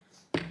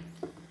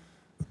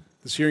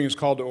This hearing is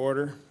called to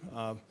order.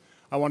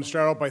 I want to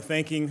start out by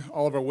thanking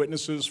all of our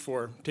witnesses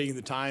for taking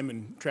the time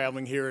and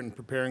traveling here and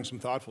preparing some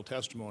thoughtful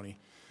testimony.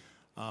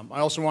 I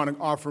also want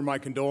to offer my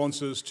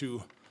condolences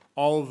to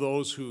all of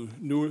those who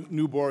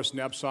knew Boris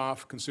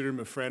Nemtsov, considered him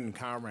a friend and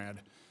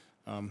comrade.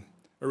 A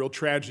real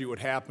tragedy what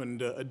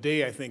happened a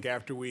day, I think,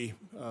 after we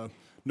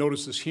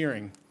noticed this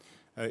hearing.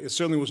 It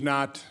certainly was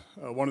not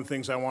one of the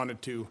things I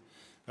wanted to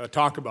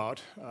talk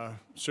about,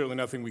 certainly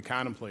nothing we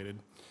contemplated.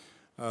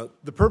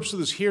 The purpose of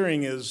this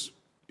hearing is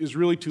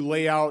really to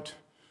lay out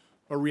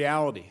a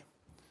reality.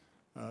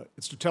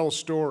 It's to tell a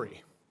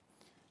story.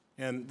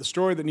 And the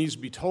story that needs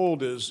to be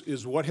told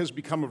is what has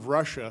become of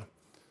Russia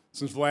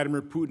since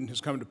Vladimir Putin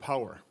has come to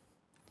power.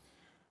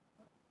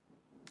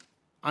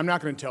 I'm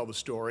not going to tell the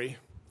story.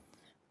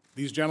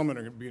 These gentlemen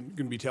are going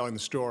to be telling the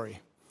story.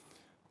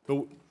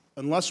 But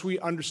unless we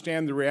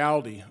understand the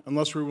reality,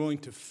 unless we're willing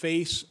to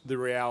face the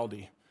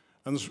reality,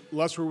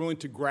 unless we're willing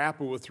to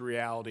grapple with the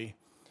reality,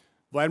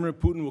 Vladimir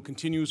Putin will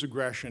continue his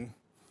aggression,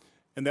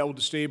 and that will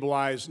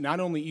destabilize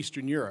not only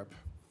Eastern Europe,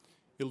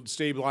 it will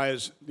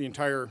destabilize the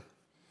entire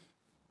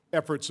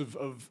efforts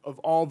of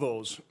all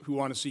those who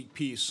want to seek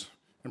peace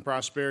and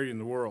prosperity in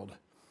the world.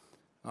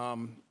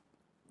 What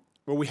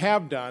we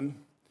have done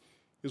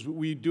is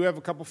we do have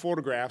a couple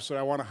photographs that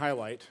I want to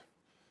highlight,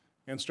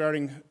 and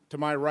starting to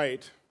my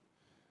right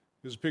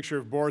is a picture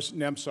of Boris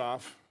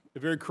Nemtsov, a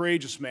very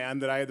courageous man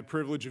that I had the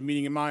privilege of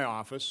meeting in my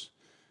office.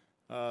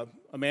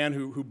 A man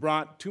who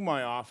brought to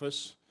my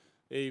office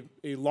a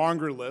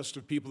longer list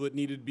of people that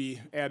needed to be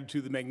added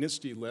to the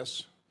Magnitsky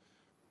list.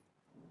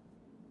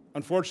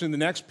 Unfortunately, the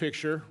next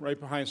picture, right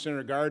behind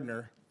Senator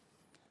Gardner,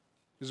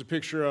 is a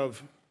picture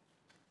of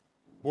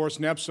Boris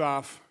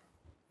Nemtsov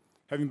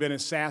having been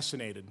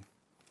assassinated,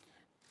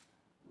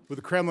 with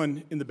the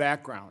Kremlin in the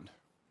background.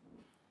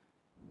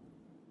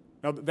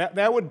 Now,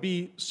 that would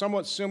be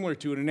somewhat similar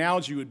to, an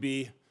analogy would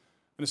be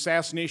an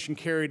assassination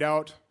carried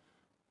out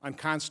on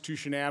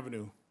Constitution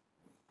Avenue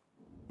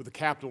with the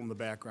Capitol in the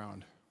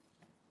background.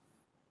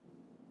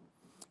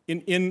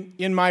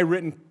 In my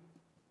written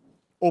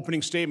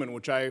opening statement,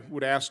 which I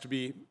would ask to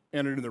be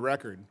entered in the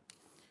record,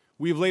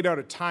 we've laid out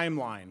a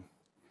timeline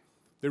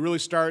that really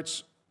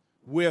starts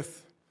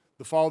with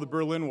the fall of the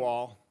Berlin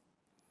Wall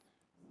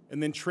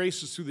and then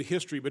traces through the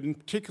history. But in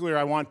particular,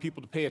 I want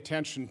people to pay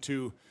attention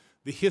to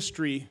the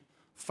history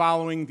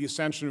following the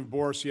ascension of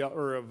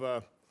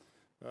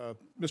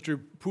Mr.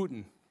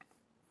 Putin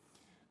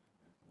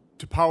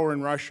to power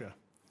in Russia.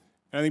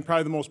 And I think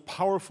probably the most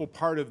powerful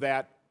part of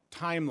that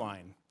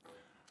timeline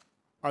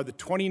are the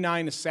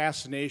 29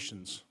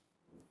 assassinations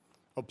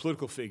of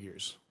political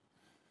figures.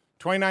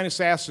 29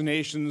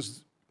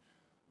 assassinations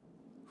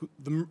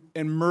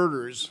and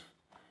murders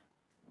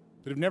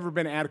that have never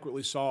been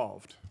adequately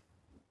solved.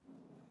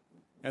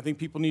 And I think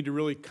people need to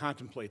really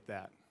contemplate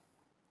that.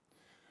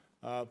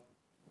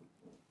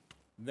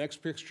 Next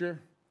picture,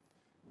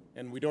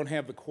 and we don't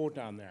have the quote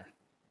on there.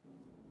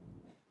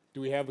 Do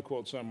we have the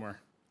quote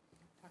somewhere?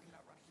 Talking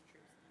about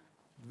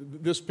Russian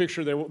troops. This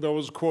picture, there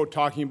was a quote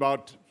talking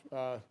about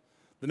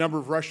the number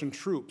of Russian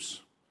troops.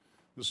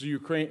 This is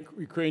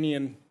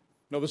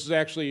this is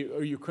actually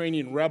a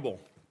Ukrainian rebel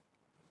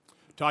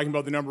talking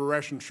about the number of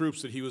Russian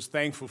troops that he was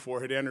thankful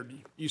for had entered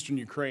eastern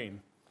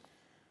Ukraine.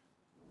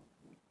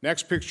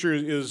 Next picture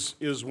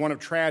is one of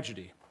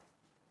tragedy,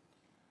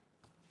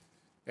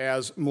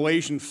 as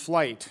Malaysian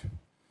flight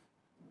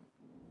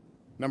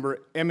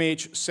number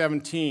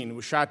MH17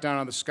 was shot down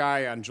out of the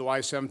sky on July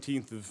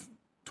 17th of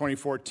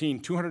 2014.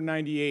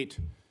 298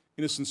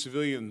 innocent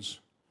civilians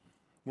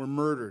were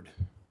murdered.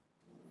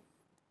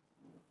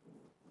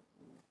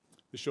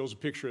 This shows a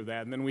picture of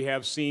that. And then we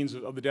have scenes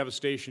of the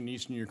devastation in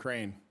eastern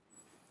Ukraine.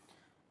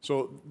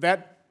 So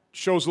that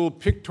shows a little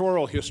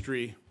pictorial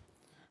history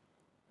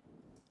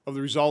of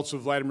the results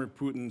of Vladimir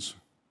Putin's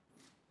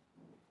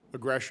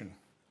aggression.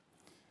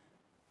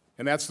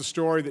 And that's the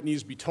story that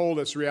needs to be told.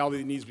 That's the reality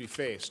that needs to be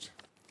faced.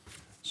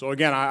 So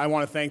again, I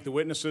want to thank the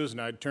witnesses,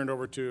 and I turn it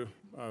over to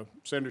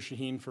Senator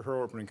Shaheen for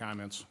her opening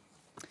comments.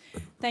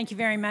 Thank you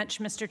very much,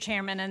 Mr.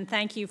 Chairman, and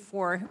thank you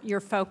for your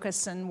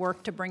focus and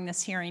work to bring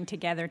this hearing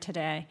together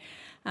today.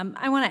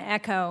 I want to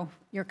echo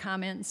your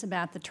comments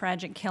about the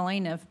tragic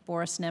killing of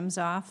Boris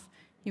Nemtsov.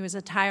 He was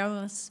a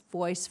tireless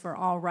voice for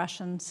all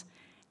Russians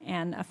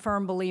and a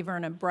firm believer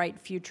in a bright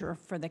future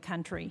for the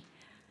country.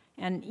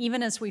 And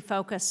even as we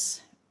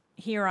focus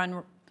here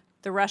on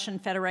the Russian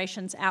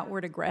Federation's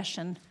outward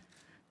aggression,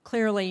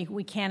 clearly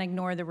we can't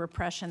ignore the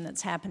repression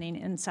that's happening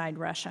inside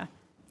Russia.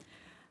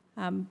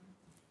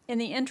 In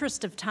the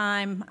interest of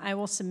time, I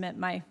will submit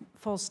my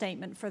full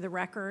statement for the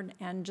record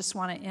and just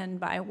want to end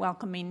by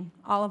welcoming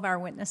all of our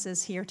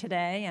witnesses here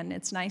today. And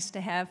it's nice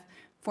to have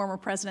former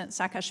President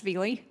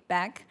Saakashvili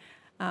back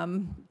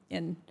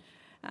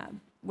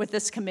with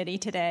this committee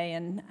today.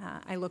 And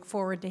I look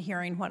forward to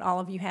hearing what all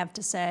of you have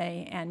to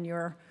say and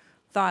your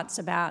thoughts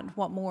about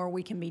what more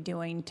we can be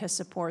doing to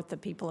support the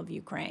people of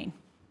Ukraine.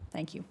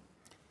 Thank you.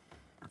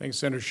 Thanks,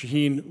 Senator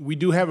Shaheen. We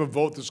do have a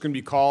vote that's going to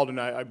be called,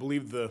 and I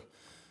believe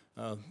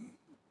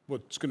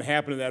what's going to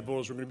happen in that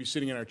vote is we're going to be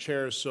sitting in our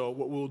chairs. So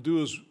what we'll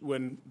do is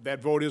when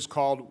that vote is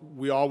called,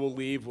 we all will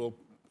leave. We'll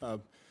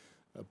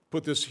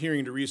put this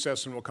hearing to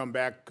recess and we'll come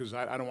back because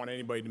I don't want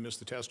anybody to miss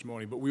the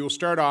testimony. But we will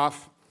start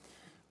off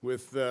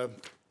with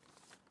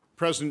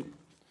President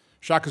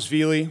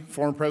Saakashvili,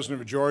 former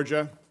president of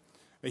Georgia.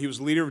 He was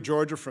the leader of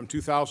Georgia from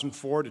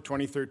 2004 to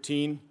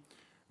 2013.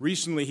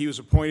 Recently, he was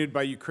appointed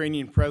by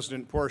Ukrainian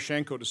President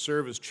Poroshenko to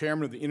serve as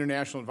chairman of the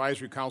International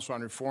Advisory Council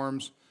on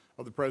Reforms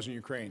of the President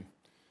of Ukraine.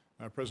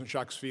 President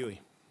Saakashvili.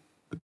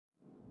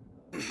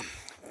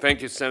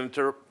 Thank you,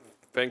 Senator.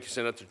 Thank you,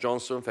 Senator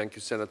Johnson. Thank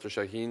you, Senator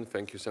Shaheen.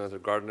 Thank you, Senator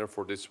Gardner,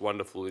 for this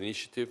wonderful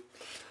initiative.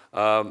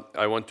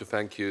 I want to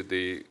thank you,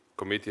 the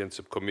committee and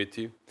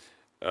subcommittee,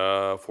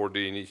 for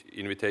the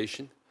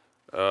invitation.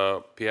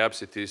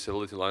 Perhaps it is a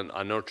little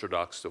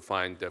unorthodox to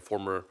find a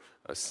former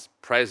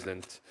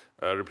president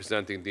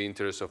representing the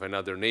interests of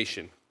another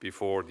nation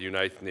before the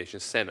United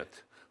Nations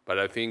Senate. But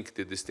I think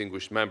the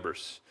distinguished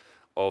members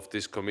of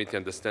this committee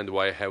understand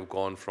why I have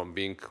gone from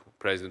being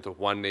president of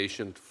one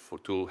nation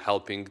to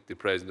helping the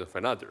president of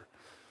another.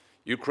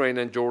 Ukraine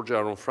and Georgia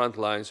are on front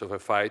lines of a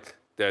fight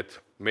that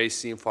may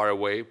seem far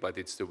away, but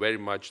it's very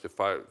much the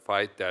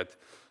fight that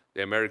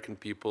the American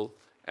people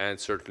and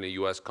certainly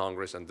US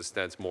Congress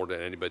understands more than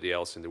anybody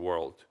else in the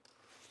world.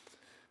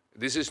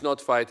 This is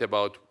not a fight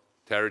about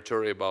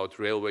territory, about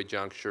railway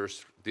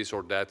junctures, this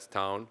or that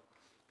town.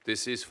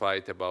 This is a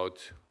fight about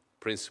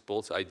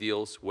principles,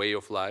 ideals, way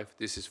of life.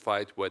 This is a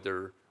fight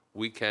whether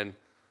we can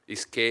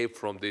escape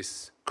from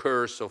this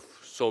curse of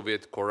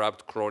Soviet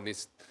corrupt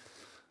cronies,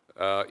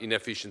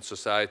 inefficient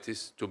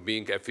societies to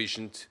being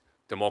efficient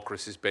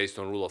democracies based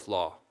on rule of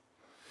law.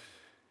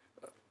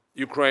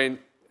 Ukraine,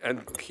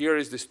 and here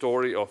is the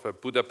story of a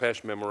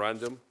Budapest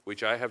memorandum,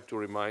 which I have to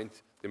remind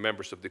the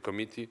members of the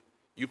committee.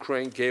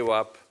 Ukraine gave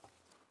up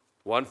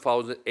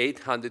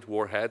 1,800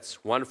 warheads,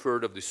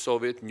 1/3 of the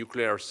Soviet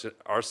nuclear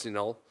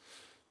arsenal,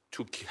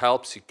 to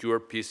help secure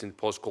peace in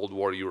post-Cold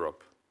War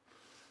Europe.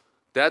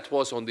 That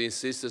was on the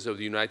insistence of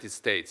the United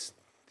States.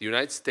 The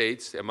United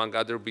States, among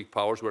other big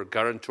powers, were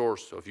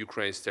guarantors of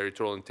Ukraine's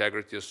territorial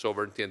integrity,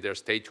 sovereignty, and their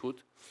statehood,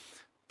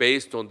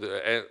 based on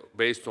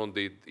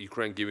the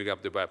Ukraine giving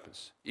up the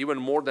weapons. Even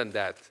more than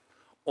that,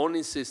 on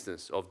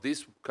insistence of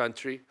this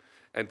country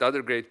and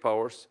other great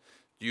powers,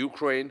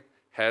 Ukraine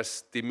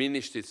has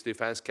diminished its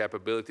defense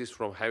capabilities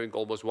from having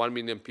almost 1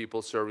 million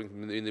people serving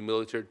in the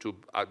military to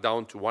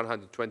down to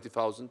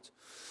 120,000.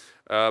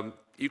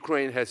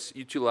 Ukraine has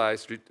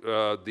utilized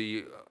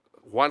the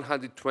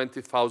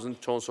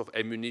 120,000 tons of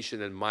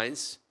ammunition and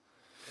mines.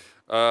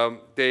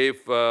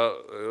 They've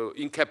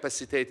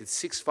incapacitated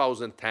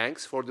 6,000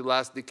 tanks for the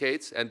last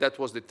decades, and that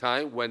was the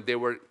time when they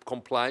were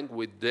complying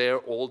with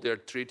all their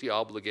treaty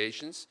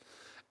obligations,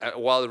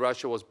 while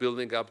Russia was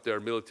building up their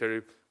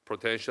military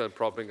potential and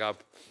propping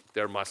up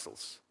their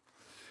muscles.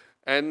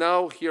 And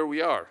now here we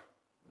are.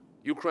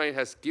 Ukraine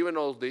has given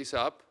all this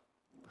up,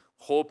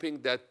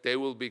 hoping that they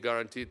will be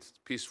guaranteed a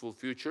peaceful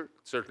future.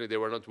 Certainly they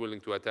were not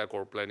willing to attack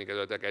or planning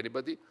to attack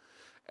anybody.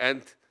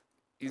 And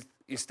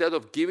instead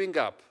of giving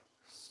up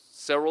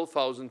several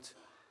thousand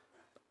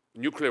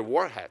nuclear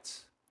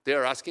warheads, they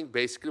are asking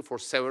basically for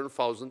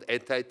 7,000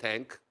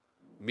 anti-tank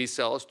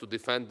missiles to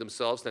defend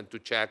themselves and to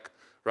check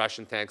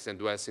Russian tanks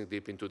advancing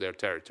deep into their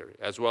territory,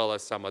 as well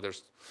as some other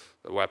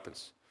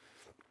weapons.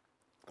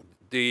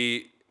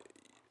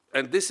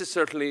 And this is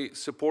certainly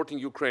supporting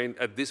Ukraine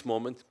at this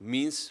moment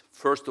means,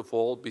 first of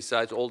all,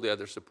 besides all the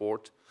other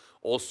support,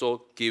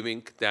 also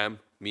giving them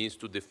means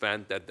to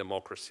defend that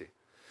democracy.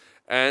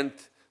 And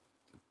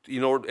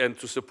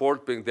to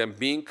support them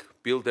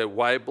build a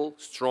viable,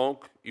 strong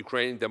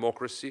Ukrainian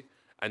democracy,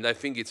 and I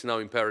think it's now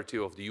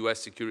imperative of the US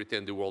security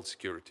and the world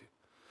security.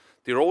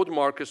 The road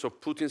markers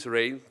of Putin's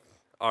reign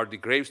are the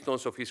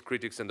gravestones of his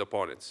critics and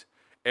opponents.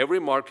 Every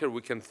marker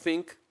we can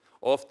think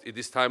of in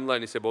this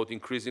timeline is about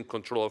increasing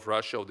control of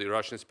Russia, of the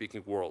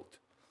Russian-speaking world.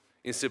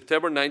 In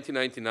September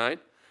 1999,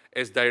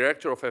 as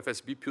director of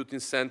FSB,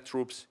 Putin sent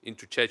troops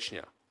into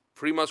Chechnya.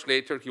 3 months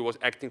later, he was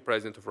acting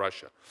president of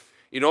Russia.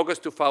 In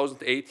August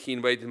 2008, he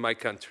invaded my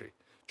country,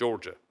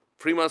 Georgia.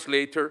 3 months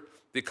later,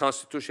 the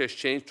constitution has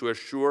changed to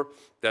assure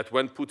that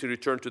when Putin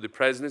returned to the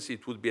presidency,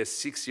 it would be a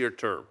 6-year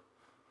term.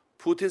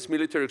 Putin's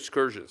military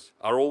excursions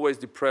are always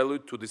the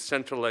prelude to the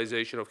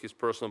centralization of his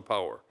personal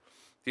power.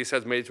 This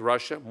has made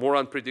Russia more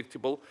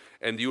unpredictable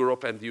and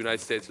Europe and the United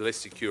States less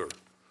secure.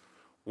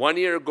 1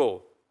 year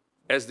ago,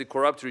 as the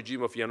corrupt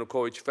regime of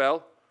Yanukovych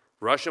fell,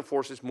 Russian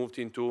forces moved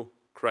into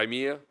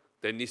Crimea,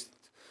 then East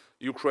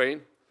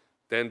Ukraine,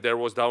 then there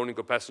was downing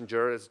of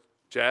passenger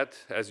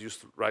jet, as you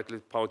rightly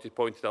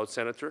pointed out,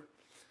 Senator.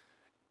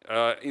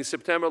 In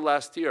September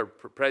last year,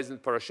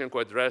 President Poroshenko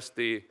addressed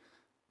the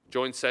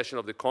joint session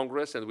of the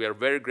Congress, and we are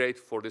very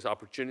grateful for this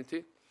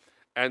opportunity.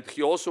 And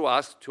he also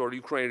asked for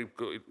Ukraine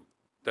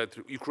that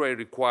Ukraine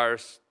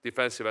requires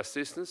defensive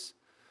assistance,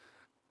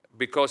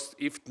 because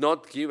if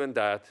not given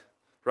that,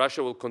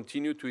 Russia will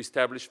continue to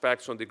establish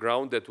facts on the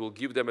ground that will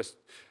give them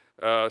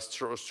a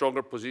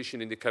stronger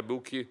position in the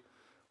kabuki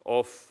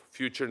of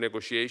future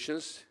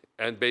negotiations,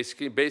 and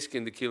basically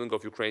in the killing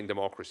of Ukrainian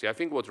democracy. I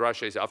think what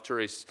Russia is after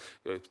is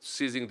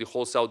seizing the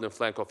whole southern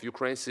flank of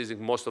Ukraine, seizing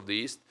most of the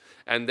east,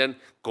 and then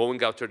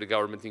going after the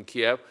government in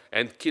Kiev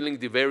and killing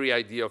the very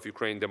idea of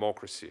Ukrainian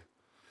democracy.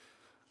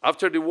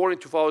 After the war in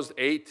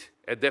 2008,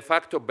 a de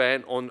facto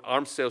ban on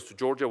arms sales to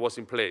Georgia was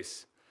in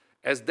place,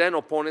 as then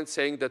opponents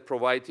saying that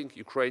providing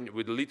Ukraine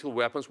with lethal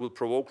weapons will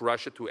provoke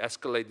Russia to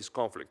escalate this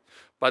conflict.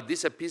 But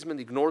this appeasement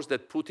ignores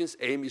that Putin's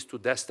aim is to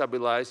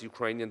destabilize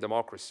Ukrainian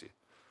democracy.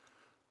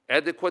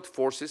 Adequate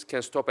forces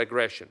can stop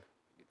aggression.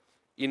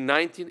 In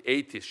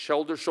 1980s,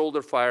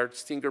 shoulder-to-shoulder fired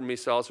Stinger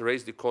missiles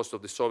raised the cost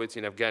of the Soviets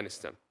in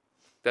Afghanistan.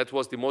 That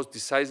was the most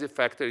decisive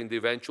factor in the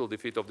eventual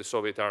defeat of the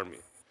Soviet army.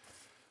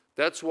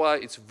 That's why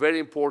it's very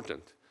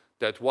important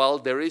that while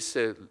there is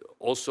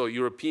also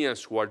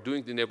Europeans who are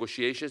doing the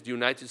negotiations, the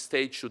United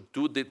States should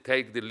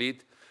take the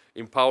lead,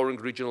 empowering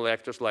regional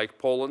actors like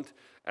Poland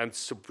and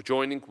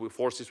joining with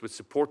forces with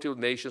supportive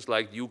nations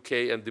like the UK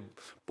and the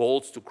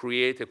Balts to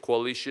create a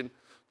coalition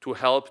to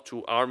help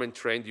to arm and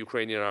train the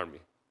Ukrainian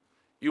army.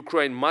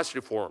 Ukraine must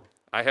reform.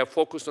 I have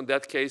focused on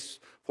that case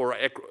for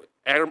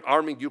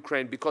arming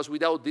Ukraine because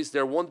without this,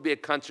 there won't be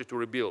a country to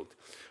rebuild.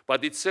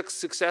 But its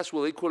success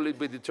will equally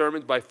be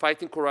determined by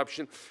fighting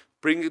corruption,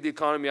 bringing the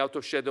economy out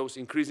of shadows,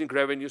 increasing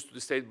revenues to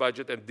the state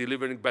budget, and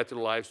delivering better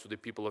lives to the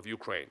people of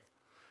Ukraine.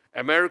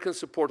 American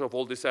support of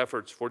all these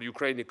efforts for the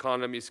Ukrainian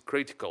economy is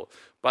critical,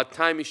 but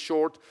time is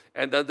short,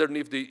 and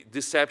underneath the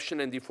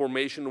deception and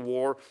information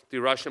war, the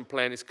Russian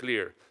plan is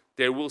clear.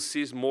 They will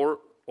seize more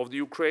of the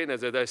Ukraine,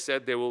 as I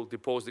said, they will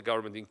depose the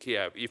government in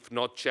Kiev, if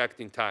not checked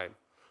in time.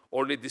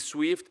 Only the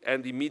swift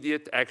and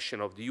immediate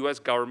action of the US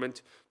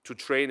government to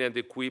train and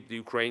equip the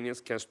Ukrainians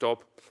can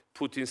stop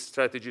Putin's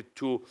strategy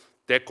to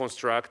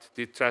deconstruct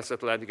the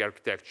transatlantic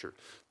architecture,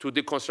 to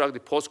deconstruct the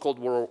post-Cold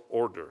War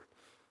order.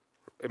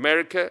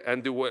 America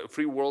and the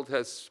free world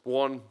has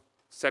won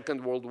Second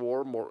World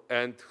War,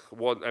 and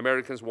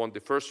Americans won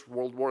the First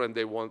World War, and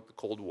they won the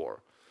Cold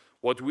War.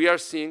 What we are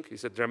seeing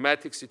is a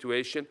dramatic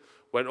situation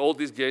when all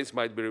these gains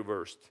might be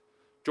reversed.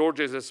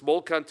 Georgia is a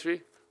small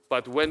country,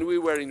 but when we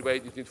were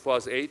invaded in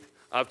 2008,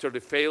 after the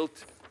failed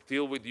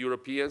deal with the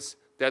Europeans,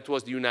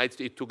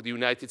 it took the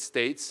United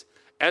States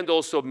and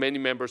also many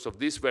members of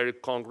this very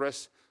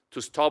Congress to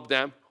stop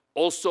them,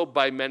 also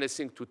by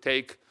menacing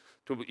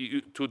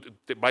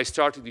by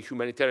starting the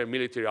humanitarian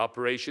military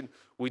operation.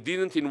 We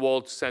didn't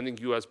involve sending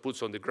US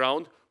boots on the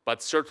ground,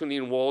 but certainly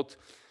involved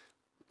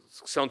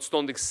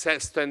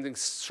sending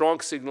strong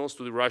signals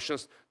to the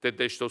Russians that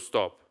they should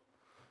stop.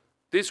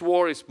 This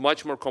war is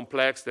much more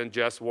complex than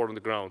just war on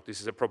the ground. This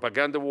is a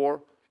propaganda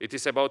war. It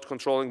is about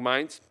controlling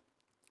minds.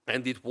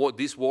 And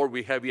this war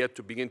we have yet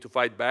to begin to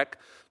fight back,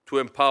 to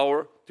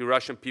empower the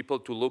Russian people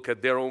to look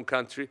at their own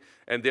country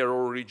and their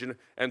own region,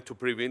 and to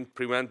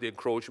prevent the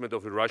encroachment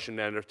of the Russian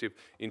narrative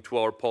into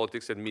our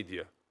politics and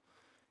media.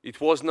 It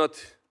was not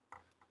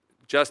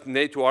just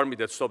NATO army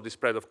that stopped the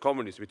spread of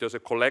communism. It was a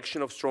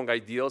collection of strong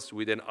ideals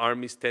with an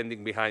army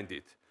standing behind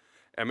it.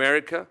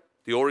 America,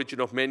 the origin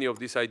of many of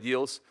these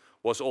ideals,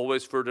 was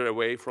always further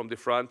away from the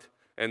front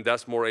and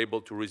thus more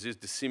able to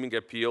resist the seeming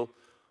appeal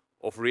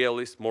of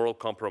realist moral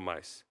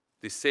compromise.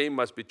 The same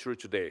must be true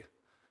today.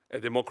 A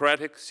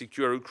democratic,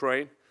 secure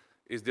Ukraine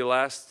is the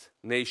last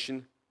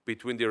nation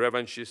between the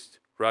revanchist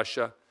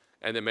Russia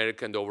and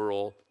America and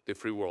overall the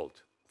free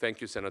world.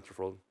 Thank you, Senator,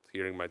 for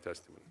hearing my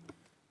testimony.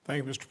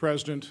 Thank you, Mr.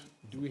 President.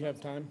 Do we have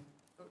time?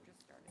 Oh,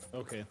 just started.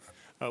 Okay.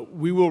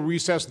 We will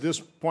recess this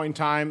point in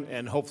time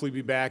and hopefully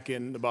be back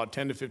in about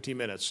 10 to 15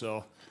 minutes.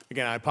 So,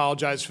 again, I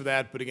apologize for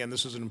that, but again,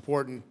 this is an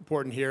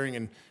important hearing,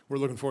 and we're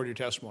looking forward to your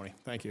testimony.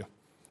 Thank you.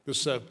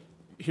 This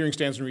hearing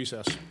stands in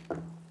recess.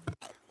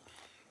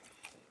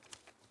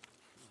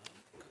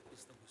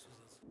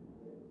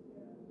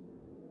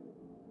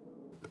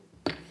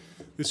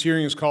 This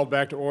hearing is called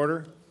back to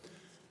order.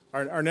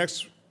 Our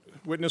next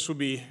witness will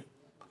be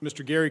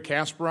Mr. Gary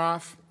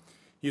Kasparov.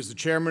 He is the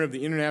chairman of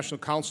the International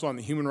Council on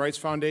the Human Rights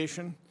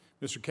Foundation.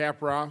 Mr.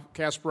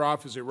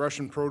 Kasparov is a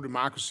Russian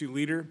pro-democracy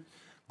leader,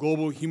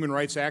 global human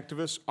rights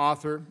activist,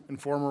 author, and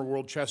former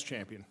world chess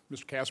champion.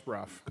 Mr.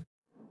 Kasparov.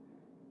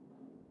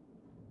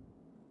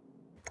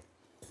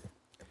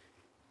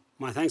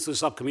 My thanks to the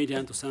subcommittee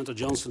and to Senator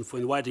Johnson for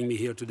inviting me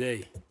here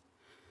today.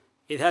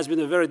 It has been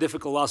a very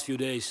difficult last few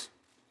days,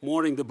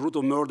 mourning the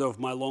brutal murder of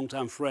my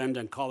longtime friend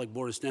and colleague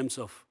Boris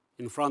Nemtsov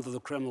in front of the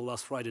Kremlin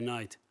last Friday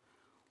night,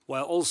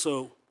 while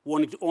also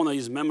wanting to honor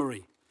his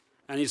memory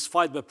and his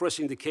fight by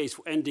pressing the case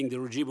for ending the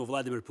regime of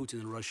Vladimir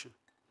Putin in Russia.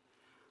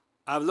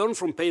 I've learned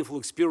from painful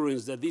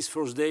experience that these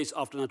first days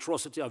after an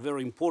atrocity are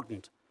very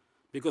important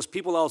because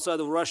people outside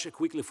of Russia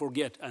quickly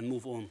forget and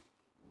move on.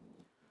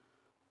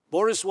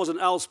 Boris was an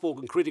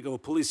outspoken critic of a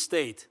police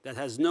state that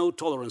has no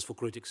tolerance for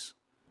critics.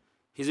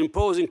 His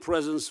imposing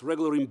presence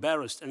regularly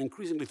embarrassed an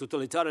increasingly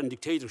totalitarian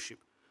dictatorship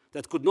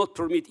that could not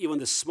permit even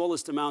the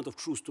smallest amount of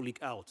truth to leak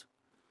out.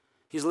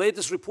 His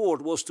latest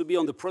report was to be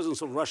on the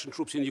presence of Russian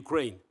troops in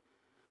Ukraine,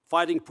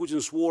 fighting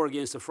Putin's war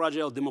against a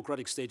fragile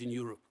democratic state in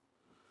Europe.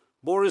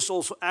 Boris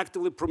also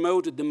actively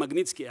promoted the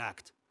Magnitsky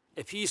Act,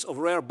 a piece of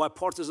rare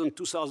bipartisan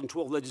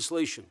 2012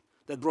 legislation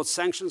that brought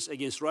sanctions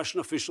against Russian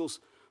officials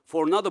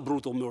for another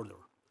brutal murder,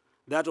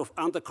 that of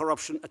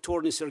anti-corruption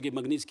attorney Sergei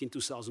Magnitsky in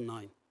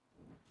 2009.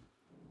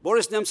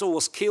 Boris Nemtsov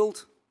was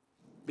killed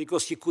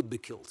because he could be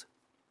killed.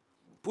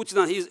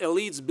 Putin and his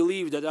elites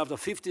believe that after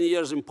 15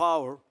 years in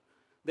power,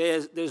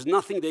 there's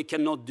nothing they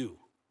cannot do,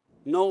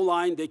 no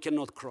line they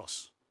cannot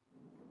cross.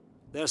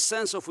 Their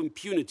sense of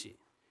impunity,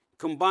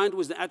 combined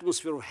with the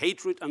atmosphere of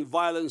hatred and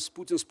violence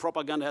Putin's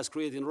propaganda has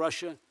created in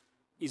Russia,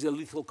 is a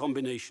lethal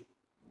combination.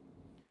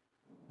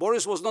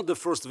 Boris was not the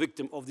first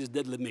victim of this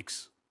deadly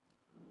mix.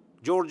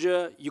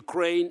 Georgia,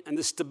 Ukraine, and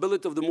the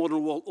stability of the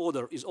modern world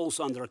order is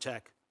also under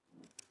attack.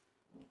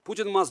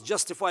 Putin must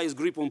justify his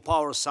grip on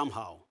power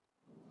somehow.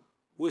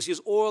 With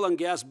his oil and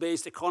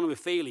gas-based economy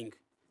failing,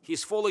 he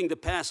is following the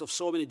path of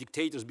so many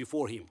dictators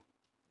before him: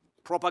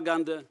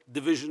 propaganda,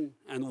 division,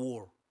 and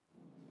war.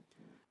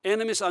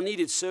 Enemies are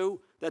needed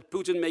so that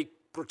Putin may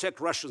protect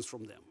Russians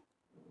from them.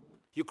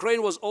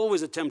 Ukraine was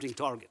always a tempting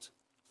target,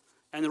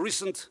 and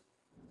recent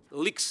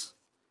leaks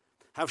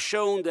have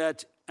shown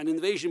that an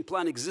invasion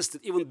plan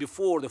existed even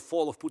before the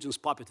fall of Putin's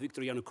puppet,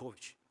 Viktor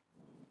Yanukovych.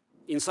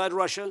 Inside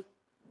Russia,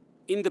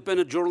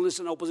 independent journalists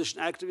and opposition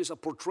activists are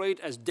portrayed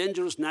as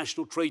dangerous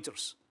national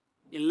traitors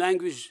in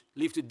language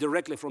lifted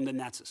directly from the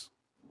Nazis.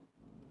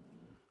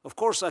 Of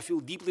course, I feel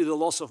deeply the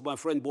loss of my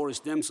friend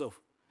Boris Nemtsov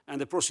and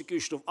the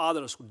prosecution of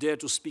others who dare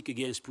to speak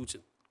against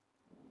Putin.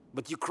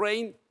 But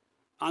Ukraine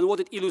and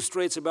what it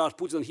illustrates about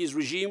Putin and his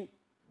regime,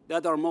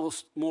 that are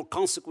more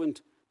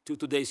consequent to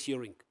today's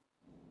hearing.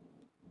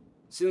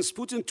 Since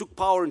Putin took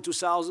power in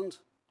 2000,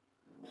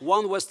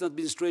 one Western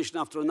administration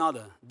after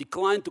another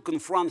declined to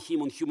confront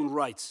him on human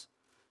rights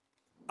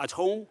at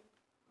home,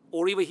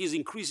 or even his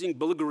increasing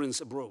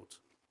belligerence abroad.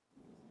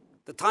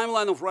 The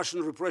timeline of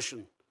Russian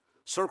repression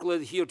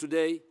circulated here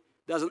today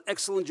does an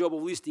excellent job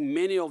of listing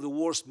many of the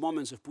worst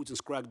moments of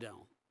Putin's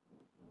crackdown.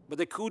 But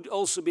there could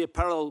also be a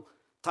parallel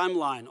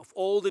timeline of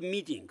all the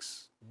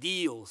meetings,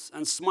 deals,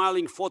 and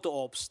smiling photo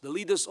ops the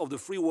leaders of the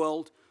free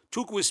world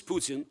took with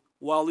Putin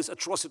while these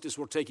atrocities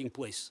were taking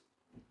place.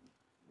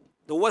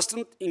 The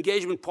Western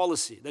engagement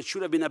policy that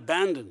should have been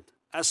abandoned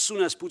as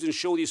soon as Putin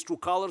showed his true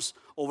colors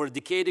over a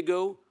decade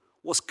ago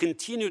was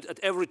continued at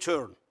every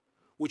turn,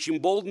 which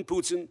emboldened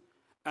Putin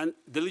and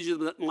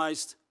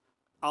delegitimized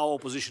our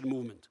opposition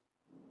movement.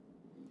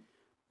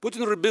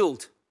 Putin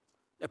rebuilt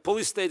a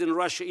police state in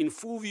Russia in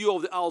full view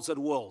of the outside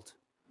world,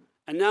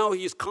 and now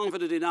he is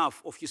confident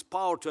enough of his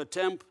power to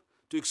attempt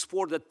to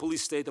export that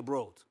police state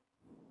abroad,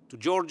 to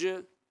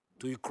Georgia,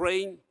 to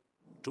Ukraine,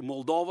 to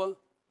Moldova.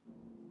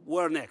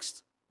 Where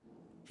next?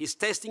 He's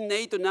testing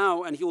NATO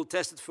now, and he will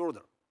test it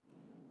further.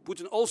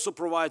 Putin also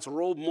provides a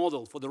role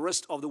model for the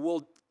rest of the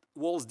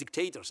world's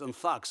dictators and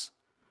thugs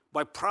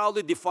by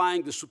proudly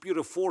defying the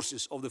superior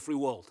forces of the free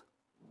world.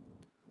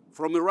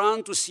 From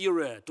Iran to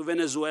Syria to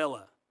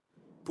Venezuela,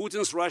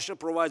 Putin's Russia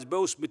provides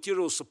both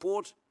material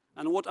support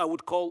and what I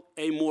would call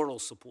amoral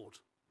support.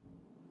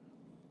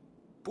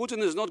 Putin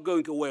is not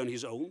going away on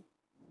his own.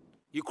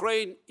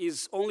 Ukraine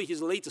is only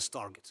his latest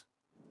target.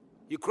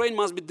 Ukraine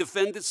must be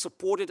defended,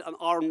 supported, and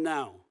armed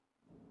now.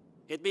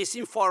 It may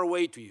seem far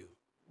away to you,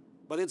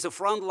 but it's the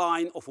front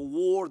line of a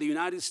war the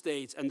United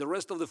States and the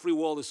rest of the free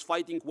world is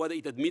fighting, whether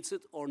it admits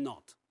it or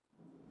not.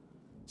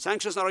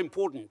 Sanctions are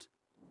important,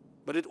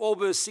 but it was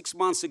obvious 6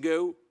 months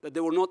ago that they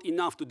were not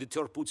enough to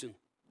deter Putin,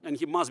 and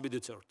he must be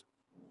deterred.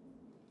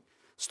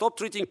 Stop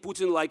treating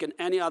Putin like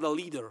any other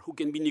leader who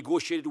can be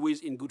negotiated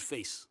with in good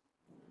faith.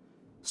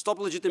 Stop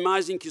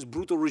legitimizing his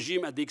brutal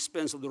regime at the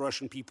expense of the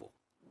Russian people.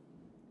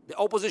 The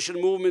opposition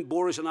movement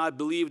Boris and I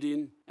believed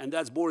in, and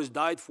that Boris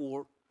died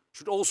for,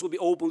 should also be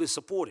openly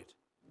supported,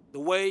 the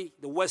way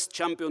the West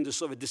championed the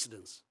Soviet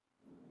dissidents.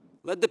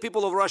 Let the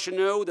people of Russia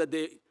know that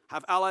they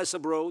have allies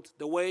abroad,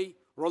 the way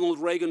Ronald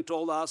Reagan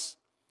told us,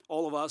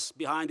 all of us,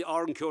 behind the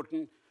Iron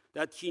Curtain,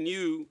 that he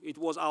knew it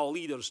was our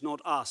leaders, not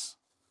us,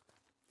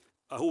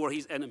 who were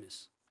his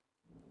enemies.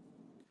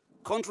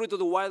 Contrary to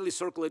the widely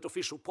circulated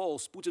official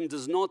polls, Putin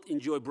does not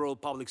enjoy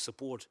broad public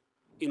support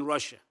in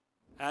Russia,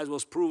 as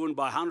was proven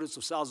by hundreds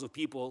of thousands of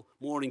people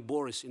mourning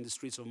Boris in the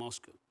streets of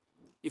Moscow.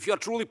 If you are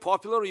truly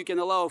popular, you can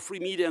allow free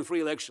media and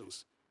free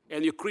elections,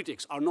 and your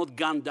critics are not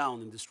gunned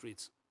down in the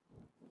streets.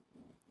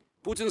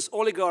 Putin's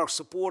oligarch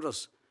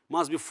supporters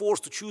must be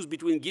forced to choose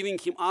between giving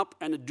him up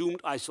and a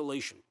doomed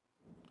isolation.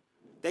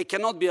 They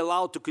cannot be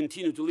allowed to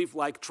continue to live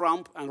like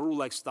Trump and rule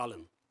like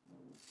Stalin.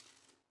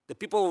 The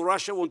people of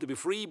Russia want to be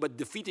free, but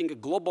defeating a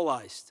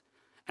globalized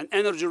and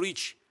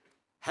energy-rich,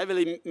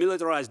 heavily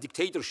militarized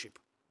dictatorship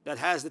that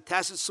has the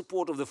tacit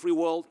support of the free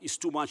world is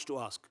too much to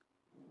ask.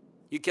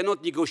 You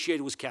cannot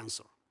negotiate with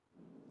cancer.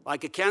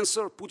 Like a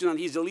cancer, Putin and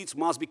his elites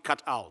must be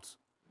cut out.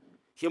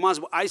 He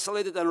must be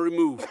isolated and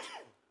removed.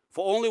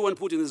 For only when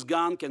Putin is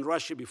gone can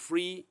Russia be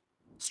free,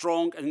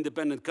 strong, and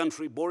independent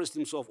country Boris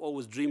himself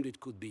always dreamed it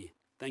could be.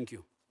 Thank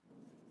you.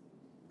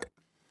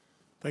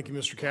 Thank you,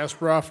 Mr.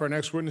 Kasparov. Our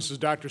next witness is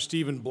Dr.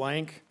 Stephen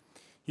Blank.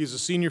 He's a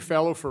senior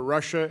fellow for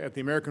Russia at the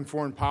American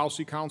Foreign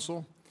Policy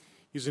Council.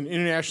 He's an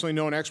internationally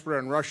known expert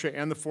on Russia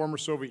and the former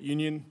Soviet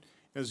Union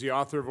and is the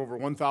author of over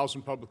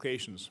 1,000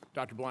 publications.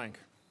 Dr. Blank.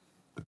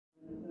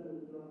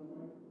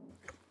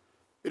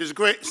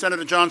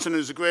 Senator Johnson, it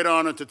is a great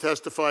honor to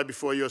testify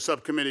before your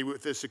subcommittee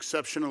with this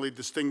exceptionally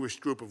distinguished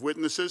group of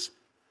witnesses.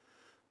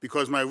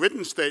 Because my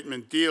written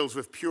statement deals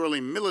with purely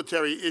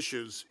military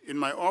issues, in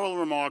my oral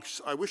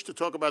remarks, I wish to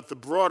talk about the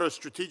broader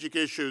strategic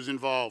issues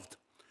involved.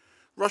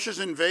 Russia's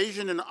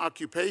invasion and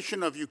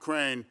occupation of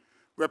Ukraine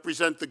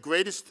represent the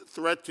greatest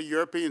threat to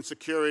European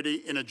security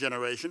in a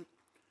generation,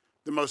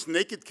 the most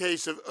naked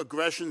case of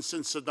aggression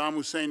since Saddam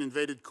Hussein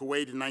invaded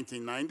Kuwait in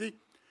 1990,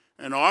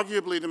 and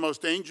arguably the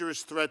most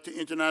dangerous threat to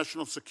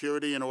international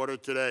security and order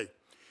today.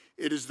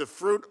 It is the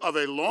fruit of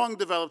a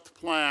long-developed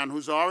plan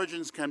whose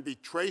origins can be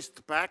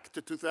traced back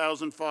to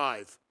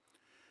 2005.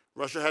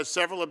 Russia has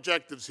several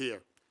objectives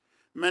here.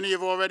 Many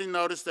have already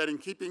noticed that in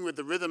keeping with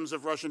the rhythms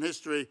of Russian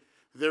history,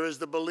 there is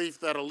the belief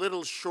that a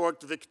little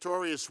short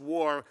victorious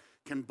war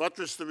can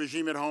buttress the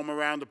regime at home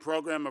around a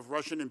program of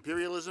Russian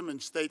imperialism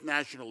and state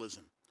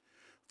nationalism.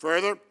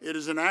 Further, it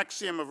is an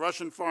axiom of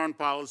Russian foreign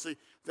policy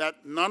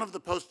that none of the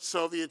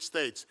post-Soviet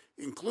states,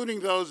 including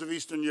those of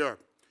Eastern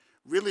Europe,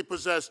 really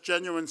possess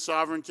genuine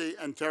sovereignty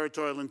and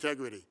territorial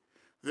integrity.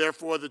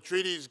 Therefore, the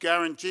treaties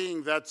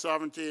guaranteeing that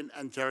sovereignty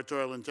and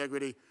territorial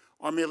integrity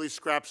are merely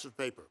scraps of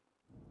paper.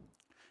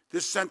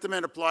 This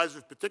sentiment applies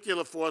with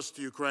particular force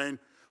to Ukraine,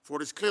 for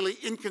it is clearly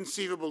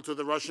inconceivable to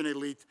the Russian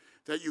elite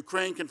that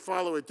Ukraine can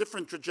follow a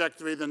different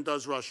trajectory than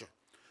does Russia.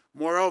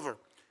 Moreover,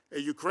 a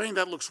Ukraine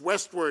that looks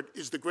westward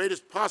is the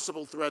greatest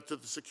possible threat to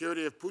the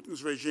security of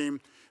Putin's regime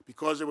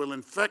because it will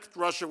infect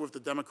Russia with the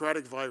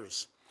democratic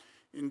virus.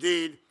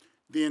 Indeed,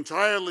 the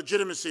entire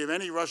legitimacy of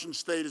any Russian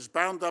state is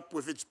bound up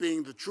with its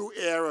being the true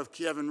heir of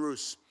Kiev and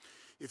Rus.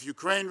 If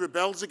Ukraine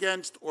rebels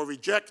against or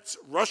rejects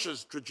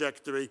Russia's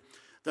trajectory,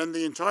 then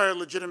the entire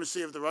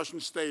legitimacy of the Russian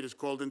state is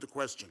called into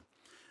question.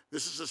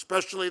 This is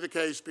especially the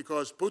case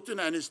because Putin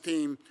and his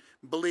team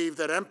believe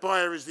that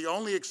empire is the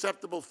only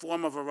acceptable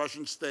form of a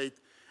Russian state,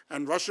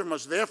 and Russia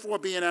must therefore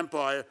be an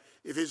empire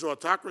if his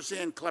autocracy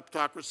and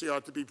kleptocracy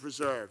are to be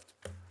preserved.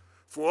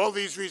 For all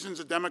these reasons,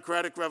 a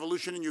democratic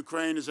revolution in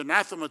Ukraine is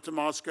anathema to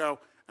Moscow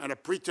and a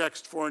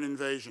pretext for an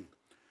invasion.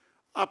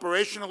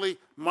 Operationally,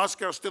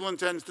 Moscow still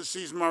intends to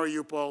seize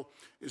Mariupol,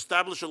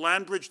 establish a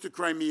land bridge to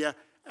Crimea,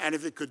 and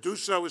if it could do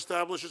so,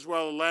 establish as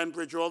well a land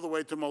bridge all the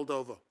way to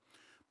Moldova.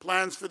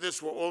 Plans for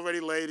this were already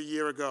laid a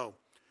year ago.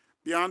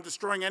 Beyond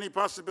destroying any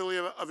possibility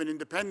of an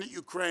independent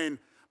Ukraine,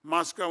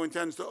 Moscow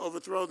intends to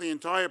overthrow the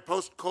entire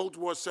post-Cold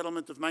War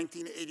settlement of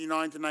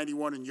 1989 to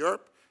 91 in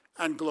Europe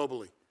and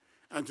globally,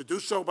 and to do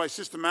so by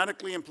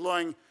systematically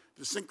employing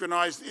the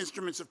synchronized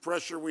instruments of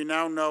pressure we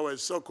now know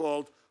as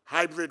so-called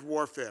hybrid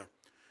warfare.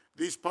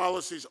 These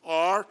policies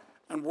are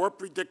and were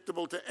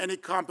predictable to any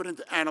competent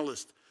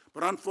analyst,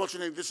 but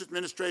unfortunately this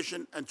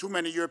administration and too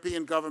many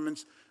European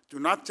governments do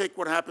not take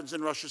what happens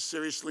in Russia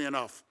seriously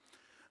enough.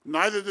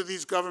 Neither do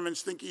these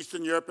governments think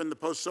Eastern Europe and the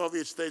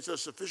post-Soviet states are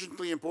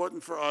sufficiently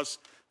important for us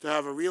to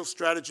have a real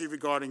strategy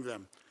regarding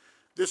them.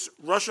 This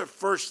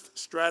Russia-first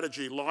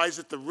strategy lies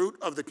at the root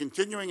of the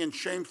continuing and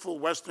shameful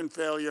Western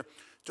failure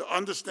to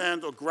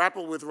understand or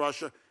grapple with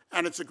Russia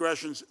and its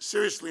aggressions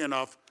seriously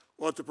enough,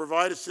 or to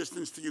provide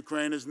assistance to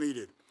Ukraine as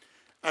needed.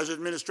 As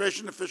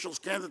administration officials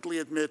candidly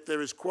admit,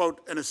 there is,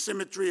 quote, an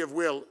asymmetry of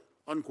will,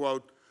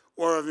 unquote,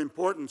 or of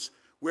importance,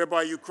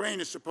 whereby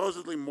Ukraine is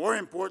supposedly more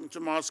important to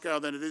Moscow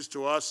than it is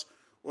to us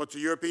or to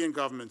European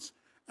governments,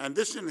 and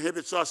this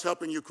inhibits us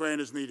helping Ukraine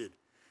as needed.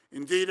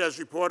 Indeed, as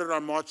reported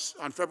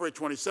on February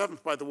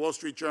 27th by the Wall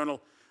Street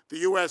Journal, the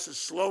U.S. is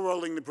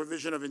slow-rolling the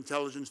provision of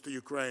intelligence to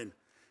Ukraine.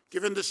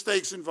 Given the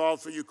stakes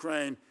involved for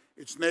Ukraine,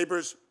 its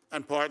neighbors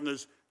and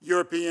partners,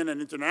 European and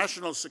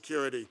international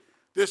security,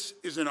 this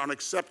is an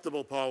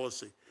unacceptable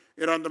policy.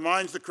 It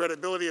undermines the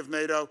credibility of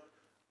NATO,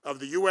 of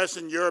the U.S.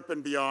 and Europe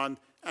and beyond,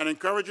 and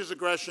encourages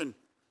aggression,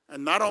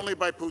 and not only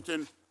by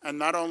Putin and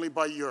not only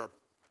by Europe.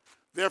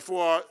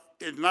 Therefore,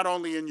 not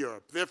only in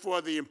Europe.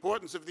 Therefore, the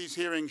importance of these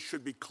hearings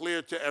should be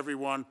clear to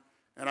everyone,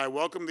 and I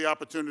welcome the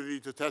opportunity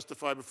to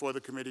testify before the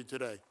committee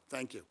today.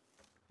 Thank you.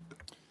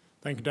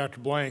 Thank you, Dr.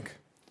 Blank.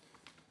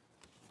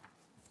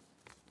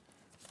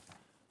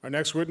 Our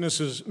next witness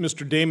is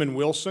Mr. Damon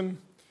Wilson.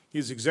 He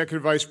is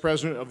Executive Vice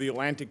President of the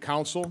Atlantic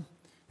Council.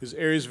 His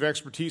areas of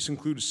expertise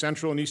include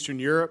Central and Eastern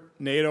Europe,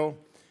 NATO,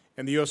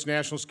 and the U.S.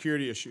 national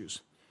security issues.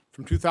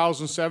 From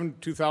 2007 to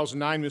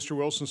 2009, Mr.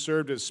 Wilson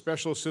served as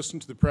Special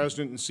Assistant to the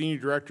President and Senior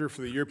Director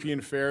for the European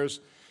Affairs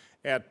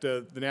at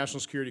the National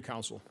Security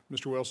Council.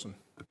 Mr. Wilson.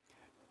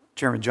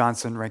 Chairman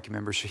Johnson, Ranking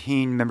Member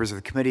Shaheen, members of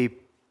the committee,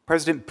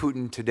 President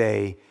Putin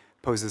today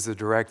poses a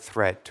direct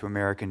threat to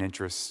American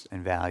interests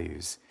and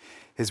values.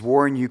 His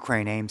war in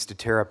Ukraine aims to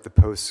tear up the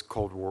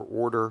post-Cold War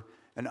order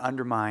and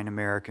undermine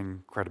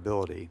American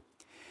credibility.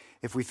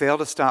 If we fail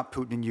to stop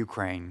Putin in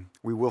Ukraine,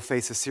 we will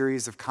face a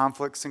series of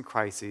conflicts and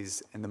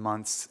crises in the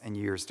months and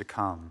years to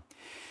come.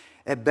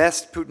 At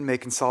best, Putin may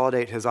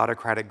consolidate his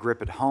autocratic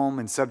grip at home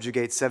and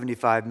subjugate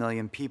 75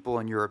 million people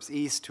in Europe's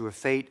east to a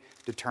fate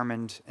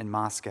determined in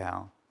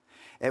Moscow.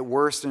 At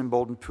worst, an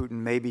emboldened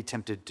Putin may be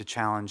tempted to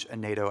challenge a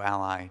NATO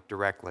ally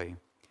directly.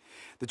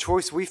 The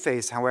choice we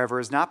face, however,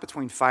 is not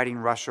between fighting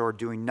Russia or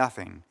doing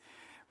nothing.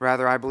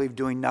 Rather, I believe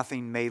doing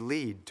nothing may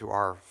lead to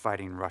our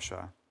fighting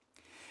Russia.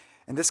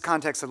 In this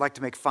context, I'd like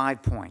to make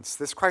 5 points.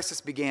 This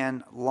crisis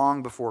began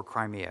long before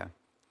Crimea.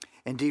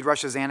 Indeed,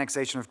 Russia's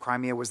annexation of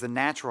Crimea was the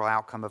natural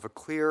outcome of a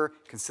clear,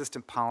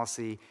 consistent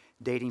policy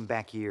dating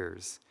back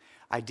years.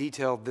 I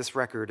detailed this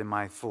record in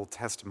my full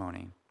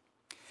testimony.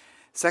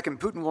 Second,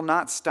 Putin will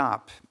not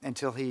stop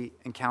until he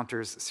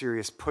encounters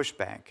serious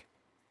pushback.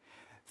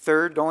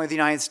 Third, only the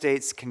United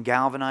States can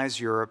galvanize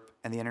Europe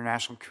and the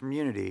international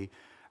community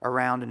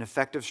around an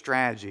effective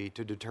strategy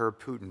to deter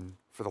Putin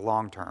for the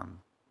long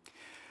term.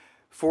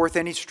 Fourth,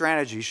 any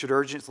strategy should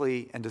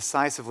urgently and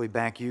decisively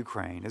back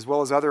Ukraine, as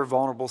well as other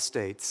vulnerable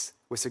states,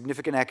 with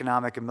significant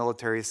economic and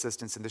military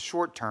assistance in the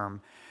short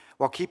term,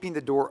 while keeping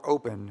the door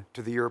open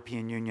to the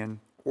European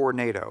Union or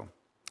NATO.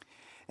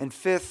 And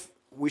fifth,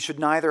 we should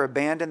neither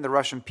abandon the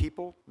Russian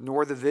people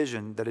nor the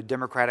vision that a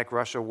democratic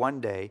Russia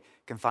one day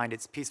can find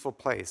its peaceful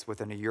place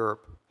within a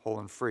Europe whole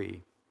and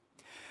free.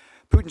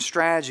 Putin's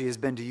strategy has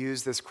been to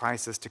use this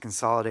crisis to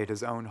consolidate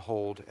his own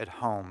hold at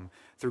home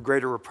through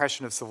greater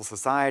repression of civil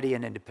society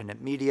and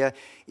independent media,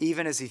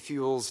 even as he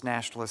fuels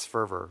nationalist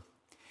fervor.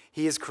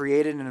 He has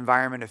created an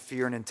environment of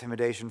fear and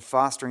intimidation,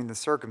 fostering the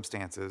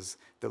circumstances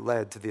that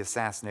led to the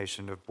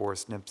assassination of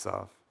Boris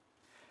Nemtsov.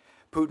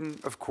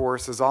 Putin, of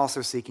course, is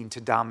also seeking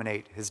to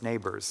dominate his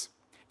neighbors,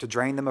 to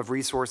drain them of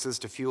resources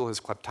to fuel his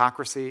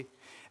kleptocracy,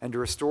 and to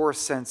restore a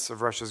sense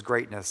of Russia's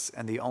greatness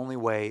and the only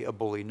way a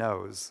bully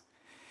knows.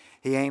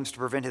 He aims to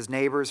prevent his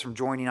neighbors from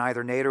joining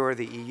either NATO or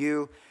the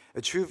EU,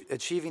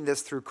 achieving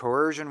this through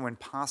coercion when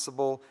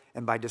possible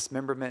and by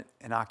dismemberment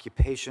and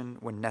occupation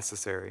when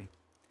necessary.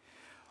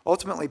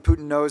 Ultimately,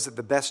 Putin knows that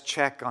the best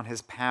check on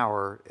his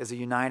power is a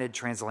united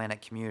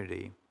transatlantic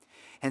community.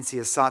 Hence, he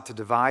has sought to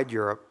divide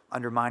Europe,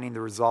 undermining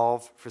the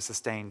resolve for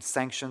sustained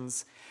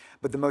sanctions.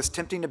 But the most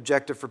tempting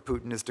objective for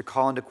Putin is to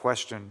call into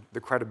question the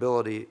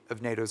credibility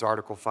of NATO's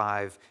Article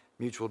 5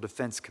 mutual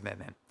defense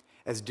commitment,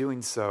 as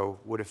doing so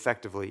would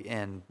effectively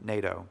end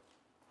NATO.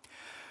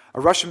 A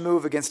Russian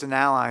move against an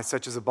ally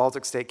such as a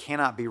Baltic state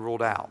cannot be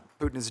ruled out.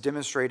 Putin has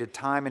demonstrated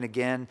time and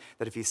again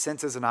that if he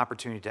senses an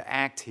opportunity to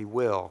act, he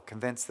will,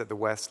 convinced that the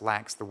West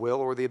lacks the will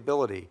or the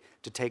ability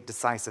to take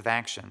decisive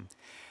action.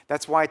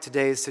 That's why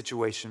today's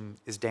situation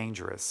is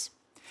dangerous.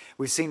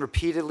 We've seen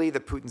repeatedly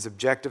that Putin's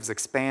objectives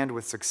expand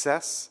with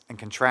success and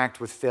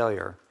contract with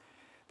failure.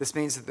 This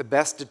means that the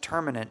best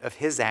determinant of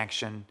his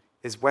action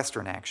is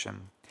Western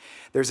action.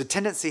 There's a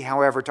tendency,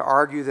 however, to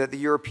argue that the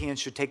Europeans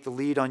should take the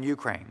lead on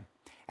Ukraine.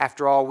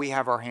 After all, we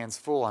have our hands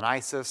full on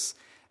ISIS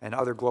and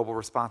other global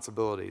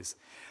responsibilities.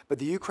 But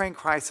the Ukraine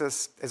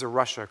crisis is a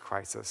Russia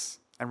crisis,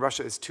 and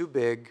Russia is too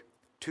big,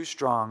 too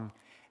strong,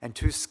 and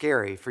too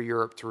scary for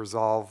Europe to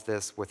resolve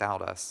this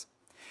without us.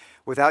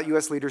 Without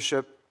U.S.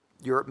 leadership,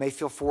 Europe may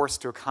feel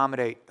forced to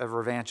accommodate a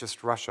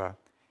revanchist Russia,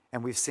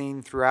 and we've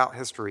seen throughout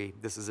history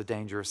this is a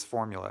dangerous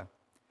formula.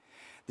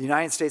 The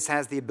United States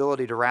has the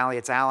ability to rally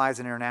its allies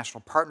and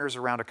international partners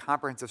around a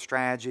comprehensive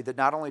strategy that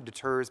not only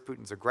deters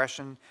Putin's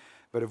aggression,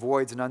 but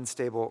avoids an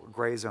unstable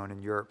gray zone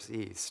in Europe's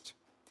east.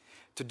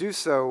 To do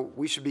so,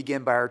 we should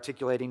begin by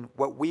articulating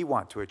what we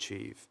want to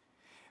achieve.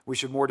 We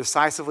should more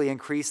decisively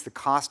increase the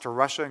cost to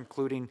Russia,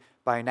 including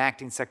by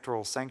enacting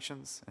sectoral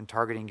sanctions and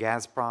targeting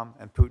Gazprom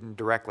and Putin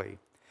directly.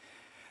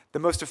 The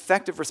most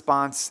effective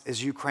response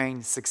is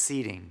Ukraine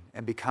succeeding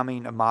and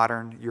becoming a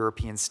modern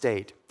European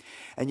state.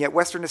 And yet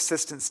Western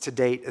assistance to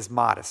date is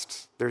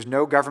modest. There's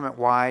no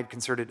government-wide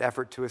concerted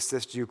effort to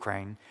assist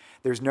Ukraine.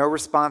 There's no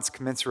response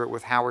commensurate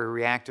with how we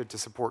reacted to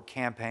support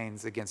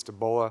campaigns against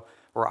Ebola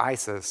or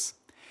ISIS.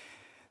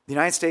 The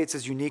United States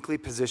is uniquely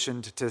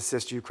positioned to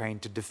assist Ukraine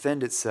to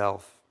defend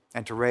itself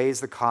and to raise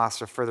the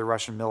cost of further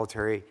Russian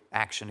military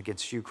action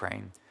against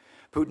Ukraine.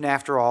 Putin,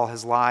 after all,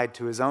 has lied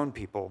to his own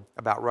people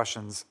about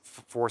Russian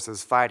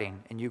forces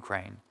fighting in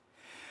Ukraine.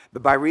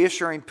 But by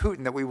reassuring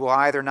Putin that we will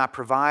either not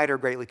provide or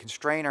greatly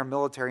constrain our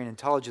military and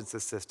intelligence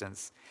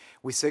assistance,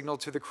 we signal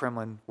to the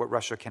Kremlin what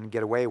Russia can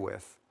get away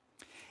with.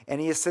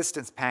 Any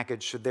assistance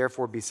package should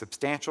therefore be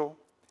substantial,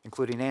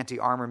 including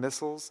anti-armor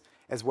missiles,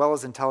 as well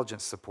as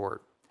intelligence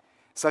support.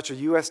 Such a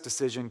U.S.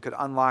 decision could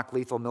unlock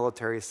lethal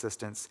military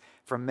assistance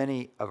from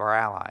many of our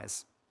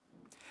allies.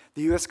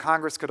 The U.S.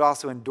 Congress could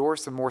also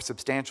endorse a more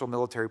substantial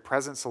military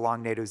presence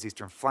along NATO's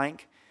eastern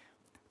flank,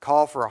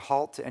 call for a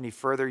halt to any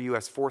further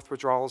U.S. force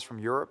withdrawals from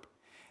Europe,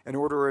 and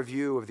order a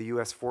review of the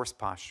U.S. force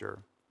posture.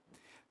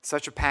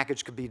 Such a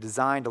package could be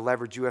designed to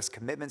leverage U.S.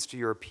 commitments to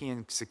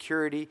European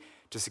security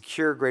to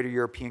secure greater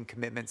European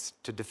commitments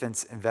to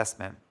defense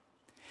investment.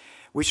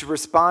 We should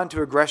respond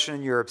to aggression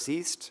in Europe's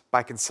east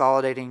by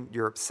consolidating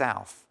Europe's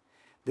south.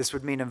 This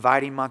would mean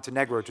inviting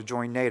Montenegro to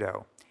join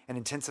NATO and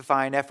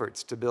intensifying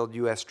efforts to build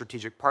U.S.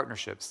 strategic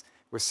partnerships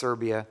with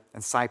Serbia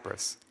and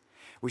Cyprus.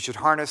 We should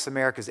harness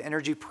America's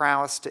energy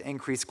prowess to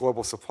increase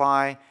global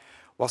supply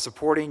while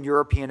supporting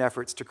European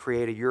efforts to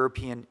create a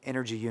European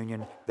energy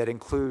union that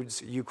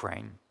includes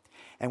Ukraine.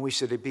 And we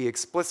should be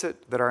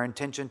explicit that our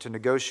intention to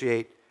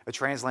negotiate a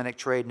transatlantic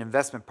trade and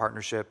investment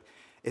partnership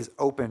is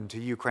open to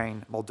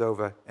Ukraine,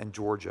 Moldova, and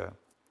Georgia.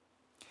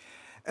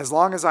 As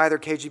long as either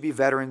KGB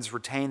veterans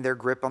retain their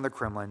grip on the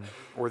Kremlin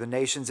or the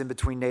nations in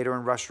between NATO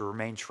and Russia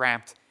remain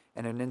trapped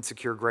in an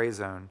insecure gray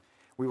zone,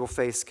 we will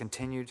face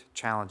continued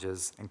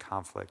challenges and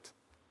conflict.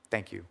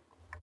 Thank you.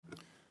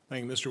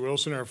 Thank you, Mr.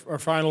 Wilson. Our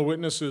final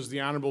witness is the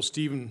Honorable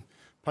Stephen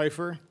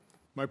Pfeiffer.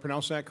 Am I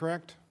pronouncing that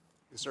correct?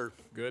 Yes, sir.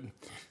 Good.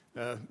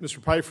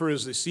 Mr. Pfeiffer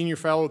is the senior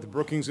fellow at the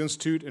Brookings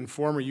Institute and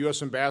former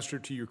U.S. ambassador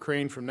to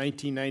Ukraine from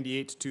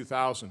 1998 to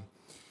 2000.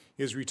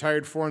 He is a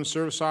retired Foreign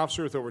Service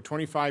officer with over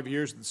 25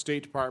 years at the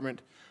State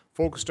Department,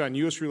 focused on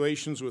U.S.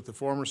 relations with the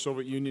former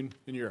Soviet Union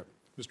and Europe.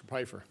 Mr.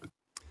 Pfeiffer.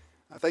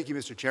 Thank you,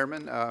 Mr.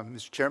 Chairman.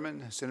 Mr.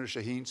 Chairman, Senator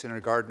Shaheen, Senator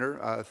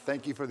Gardner,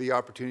 thank you for the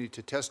opportunity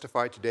to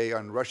testify today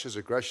on Russia's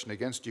aggression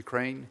against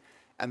Ukraine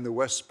and the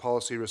West's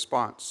policy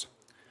response.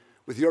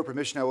 With your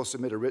permission, I will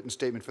submit a written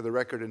statement for the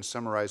record and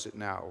summarize it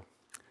now.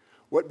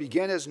 What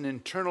began as an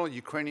internal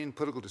Ukrainian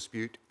political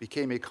dispute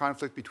became a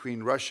conflict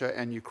between Russia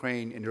and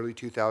Ukraine in early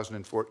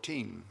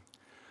 2014.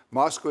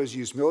 Moscow has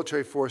used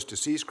military force to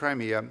seize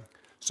Crimea,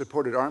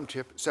 supported armed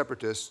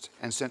separatists,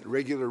 and sent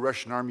regular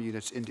Russian army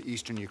units into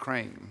eastern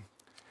Ukraine.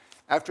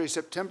 After a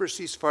September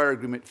ceasefire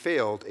agreement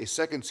failed, a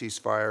second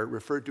ceasefire,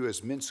 referred to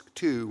as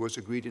Minsk II, was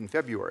agreed in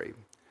February.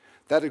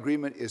 That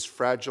agreement is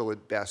fragile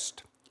at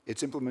best.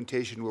 Its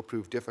implementation will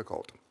prove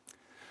difficult.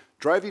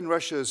 Driving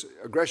Russia's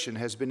aggression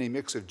has been a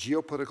mix of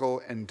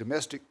geopolitical and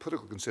domestic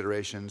political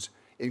considerations,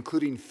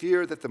 including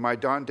fear that the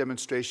Maidan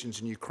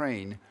demonstrations in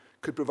Ukraine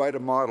could provide a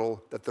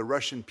model that the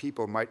Russian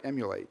people might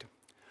emulate.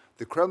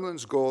 The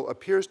Kremlin's goal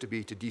appears to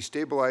be to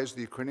destabilize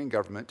the Ukrainian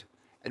government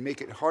and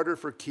make it harder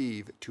for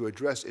Kyiv to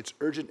address its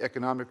urgent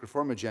economic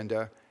reform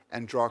agenda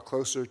and draw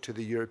closer to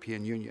the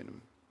European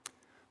Union.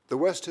 The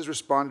West has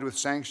responded with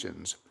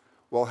sanctions.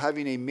 While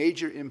having a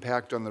major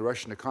impact on the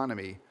Russian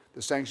economy,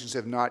 the sanctions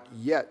have not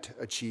yet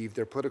achieved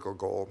their political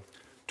goal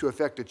to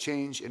effect a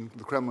change in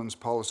the Kremlin's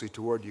policy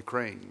toward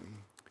Ukraine.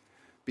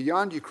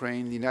 Beyond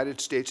Ukraine, the United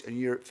States and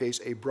Europe face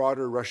a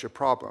broader Russia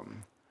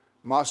problem.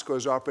 Moscow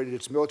has operated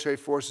its military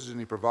forces in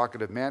a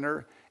provocative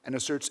manner and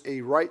asserts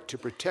a right to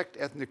protect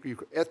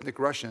ethnic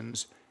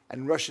Russians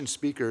and Russian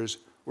speakers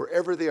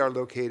wherever they are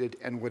located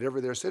and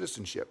whatever their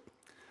citizenship.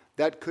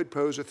 That could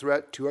pose a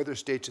threat to other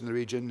states in the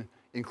region,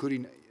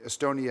 including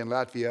Estonia and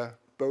Latvia,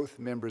 both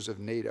members of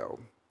NATO.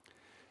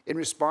 In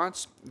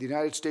response, the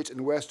United States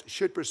and West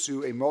should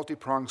pursue a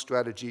multi-pronged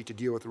strategy to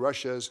deal with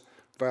Russia's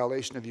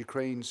violation of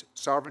Ukraine's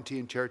sovereignty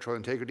and territorial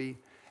integrity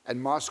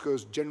and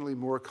Moscow's generally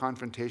more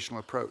confrontational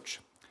approach.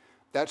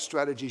 That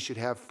strategy should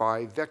have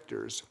 5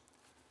 vectors.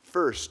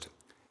 First,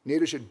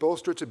 NATO should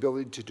bolster its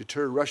ability to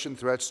deter Russian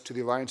threats to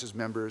the alliance's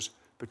members,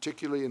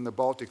 particularly in the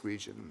Baltic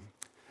region.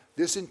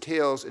 This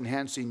entails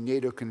enhancing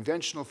NATO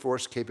conventional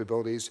force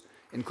capabilities,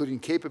 including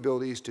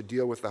capabilities to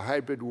deal with the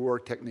hybrid war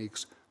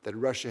techniques that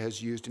Russia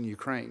has used in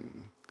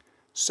Ukraine.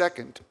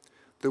 Second,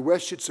 the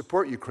West should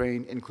support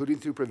Ukraine, including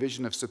through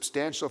provision of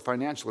substantial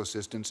financial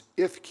assistance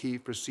if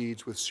Kyiv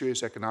proceeds with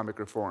serious economic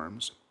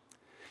reforms.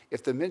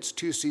 If the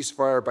Minsk II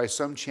ceasefire by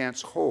some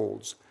chance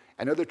holds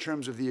and other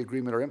terms of the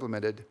agreement are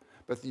implemented,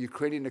 but the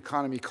Ukrainian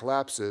economy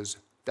collapses,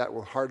 that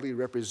will hardly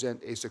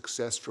represent a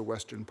success for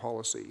Western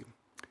policy.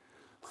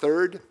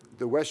 Third,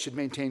 the West should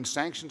maintain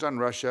sanctions on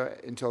Russia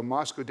until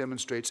Moscow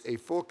demonstrates a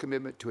full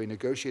commitment to a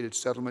negotiated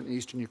settlement in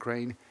eastern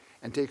Ukraine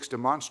and takes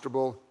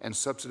demonstrable and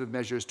substantive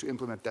measures to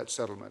implement that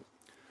settlement.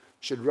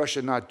 Should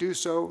Russia not do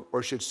so,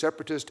 or should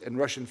separatist and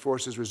Russian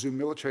forces resume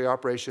military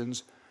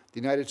operations, the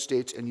United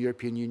States and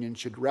European Union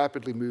should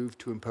rapidly move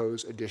to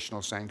impose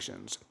additional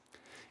sanctions.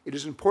 It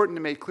is important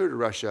to make clear to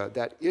Russia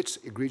that its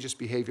egregious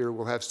behavior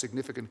will have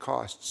significant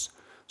costs,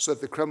 so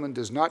that the Kremlin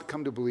does not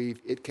come to believe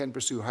it can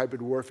pursue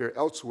hybrid warfare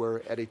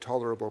elsewhere at a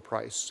tolerable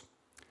price.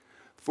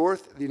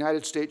 Fourth, the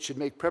United States should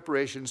make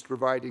preparations to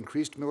provide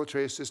increased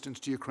military assistance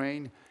to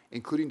Ukraine,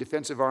 including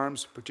defensive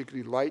arms,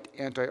 particularly light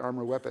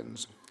anti-armor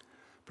weapons.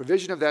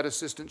 Provision of that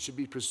assistance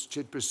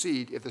should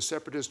proceed if the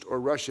separatists or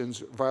Russians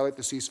violate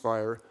the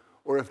ceasefire,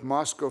 or if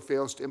Moscow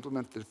fails to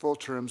implement the full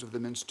terms of the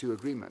Minsk II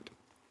agreement.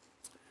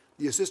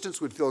 The assistance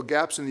would fill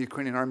gaps in the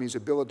Ukrainian army's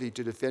ability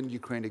to defend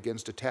Ukraine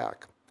against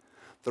attack.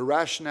 The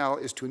rationale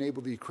is to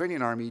enable the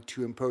Ukrainian army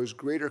to impose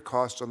greater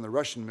costs on the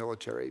Russian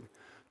military,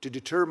 to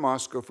deter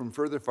Moscow from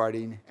further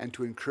fighting, and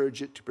to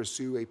encourage it to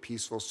pursue a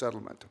peaceful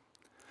settlement.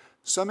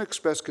 Some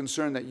express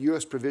concern that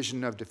U.S.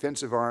 provision of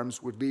defensive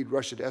arms would lead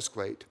Russia to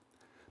escalate,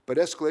 but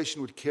escalation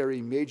would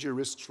carry major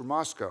risks for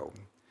Moscow.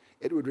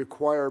 It would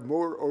require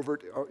more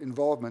overt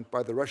involvement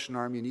by the Russian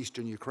army in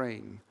eastern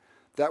Ukraine.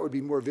 That would be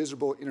more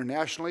visible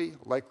internationally,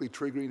 likely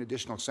triggering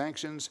additional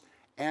sanctions,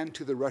 and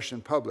to the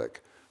Russian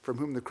public, from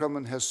whom the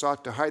Kremlin has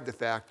sought to hide the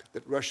fact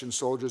that Russian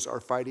soldiers are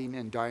fighting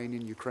and dying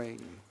in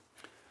Ukraine.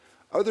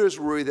 Others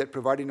worry that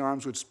providing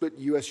arms would split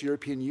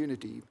U.S.-European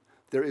unity.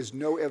 There is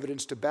no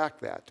evidence to back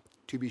that.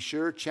 To be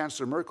sure,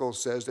 Chancellor Merkel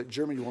says that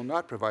Germany will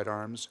not provide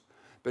arms,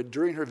 but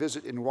during her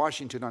visit in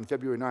Washington on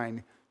February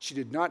 9, she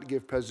did not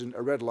give President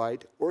a red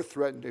light or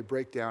threaten a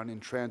breakdown in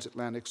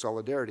transatlantic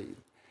solidarity.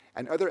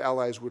 and other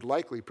allies would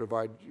likely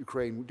provide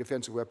Ukraine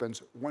defensive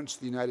weapons once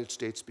the United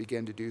States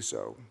began to do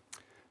so.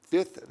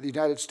 Fifth, the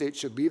United States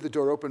should leave the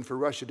door open for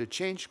Russia to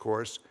change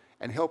course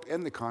and help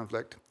end the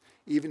conflict,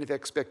 even if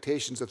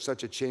expectations of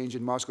such a change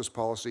in Moscow's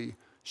policy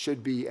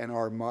should be and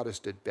are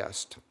modest at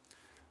best.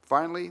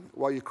 Finally,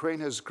 while Ukraine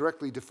has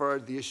correctly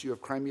deferred the issue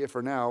of Crimea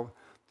for now,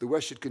 the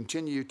West should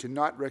continue to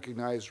not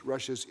recognize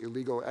Russia's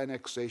illegal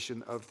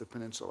annexation of the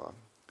peninsula.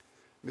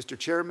 Mr.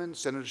 Chairman,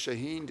 Senator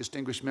Shaheen,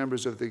 distinguished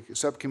members of the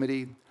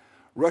subcommittee,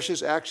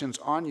 Russia's actions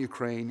on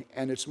Ukraine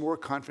and its more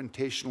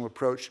confrontational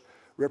approach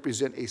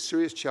represent a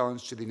serious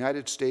challenge to the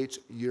United States,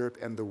 Europe,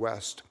 and the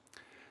West.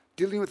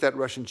 Dealing with that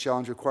Russian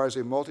challenge requires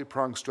a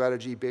multi-pronged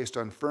strategy based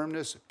on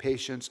firmness,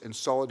 patience, and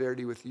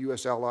solidarity with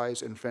U.S.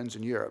 allies and friends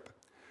in Europe.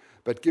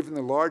 But given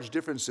the large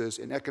differences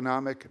in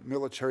economic,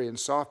 military, and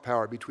soft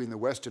power between the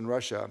West and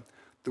Russia,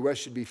 the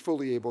West should be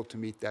fully able to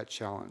meet that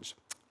challenge.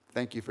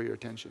 Thank you for your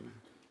attention.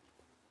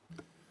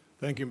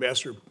 Thank you,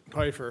 Ambassador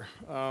Pfeiffer.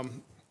 I'd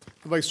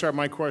like to start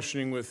my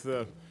questioning with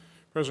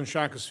President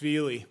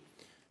Saakashvili.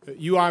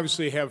 You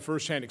obviously have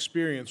firsthand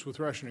experience with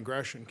Russian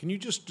aggression. Can you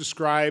just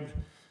describe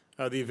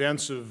the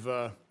events of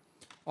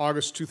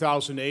August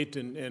 2008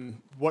 and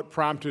what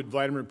prompted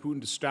Vladimir Putin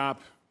to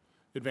stop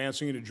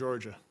advancing into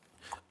Georgia?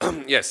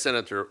 Yes,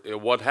 Senator.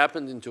 What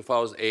happened in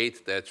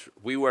 2008, that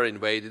we were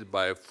invaded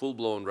by a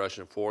full-blown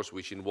Russian force,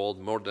 which involved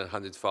more than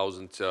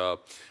 100,000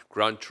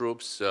 ground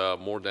troops,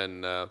 more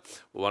than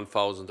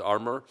 1,000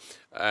 armor.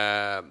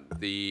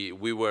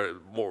 We were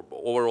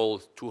overall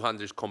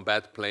 200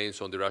 combat planes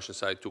on the Russian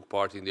side took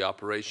part in the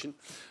operation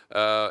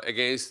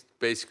against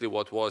basically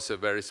what was a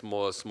very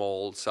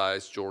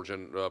small-sized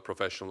Georgian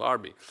professional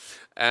army.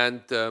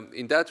 And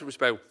in that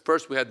respect,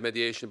 first we had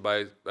mediation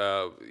by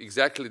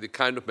exactly the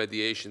kind of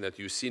mediation that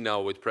you see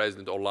now with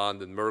President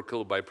Hollande and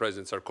Merkel by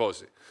President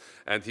Sarkozy.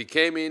 And he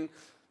came in,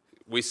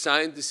 we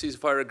signed the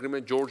ceasefire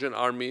agreement, Georgian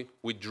army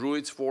withdrew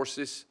its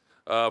forces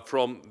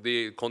from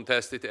the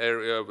contested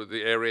area,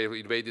 the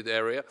invaded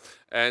area,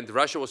 and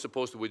Russia was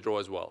supposed to withdraw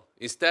as well.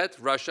 Instead,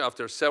 Russia,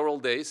 after several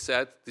days,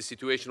 said the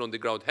situation on the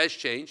ground has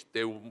changed.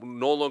 They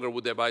no longer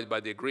would abide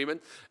by the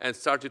agreement and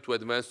started to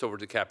advance over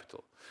the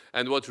capital.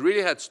 And what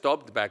really had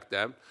stopped back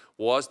then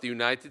was the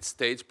United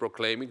States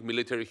proclaiming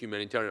military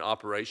humanitarian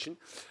operation,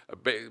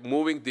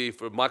 moving the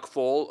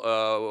MACFOL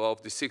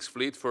of the 6th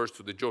Fleet first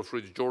to the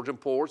Georgian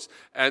ports,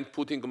 and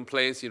putting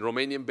planes in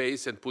Romanian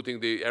base and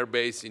putting the air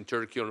base in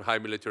Turkey on high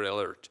military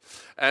alert,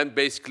 and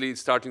basically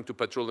starting to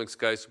patrolling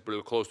skies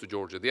close to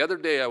Georgia. The other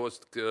day I was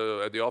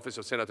at the office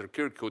of Senator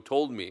Kirk, who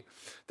told me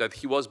that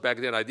he was back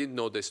then, I didn't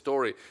know the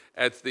story,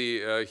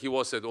 he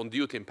was on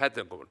duty in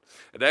Pentagon.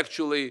 And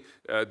actually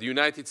the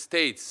United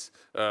States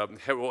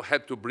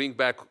had to bring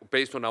back,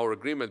 based on our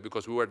agreement,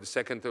 because we were the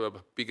second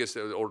biggest,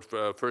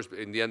 first,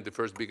 in the end, the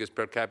first biggest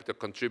per capita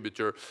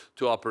contributor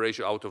to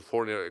operation out of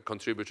foreign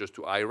contributors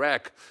to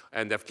Iraq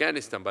and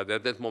Afghanistan. But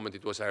at that moment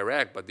it was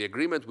Iraq. But the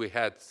agreement we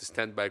had, the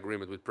standby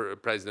agreement with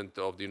President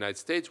of the United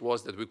States,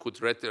 was that we could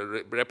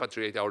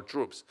repatriate our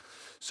troops.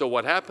 So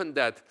what happened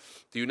that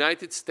the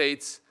United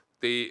States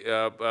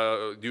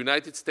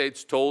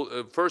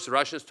first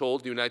Russians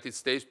told the United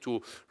States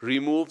to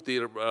remove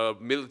the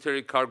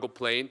military cargo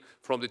plane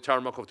from the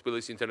tarmac of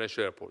Tbilisi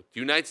International Airport.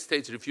 The United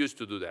States refused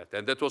to do that,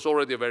 and that was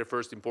already a very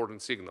first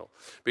important signal,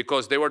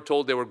 because they were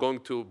told they were going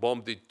to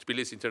bomb the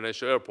Tbilisi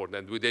International Airport,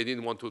 and they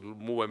didn't want to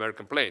move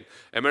American plane.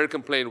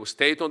 American plane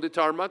stayed on the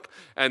tarmac,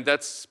 and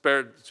that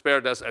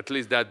spared us at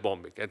least that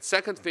bombing. And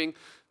second thing,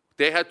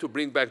 they had to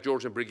bring back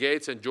Georgian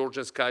brigades, and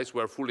Georgian skies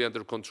were fully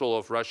under control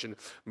of Russian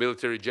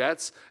military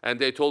jets, and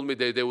they told me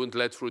they wouldn't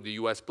let through the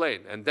U.S.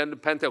 plane. And then the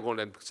Pentagon,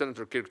 and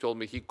Senator Kirk told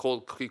me, he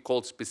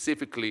called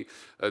specifically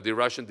the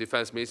Russian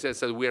defense minister and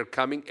said, "We are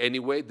coming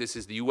anyway, this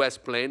is the U.S.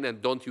 plane,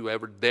 and don't you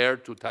ever dare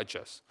to touch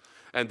us."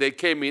 And they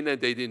came in and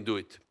they didn't do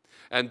it.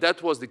 And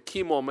that was the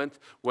key moment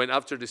when,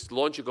 after this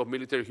launching of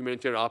military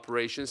humanitarian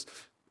operations,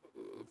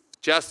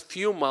 just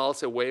few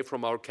miles away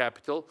from our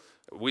capital,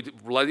 with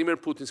Vladimir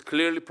Putin's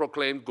clearly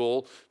proclaimed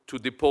goal to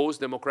depose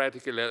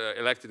democratically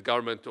elected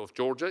government of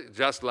Georgia,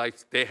 just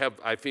like they have,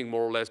 I think,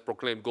 more or less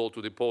proclaimed goal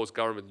to depose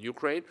government in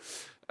Ukraine,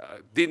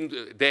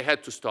 they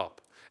had to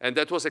stop. And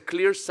that was a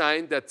clear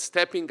sign that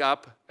stepping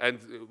up and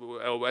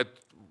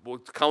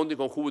counting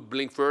on who would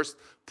blink first,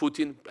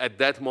 Putin at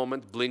that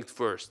moment blinked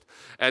first.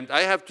 And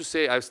I have to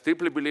say, I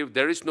simply believe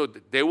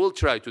they will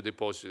try to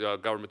depose the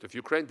government of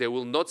Ukraine. They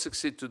will not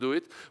succeed to do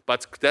it,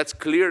 but that's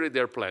clearly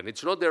their plan.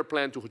 It's not their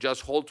plan to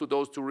just hold to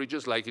those two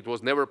regions, like it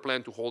was never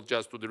planned to hold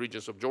just to the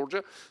regions of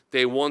Georgia.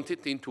 They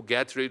wanted to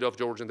get rid of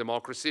Georgian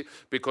democracy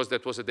because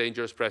that was a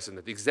dangerous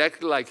precedent.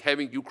 Exactly like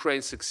having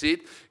Ukraine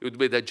succeed, it would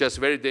be that just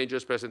very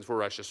dangerous precedent for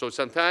Russia. So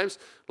sometimes,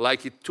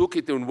 like it took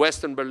it in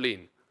Western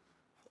Berlin,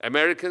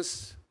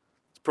 Americans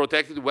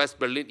protected West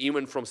Berlin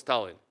even from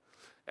Stalin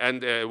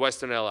and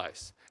Western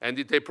allies. And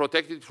they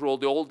protected it through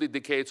all the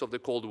decades of the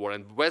Cold War.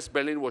 And West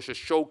Berlin was a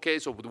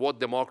showcase of what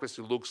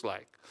democracy looks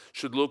like.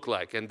 should look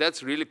like. And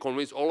that's really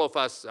convinced all of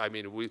us. I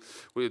mean, we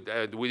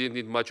didn't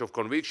need much of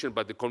conviction,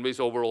 but it convinced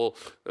overall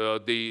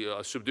the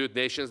subdued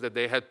nations that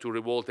they had to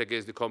revolt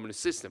against the communist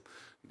system.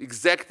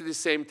 Exactly the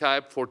same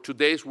type for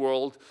today's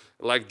world,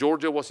 like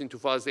Georgia was in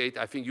 2008.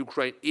 I think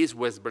Ukraine is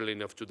West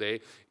Berlin of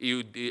today,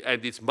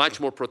 and it's much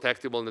more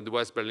protectable than the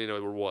West Berlin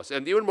ever was,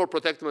 and even more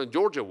protectable than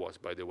Georgia was,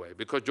 by the way,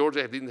 because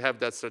Georgia didn't have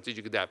that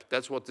strategic depth.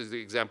 That's what the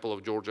example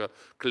of Georgia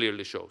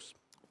clearly shows.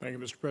 Thank you,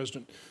 Mr.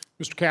 President.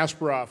 Mr.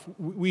 Kasparov,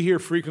 we hear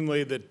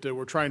frequently that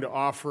we're trying to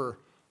offer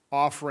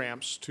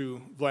off-ramps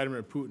to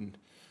Vladimir Putin.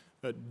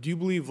 Do you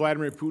believe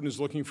Vladimir Putin is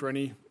looking for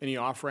any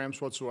off-ramps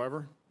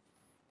whatsoever?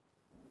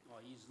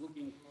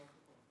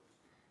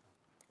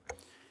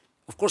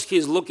 Of course, he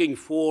is looking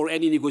for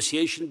any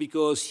negotiation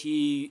because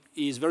he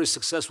is very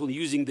successful in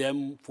using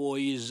them for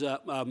his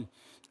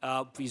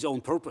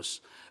own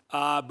purpose.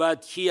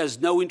 But he has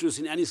no interest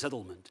in any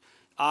settlement.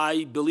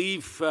 I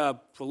believe for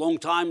a long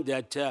time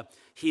that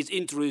his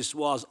interest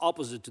was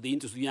opposite to the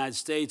interest of the United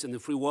States and the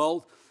free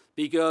world,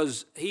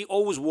 because he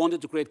always wanted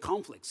to create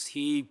conflicts.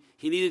 He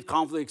needed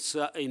conflicts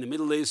in the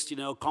Middle East,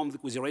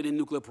 conflict with the Iranian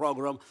nuclear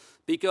program,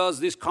 because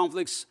these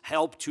conflicts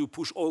helped to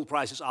push oil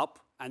prices up,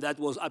 and that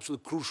was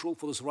absolutely crucial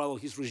for the survival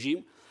of his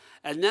regime.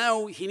 And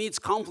now he needs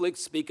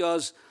conflicts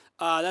because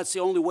that's the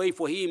only way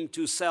for him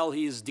to sell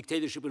his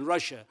dictatorship in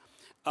Russia.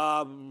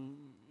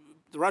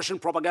 The Russian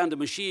propaganda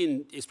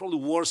machine is probably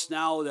worse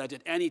now than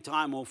at any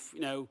time of,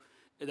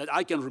 that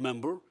I can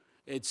remember.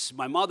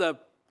 My mother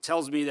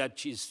tells me that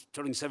she's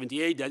turning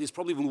 78, that is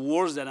probably even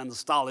worse than under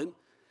Stalin,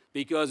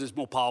 because it's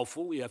more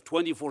powerful. You have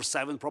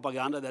 24/7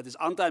 propaganda that is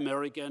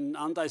anti-American,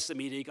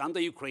 anti-Semitic,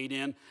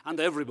 anti-Ukrainian,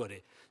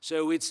 anti-everybody.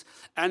 So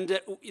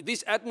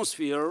this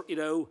atmosphere,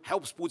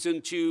 helps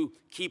Putin to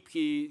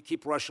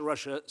keep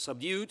Russia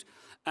subdued.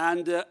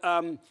 And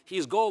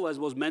his goal, as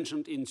was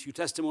mentioned in few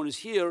testimonies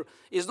here,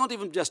 is not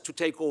even just to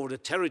take over the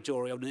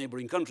territory of the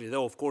neighboring country,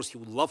 though of course he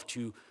would love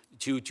to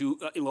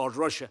enlarge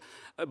Russia,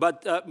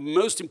 but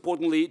most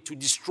importantly to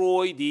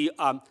destroy the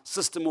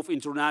system of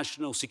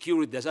international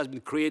security that has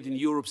been created in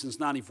Europe since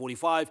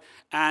 1945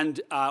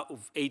 and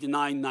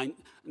 89,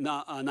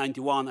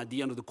 91 at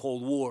the end of the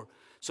Cold War.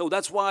 So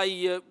that's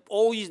why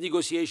all these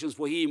negotiations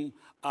for him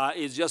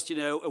is just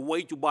a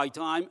way to buy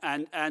time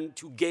and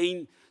to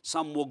gain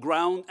some more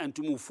ground and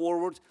to move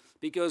forward,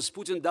 because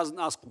Putin doesn't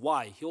ask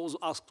why, he also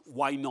asks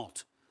why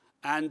not.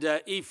 And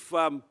if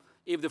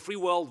the free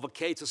world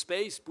vacates a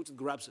space, Putin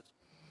grabs it.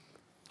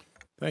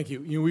 Thank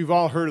you. We've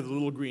all heard of the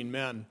little green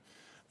men.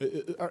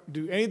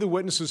 Do any of the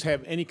witnesses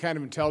have any kind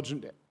of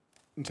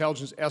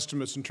intelligence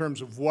estimates in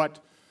terms of what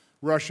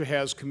Russia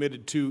has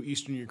committed to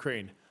eastern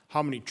Ukraine?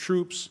 How many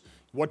troops?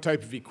 What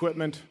type of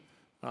equipment?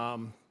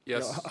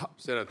 Yes,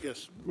 Senator.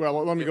 Yes.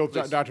 Well, let me go with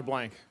please. Dr.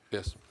 Blank.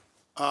 Yes.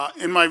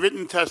 In my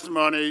written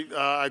testimony,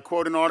 I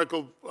quote an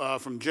article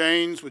from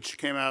Jane's, which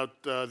came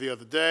out the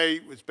other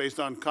day. It's based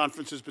on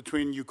conferences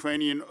between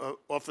Ukrainian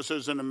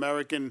officers and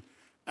American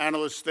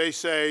analysts. They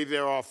say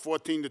there are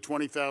 14 to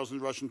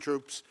 20,000 Russian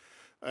troops.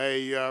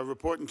 A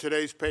report in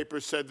today's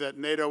paper said that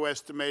NATO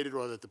estimated,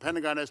 or that the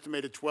Pentagon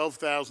estimated,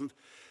 12,000.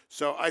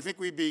 So I think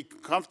we'd be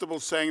comfortable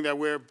saying that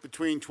we're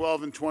between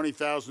 12 and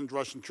 20,000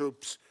 Russian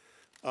troops.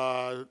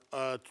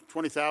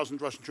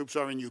 20,000 Russian troops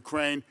are in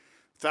Ukraine.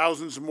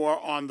 Thousands more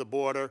on the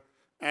border,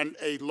 and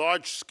a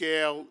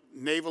large-scale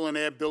naval and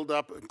air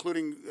buildup,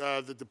 including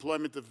the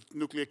deployment of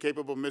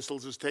nuclear-capable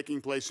missiles, is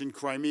taking place in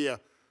Crimea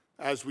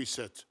as we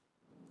sit.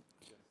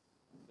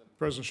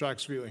 President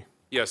Saakashvili.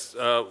 Yes,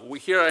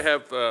 here I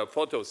have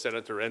photos,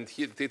 Senator, and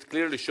it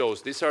clearly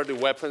shows these are the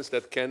weapons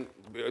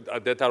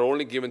that are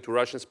only given to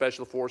Russian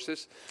special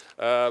forces.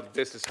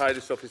 This is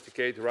highly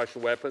sophisticated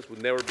Russian weapons,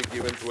 would never be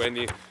given to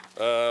any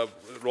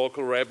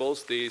local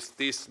rebels.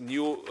 This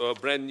new,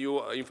 brand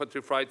new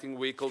infantry fighting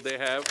vehicle they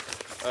have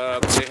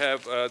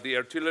the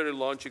artillery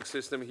launching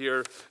system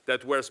here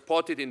that were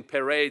spotted in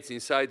parades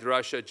inside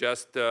Russia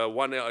just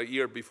 1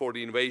 year before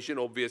the invasion,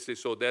 obviously,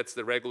 so that's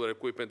the regular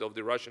equipment of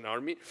the Russian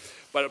army.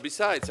 But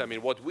besides, I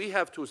mean, what we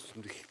have to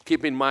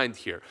keep in mind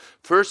here,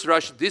 first,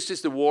 Russia, this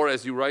is the war,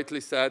 as you rightly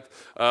said,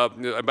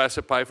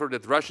 Ambassador Pfeiffer,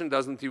 that Russia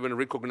doesn't even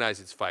recognize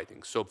its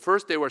fighting. So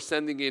first they were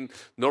sending in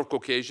North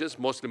Caucasians,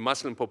 mostly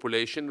Muslim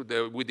population,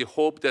 with the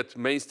hope that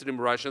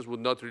mainstream Russians would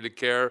not really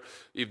care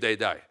if they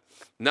die.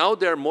 Now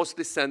they're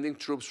mostly sending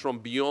troops from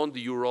beyond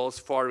the Urals,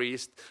 Far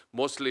East,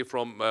 mostly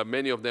from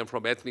many of them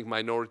from ethnic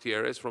minority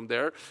areas from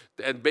there,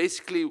 and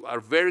basically are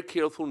very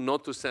careful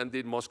not to send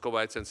in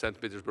Muscovites and St.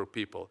 Petersburg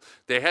people.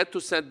 They had to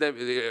send them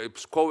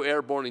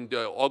co-airborne in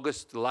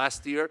August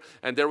last year,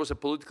 and there was a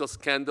political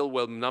scandal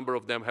where a number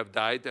of them have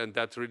died, and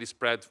that really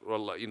spread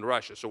in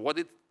Russia. So what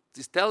it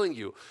is telling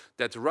you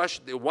that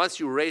Russia, once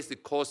you raise the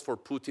cost for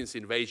Putin's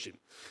invasion,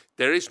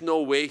 there is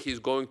no way he's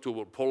going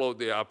to follow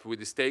up with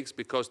the stakes,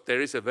 because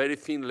there is a very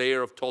thin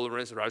layer of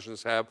tolerance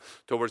Russians have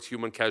towards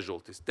human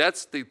casualties.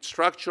 That's the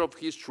structure of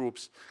his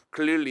troops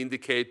clearly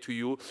indicate to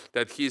you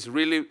that he's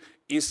really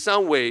in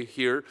some way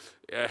here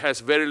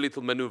has very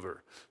little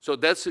maneuver. So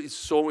it's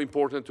so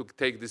important to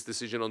take this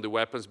decision on the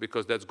weapons,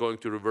 because that's going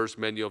to reverse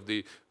many of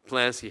the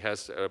plans he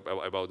has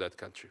about that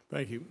country.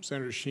 Thank you.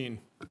 Senator Sheen.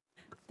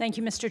 Thank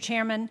you, Mr.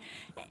 Chairman.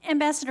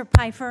 Ambassador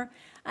Pfeiffer,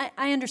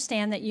 I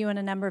understand that you and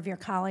a number of your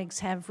colleagues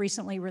have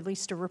recently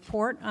released a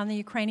report on the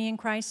Ukrainian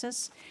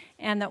crisis,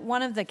 and that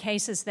one of the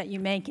cases that you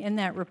make in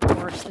that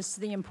report is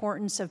the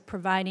importance of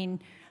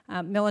providing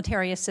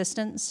military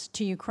assistance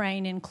to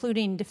Ukraine,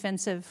 including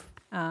defensive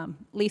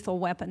lethal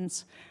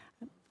weapons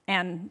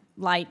and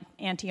light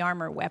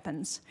anti-armor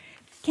weapons.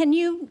 Can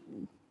you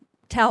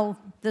tell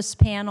this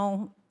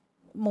panel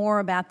more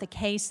about the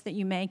case that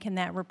you make in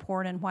that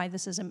report and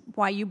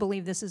why you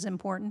believe this is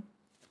important?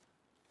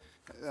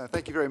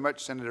 Thank you very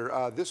much,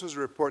 Senator. This was a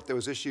report that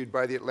was issued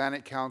by the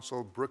Atlantic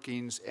Council,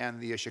 Brookings, and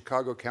the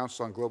Chicago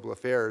Council on Global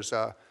Affairs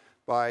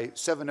by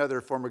 7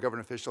 other former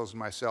government officials and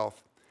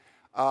myself.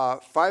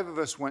 5 of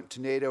us went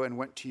to NATO and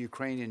went to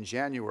Ukraine in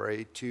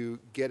January to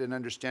get an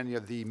understanding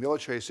of the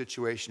military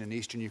situation in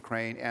eastern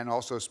Ukraine and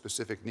also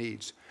specific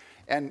needs.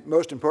 And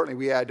most importantly,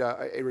 we had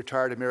a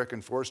retired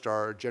American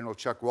 4-star, General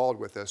Chuck Wald,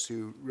 with us,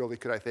 who really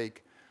could, I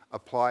think,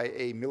 apply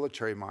a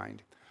military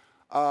mind.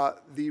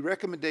 The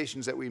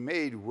recommendations that we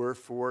made were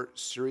for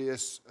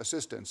serious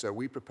assistance.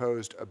 We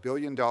proposed $1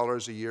 billion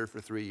a year for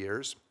 3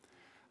 years.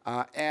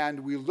 And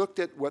we looked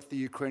at what the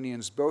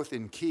Ukrainians, both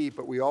in Kyiv,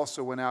 but we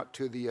also went out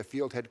to the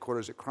field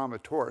headquarters at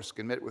Kramatorsk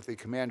and met with the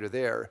commander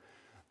there,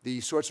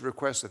 the sorts of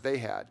requests that they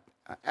had.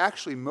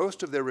 Actually,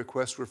 most of their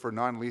requests were for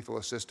non-lethal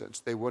assistance.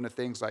 They wanted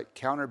things like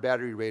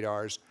counter-battery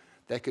radars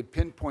that could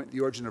pinpoint the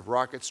origin of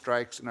rocket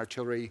strikes and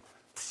artillery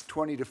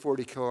 20 to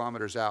 40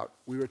 kilometers out.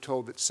 We were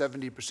told that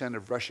 70%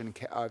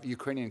 of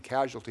Ukrainian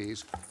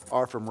casualties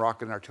are from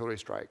rocket and artillery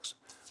strikes.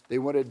 They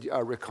wanted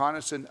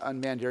reconnaissance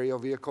unmanned aerial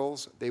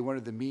vehicles. They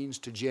wanted the means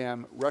to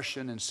jam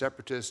Russian and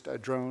separatist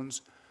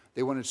drones.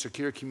 They wanted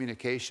secure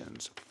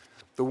communications.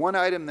 The one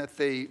item that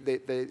they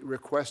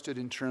requested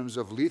in terms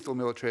of lethal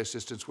military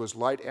assistance was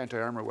light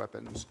anti-armor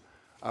weapons.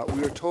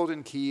 We were told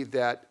in Kyiv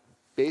that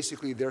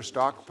basically their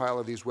stockpile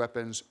of these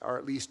weapons are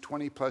at least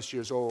 20+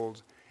 years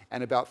old,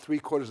 and about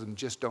 3/4 of them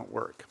just don't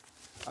work.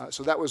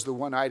 So that was the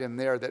one item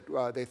there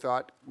that they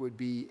thought would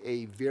be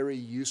a very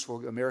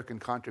useful American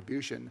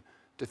contribution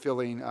to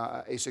filling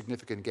a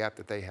significant gap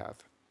that they have.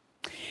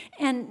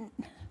 And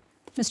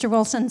Mr.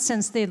 Wilson,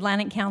 since the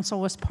Atlantic Council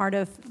was part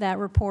of that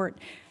report,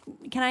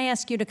 can I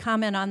ask you to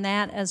comment on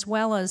that as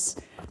well as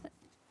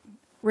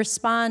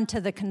respond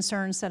to the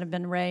concerns that have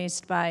been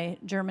raised by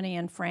Germany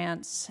and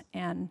France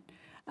and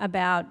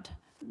about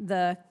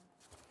the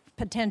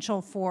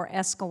potential for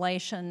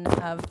escalation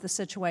of the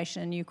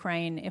situation in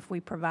Ukraine if we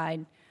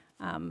provide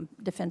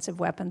defensive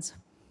weapons?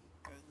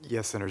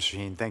 Yes, Senator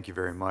Shaheen, thank you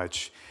very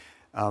much.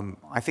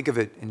 I think of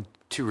it in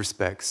 2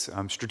 respects.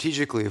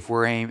 Strategically, if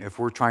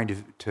we're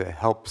trying to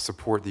help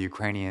support the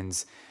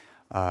Ukrainians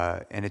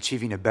in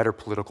achieving a better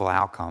political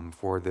outcome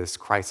for this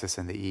crisis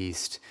in the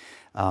East,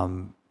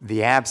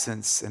 the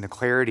absence and the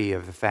clarity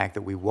of the fact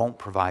that we won't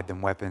provide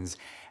them weapons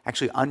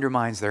actually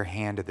undermines their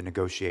hand at the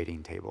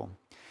negotiating table.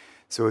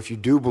 So if you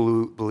do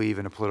believe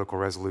in a political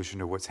resolution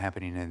to what's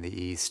happening in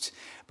the East,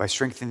 by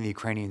strengthening the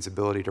Ukrainians'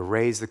 ability to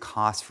raise the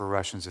cost for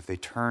Russians if they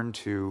turn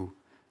to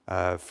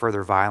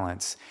further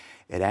violence,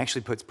 it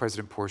actually puts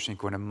President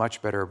Poroshenko in a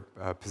much better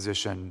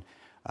position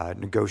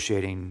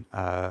negotiating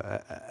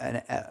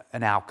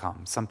an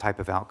outcome, some type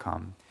of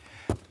outcome.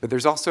 But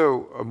there's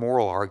also a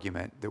moral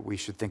argument that we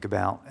should think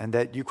about, and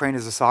that Ukraine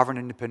is a sovereign,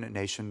 independent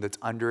nation that's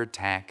under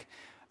attack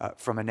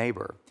from a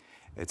neighbor.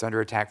 It's under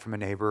attack from a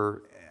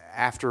neighbor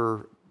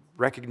after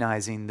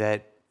recognizing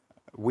that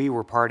we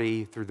were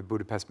party through the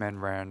Budapest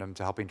Memorandum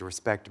to helping to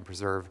respect and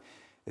preserve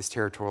its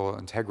territorial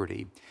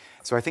integrity.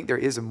 So I think there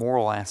is a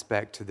moral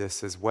aspect to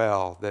this as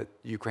well, that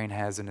Ukraine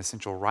has an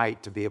essential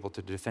right to be able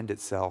to defend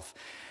itself,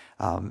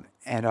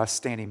 and us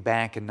standing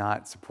back and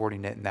not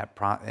supporting it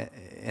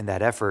in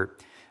that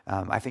effort,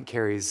 I think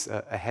carries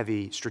a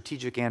heavy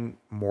strategic and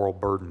moral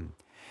burden.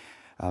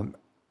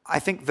 I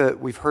think that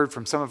we've heard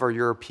from some of our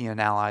European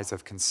allies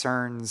of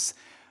concerns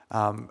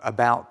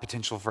about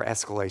potential for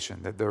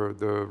escalation, that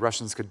the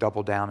Russians could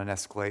double down and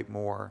escalate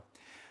more.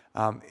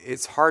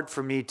 It's hard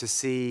for me to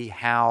see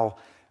how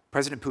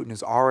President Putin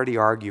is already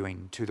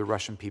arguing to the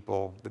Russian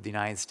people that the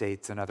United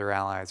States and other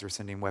allies are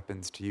sending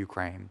weapons to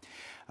Ukraine.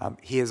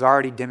 He has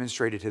already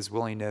demonstrated his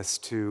willingness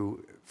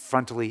to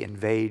frontally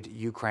invade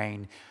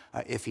Ukraine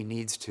if he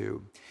needs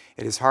to.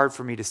 It is hard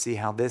for me to see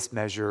how this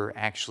measure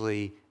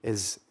actually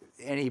is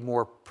any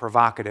more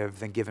provocative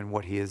than given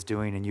what he is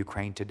doing in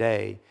Ukraine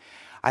today.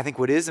 I think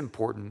what is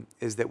important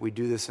is that we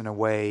do this in a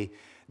way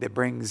that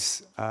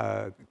brings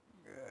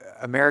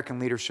American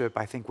leadership,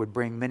 I think, would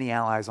bring many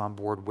allies on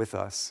board with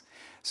us.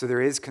 So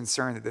there is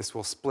concern that this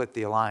will split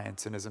the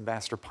alliance. And as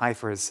Ambassador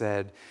Pfeiffer has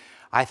said,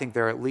 I think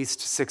there are at least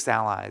 6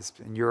 allies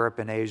in Europe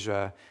and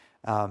Asia,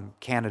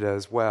 Canada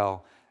as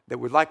well, that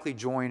would likely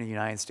join a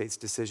United States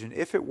decision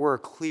if it were a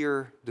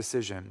clear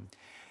decision.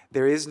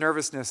 There is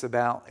nervousness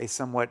about a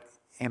somewhat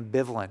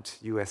ambivalent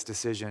U.S.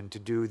 decision to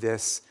do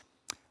this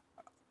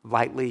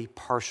lightly,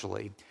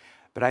 partially.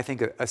 But I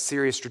think a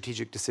serious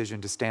strategic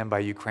decision to stand by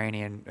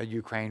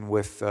Ukraine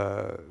with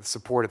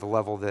support at the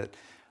level that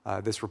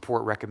this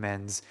report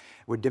recommends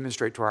would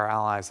demonstrate to our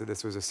allies that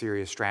this was a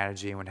serious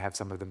strategy and would have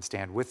some of them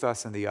stand with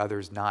us and the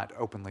others not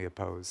openly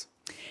oppose.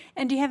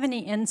 And do you have any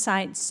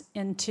insights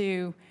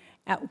into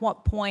at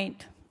what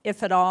point,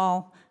 if at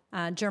all,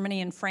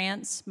 Germany and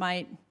France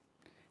might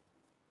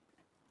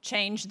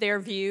change their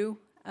view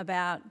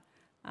about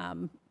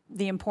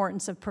the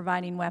importance of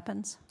providing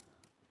weapons?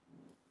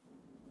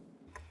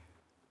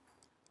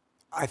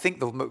 I think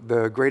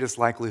the greatest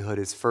likelihood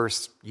is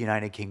first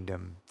United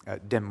Kingdom,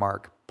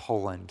 Denmark,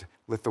 Poland,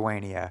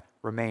 Lithuania,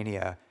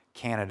 Romania,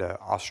 Canada,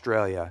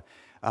 Australia,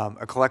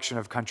 a collection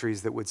of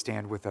countries that would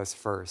stand with us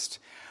first.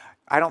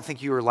 I don't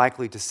think you are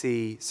likely to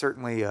see,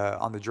 certainly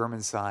on the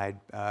German side,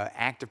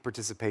 active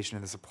participation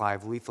in the supply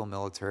of lethal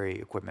military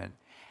equipment.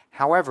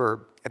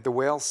 However, at the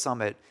Wales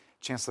summit,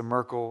 Chancellor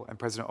Merkel and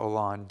President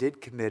Hollande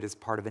did commit as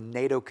part of a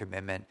NATO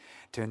commitment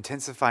to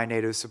intensify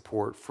NATO's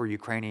support for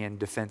Ukrainian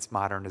defense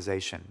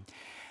modernization.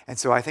 And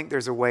so I think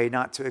there's a way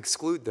not to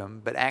exclude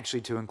them, but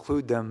actually to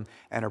include them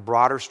in a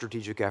broader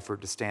strategic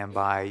effort to stand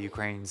by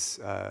Ukraine's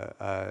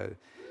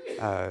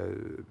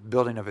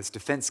building of its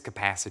defense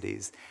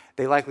capacities.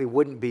 They likely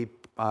wouldn't be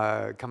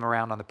come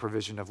around on the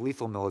provision of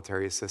lethal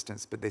military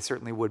assistance, but they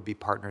certainly would be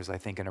partners, I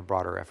think, in a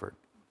broader effort.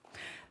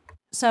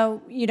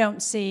 So you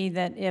don't see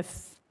that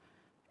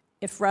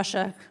if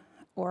Russia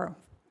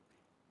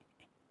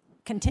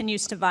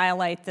continues to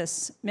violate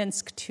this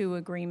Minsk II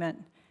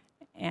agreement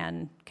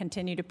and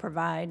continue to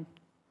provide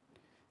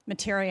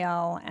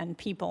material and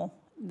people,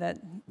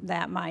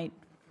 that might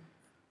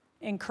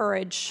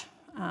encourage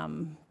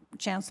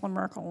Chancellor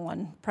Merkel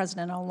and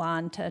President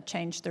Hollande to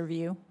change their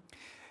view?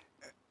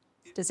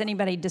 Does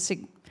anybody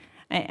disagree?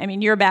 I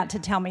mean, you're about to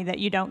tell me that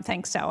you don't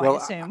think so, well,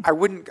 I assume. I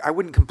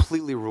wouldn't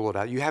completely rule it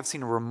out. You have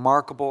seen a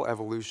remarkable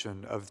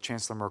evolution of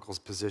Chancellor Merkel's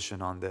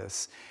position on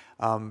this.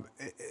 The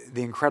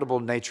incredible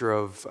nature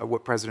of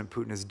what President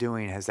Putin is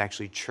doing has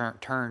actually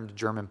turned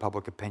German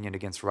public opinion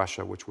against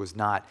Russia, which was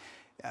not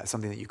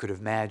something that you could have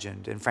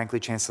imagined. And frankly,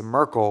 Chancellor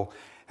Merkel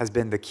has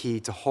been the key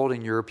to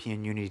holding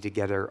European unity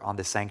together on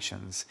the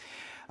sanctions.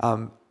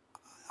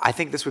 I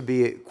think this would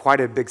be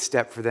quite a big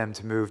step for them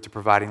to move to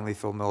providing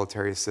lethal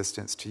military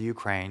assistance to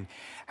Ukraine.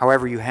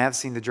 However, you have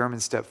seen the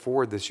Germans step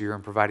forward this year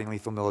in providing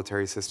lethal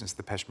military assistance to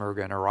the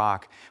Peshmerga in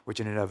Iraq,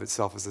 which in and of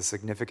itself is a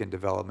significant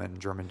development in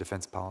German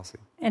defense policy.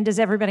 And does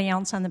everybody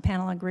else on the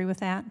panel agree with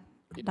that,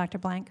 Dr.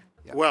 Blank?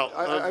 Yeah. Well,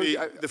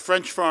 the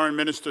French foreign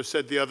minister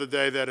said the other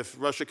day that if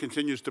Russia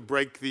continues to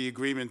break the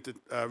agreement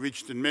that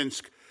reached in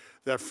Minsk,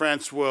 that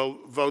France will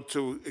vote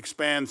to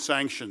expand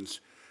sanctions.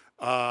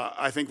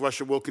 I think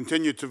Russia will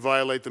continue to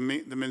violate the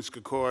Minsk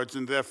Accords,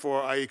 and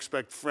therefore I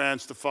expect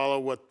France to follow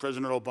what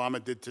President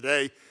Obama did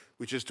today,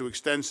 which is to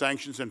extend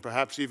sanctions and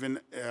perhaps even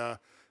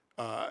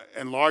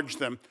enlarge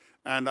them.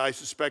 And I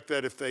suspect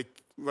that if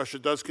Russia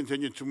does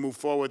continue to move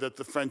forward, that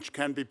the French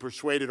can be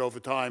persuaded over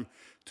time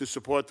to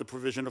support the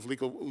provision of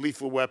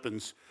lethal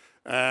weapons.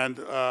 And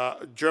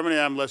Germany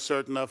I'm less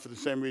certain of for the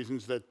same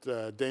reasons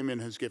that Damien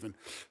has given.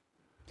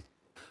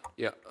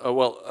 Yeah,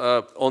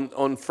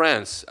 on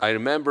France, I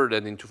remember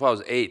that in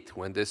 2008,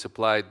 when they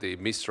supplied the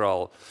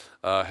Mistral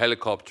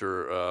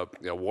helicopter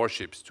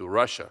warships to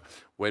Russia,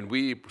 when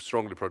we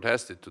strongly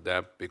protested to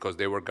them because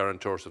they were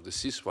guarantors of the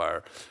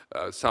ceasefire,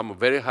 some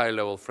very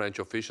high-level French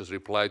officials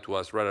replied to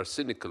us rather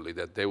cynically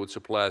that they would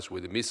supply us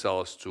with the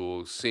missiles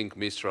to sink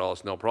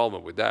Mistrals, no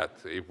problem with that,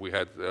 if we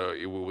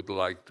would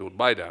like to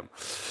buy them.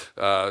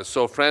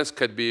 So France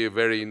could be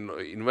very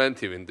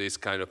inventive in this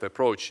kind of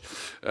approach.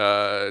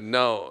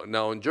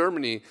 Now in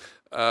Germany,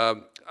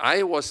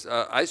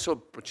 I saw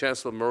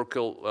Chancellor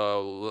Merkel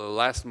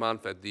last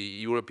month at the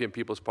European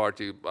People's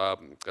Party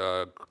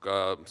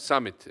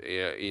summit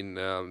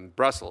in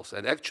Brussels,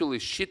 and actually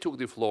she took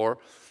the floor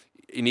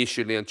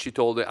initially and she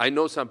told, I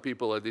know some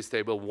people at this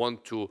table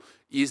want to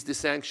ease the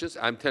sanctions.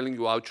 I'm telling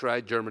you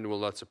outright, Germany will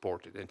not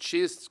support it. And she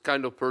is the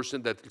kind of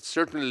person that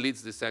certainly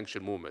leads the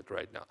sanction movement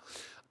right now.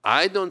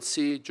 I don't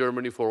see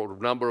Germany, for a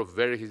number of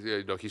very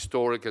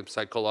historic and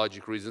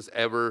psychological reasons,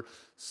 ever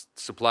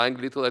supplying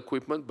lethal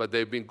equipment, but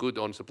they've been good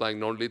on supplying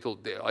non-lethal.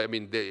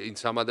 In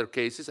some other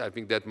cases, I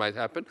think that might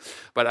happen.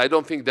 But I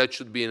don't think that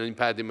should be an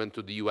impediment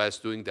to the U.S.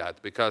 doing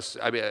that, because,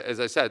 as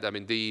I said,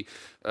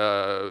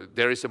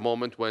 there is a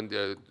moment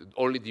when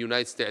only the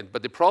United States,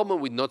 but the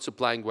problem with not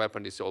supplying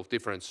weapons is of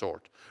different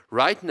sort.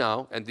 Right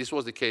now, and this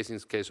was the case in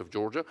the case of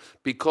Georgia,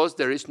 because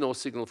there is no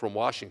signal from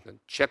Washington,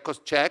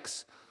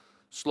 Czechs,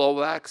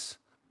 Slovaks,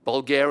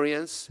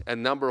 Bulgarians, and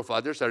a number of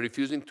others are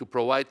refusing to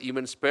provide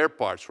even spare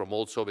parts from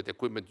old Soviet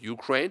equipment to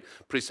Ukraine,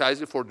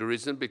 precisely for the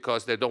reason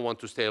because they don't want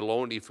to stay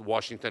alone if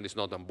Washington is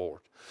not on board.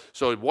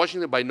 So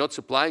Washington, by not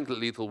supplying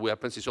lethal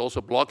weapons, is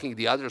also blocking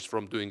the others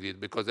from doing it,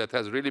 because that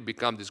has really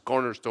become this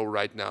cornerstone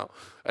right now.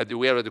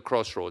 We are at the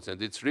crossroads, and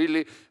it's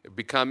really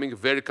becoming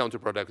very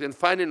counterproductive. And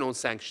finally, on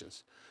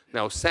sanctions.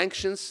 Now,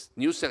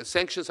 new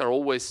sanctions are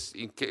always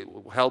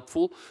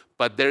helpful,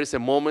 but there is a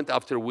moment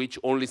after which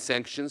only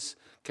sanctions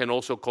can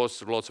also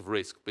cause lots of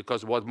risk.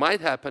 Because what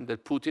might happen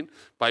that Putin,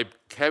 by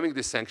having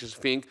the sanctions,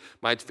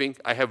 might think,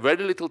 I have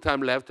very little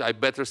time left, I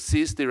better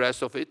seize the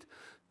rest of it,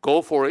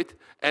 go for it,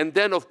 and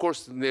then, of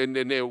course,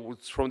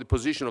 from the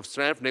position of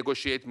strength,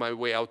 negotiate my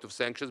way out of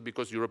sanctions,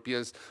 because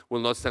Europeans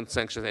will not send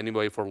sanctions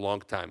anyway for a long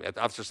time. And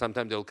after some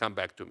time, they'll come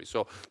back to me.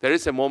 So there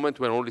is a moment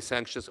when only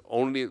sanctions,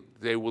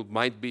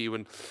 might be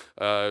even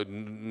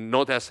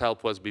not as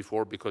helpful as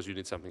before, because you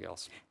need something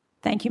else.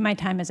 Thank you. My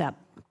time is up.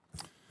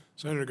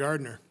 Senator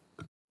Gardner.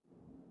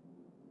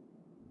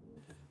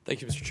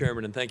 Thank you, Mr.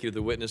 Chairman, and thank you to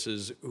the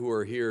witnesses who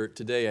are here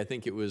today. I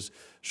think it was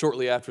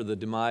shortly after the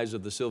demise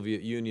of the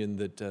Soviet Union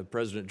that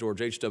President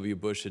George H.W.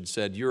 Bush had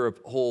said,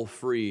 Europe whole,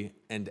 free,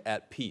 and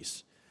at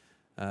peace.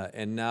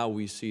 And now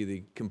we see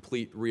the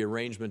complete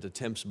rearrangement,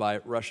 attempts by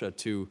Russia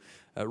to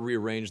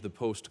rearrange the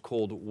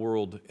post-Cold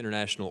World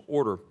international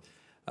order.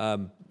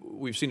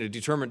 We've seen a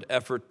determined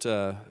effort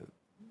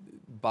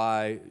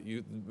by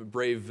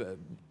brave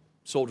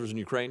soldiers in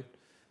Ukraine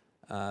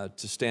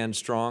to stand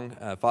strong,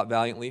 fought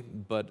valiantly,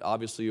 but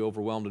obviously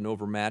overwhelmed and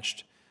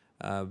overmatched.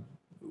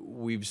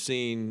 We've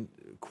seen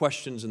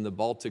questions in the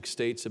Baltic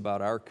states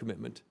about our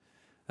commitment.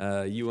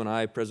 You and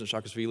I, President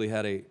Saakashvili,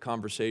 had a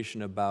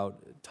conversation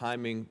about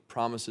timing,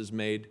 promises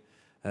made,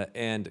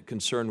 and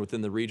concern within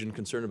the region,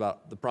 concern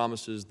about the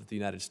promises that the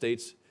United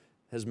States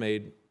has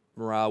made,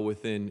 morale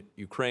within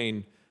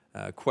Ukraine,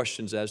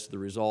 questions as to the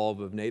resolve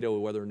of NATO,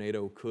 whether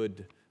NATO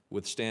could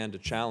withstand a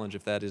challenge,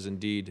 if that is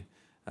indeed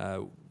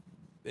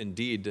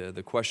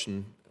the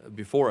question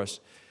before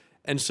us.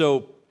 And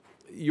so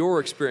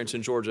your experience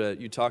in Georgia,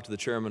 you talked to the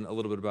chairman a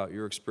little bit about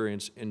your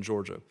experience in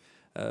Georgia.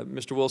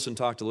 Mr. Wilson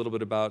talked a little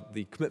bit about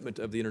the commitment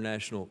of the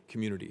international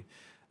community.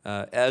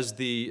 As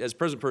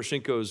President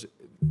Poroshenko's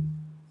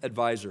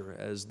advisor,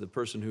 as the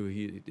person who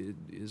he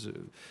is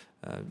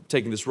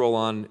taking this role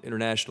on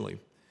internationally,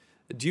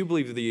 do you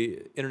believe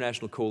the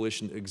international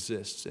coalition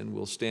exists and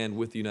will stand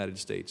with the United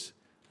States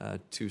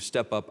to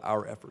step up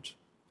our efforts?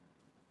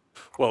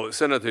 Well,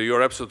 Senator,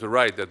 you're absolutely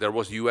right that there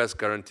was U.S.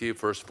 guarantee,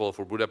 first of all,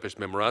 for Budapest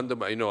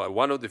Memorandum. I know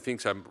one of the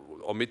things I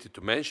omitted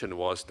to mention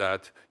was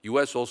that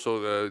U.S.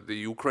 also, the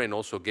Ukraine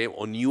also gave,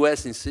 on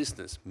U.S.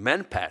 insistence,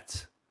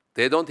 manpads.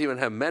 They don't even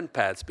have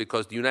manpads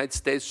because the United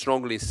States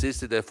strongly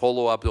insisted they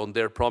follow up on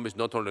their promise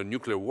not only on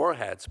nuclear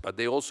warheads, but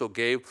they also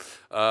gave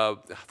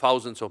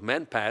thousands of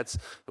manpads,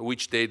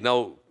 which they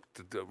now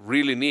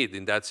really need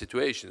in that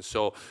situation.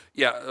 So,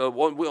 yeah,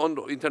 on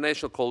the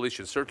international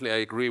coalition, certainly I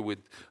agree with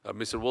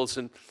Mr.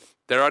 Wilson.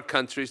 There are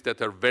countries that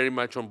are very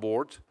much on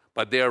board,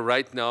 but they are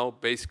right now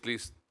basically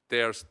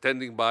they are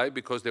standing by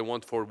because they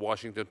want for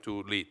Washington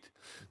to lead.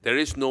 There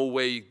is no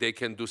way they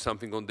can do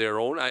something on their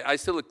own. I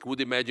still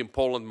would imagine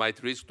Poland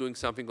might risk doing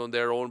something on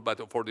their own,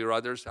 but for the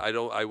others,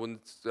 I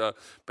wouldn't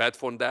bet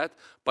for that.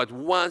 But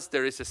once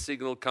there is a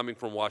signal coming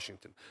from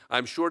Washington,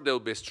 I'm sure there will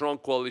be a strong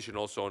coalition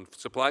also on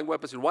supplying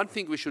weapons. And one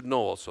thing we should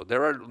know also,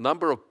 there are a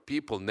number of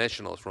people,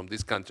 nationals from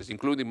these countries,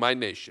 including my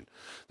nation,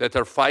 that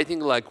are fighting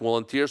like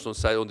volunteers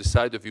on the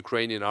side of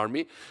Ukrainian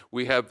army.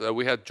 We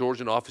had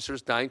Georgian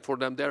officers dying for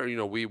them there. You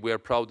know, we are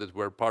proud that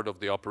we're part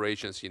of the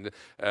operations in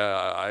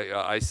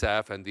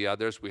ISAF and the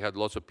others. We had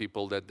lots of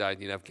people that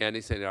died in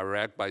Afghanistan and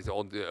Iraq by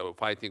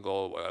fighting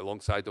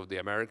alongside of the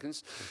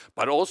Americans.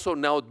 But also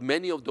now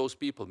many of those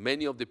people,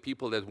 many of the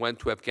people that went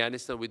to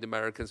Afghanistan with the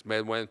Americans,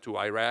 went to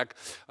Iraq,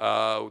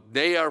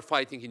 they are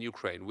fighting in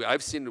Ukraine.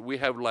 We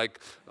have like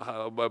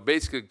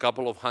basically a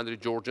couple of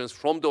hundred Georgians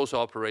from those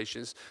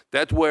operations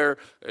that were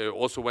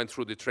also went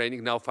through the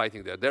training, now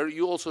fighting there. There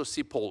you also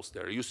see Poles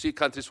there. You see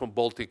countries from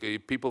Baltic,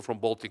 people from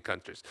Baltic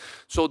countries.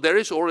 So there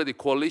is already a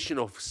coalition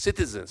of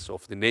citizens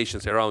of the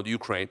nations around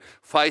Ukraine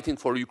fighting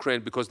for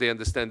Ukraine because they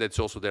understand that it's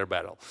also their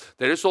battle.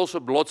 There is also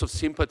lots of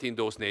sympathy in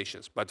those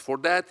nations. But for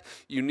that,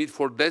 you need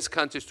for these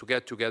countries to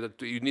get together,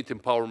 you need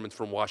empowerment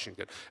from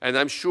Washington. And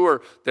I'm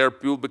sure there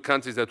will be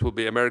countries that will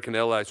be American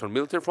allies on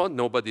military front.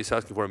 Nobody is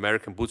asking for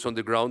American boots on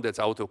the ground. That's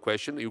out of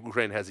question.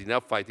 Ukraine has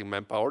enough fighting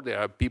manpower. There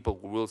are people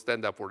who will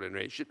stand up for their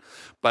nation.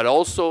 But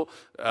also,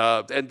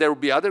 and there will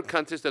be other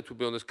countries that will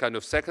be on this kind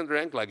of second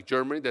rank, like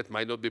Germany, that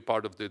might not be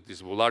part of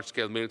these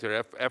large-scale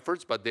military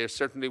efforts, but they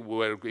certainly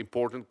were an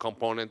important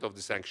component of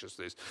the sanctions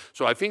list.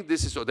 So I think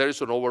there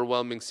is an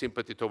overwhelming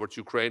sympathy towards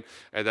Ukraine,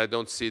 and I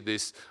don't see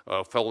this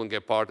falling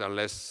apart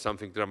unless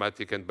something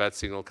dramatic and bad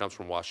signal comes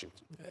from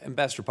Washington.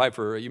 Ambassador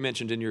Piper, you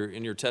mentioned in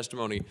your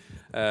testimony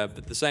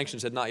that the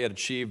sanctions had not yet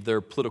achieved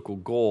their political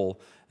goal,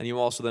 and you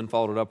also then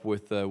followed it up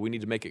with we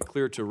need to make it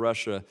clear to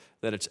Russia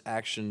that its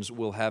actions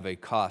will have a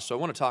cost. So I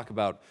want to talk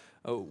about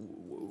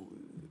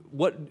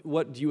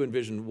what do you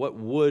envision, what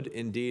would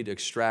indeed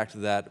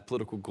extract that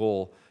political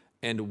goal,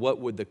 and what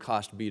would the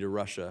cost be to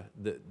Russia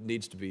that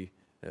needs to be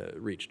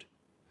reached?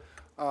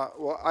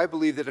 Well, I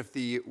believe that if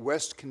the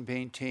West can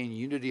maintain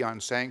unity on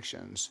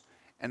sanctions,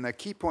 and the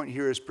key point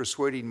here is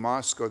persuading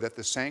Moscow that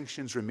the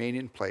sanctions remain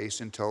in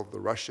place until the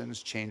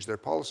Russians change their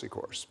policy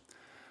course.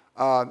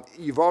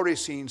 You've already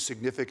seen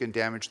significant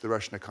damage to the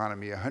Russian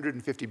economy,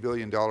 $150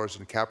 billion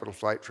in capital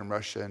flight from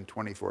Russia in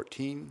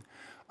 2014.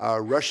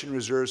 Russian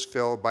reserves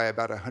fell by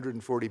about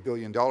 $140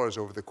 billion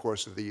over the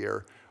course of the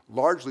year,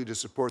 largely to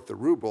support the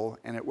ruble,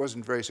 and it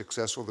wasn't very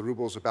successful. The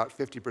ruble is about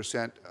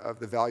 50% of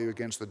the value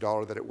against the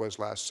dollar that it was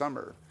last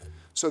summer.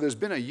 So there's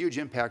been a huge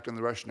impact on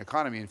the Russian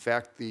economy. In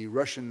fact, the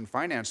Russian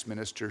finance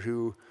minister,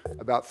 who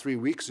about 3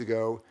 weeks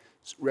ago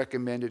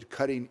recommended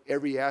cutting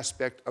every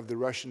aspect of the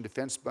Russian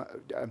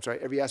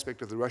every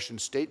aspect of the Russian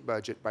state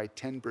budget by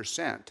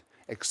 10%,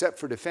 except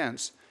for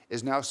defense,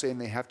 is now saying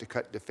they have to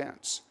cut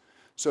defense.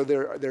 So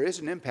there is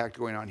an impact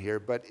going on here,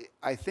 but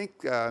I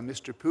think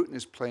Mr. Putin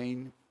is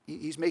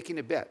he's making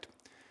a bet.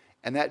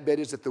 And that bet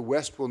is that the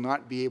West will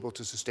not be able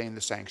to sustain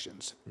the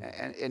sanctions.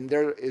 And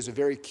there is a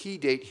very key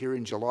date here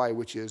in July,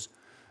 which is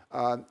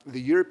the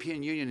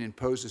European Union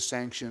imposes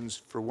sanctions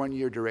for 1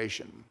 year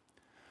duration.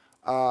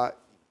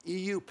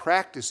 EU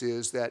practice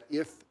is that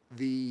if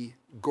the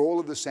goal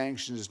of the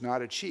sanctions is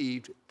not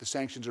achieved, the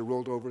sanctions are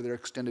rolled over, they're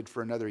extended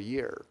for another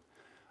year.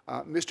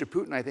 Mr.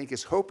 Putin, I think,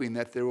 is hoping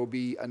that there will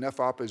be enough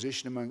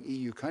opposition among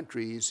EU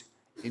countries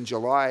in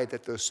July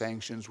that those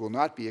sanctions will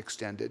not be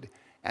extended,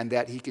 and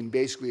that he can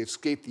basically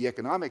escape the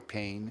economic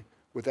pain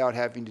without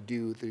having to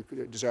do the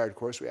desired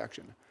course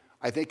reaction.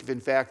 I think if, in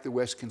fact, the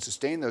West can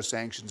sustain those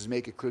sanctions and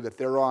make it clear that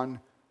they're on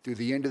through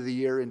the end of the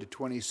year into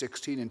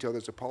 2016 until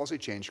there's a policy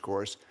change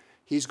course,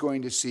 he's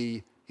going to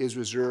see his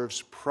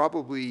reserves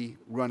probably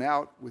run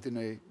out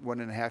within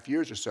 1.5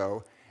 years or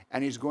so,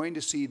 and he's going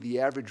to see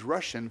the average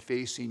Russian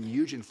facing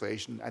huge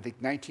inflation. I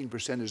think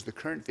 19% is the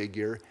current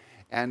figure,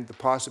 and the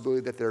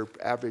possibility that their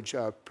average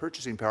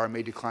purchasing power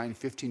may decline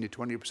 15 to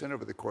 20%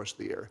 over the course of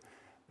the year.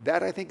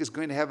 That, I think, is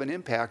going to have an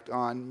impact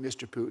on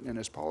Mr. Putin and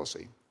his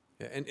policy.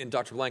 And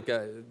Dr.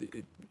 Blanca,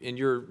 in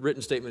your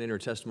written statement, in your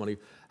testimony,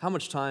 how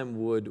much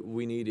time would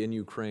we need in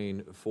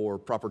Ukraine for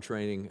proper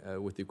training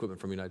with the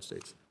equipment from the United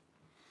States?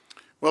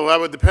 Well,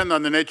 that would depend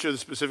on the nature of the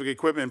specific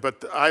equipment,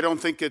 but I don't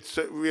think it's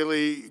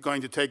really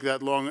going to take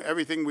that long.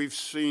 Everything we've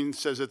seen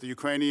says that the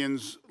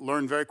Ukrainians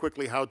learn very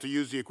quickly how to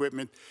use the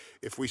equipment.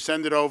 If we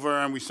send it over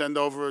and we send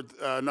over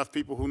enough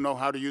people who know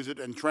how to use it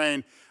and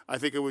train, I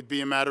think it would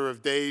be a matter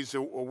of days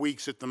or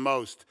weeks at the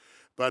most.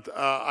 But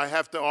I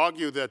have to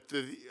argue that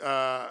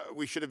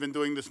we should have been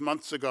doing this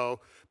months ago,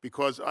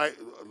 because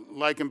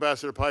like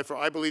Ambassador Pfeiffer,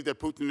 I believe that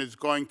Putin is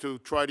going to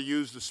try to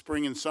use the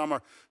spring and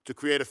summer to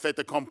create a fait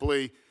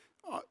accompli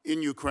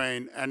in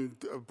Ukraine and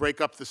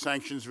break up the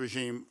sanctions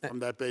regime from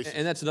that basis.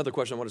 And that's another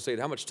question I want to say.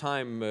 How much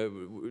time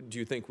do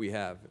you think we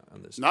have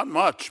on this? Not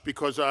much,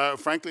 because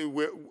frankly,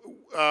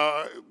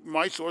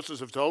 my sources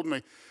have told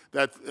me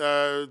that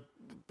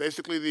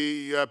basically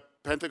the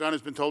Pentagon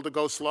has been told to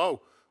go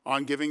slow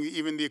on giving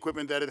even the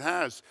equipment that it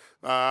has.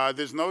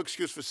 There's no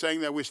excuse for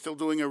saying that we're still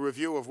doing a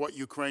review of what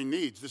Ukraine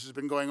needs. This has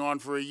been going on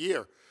for a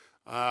year,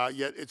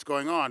 yet it's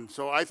going on.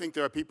 So I think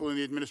there are people in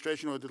the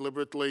administration who are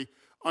deliberately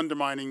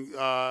undermining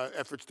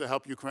efforts to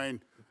help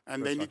Ukraine,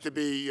 and they need to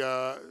be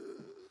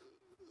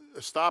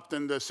stopped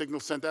and the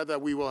signal sent out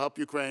that we will help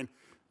Ukraine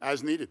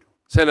as needed.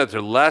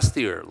 Senator,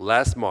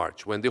 last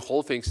March, when the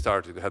whole thing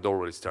had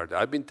already started,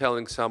 I've been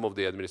telling some of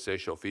the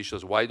administration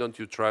officials, why don't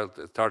you try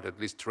to start at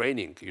least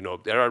training? You know,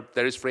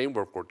 there is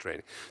framework for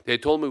training. They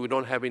told me we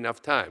don't have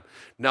enough time.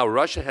 Now,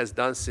 Russia has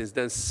done since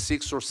then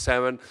 6 or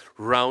 7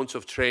 rounds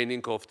of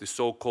training of the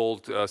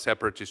so-called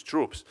separatist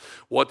troops.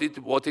 What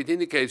it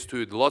indicates to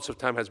you, lots of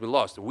time has been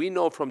lost. We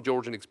know from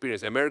Georgian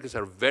experience, Americans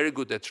are very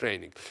good at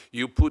training.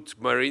 You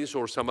put Marines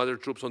or some other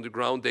troops on the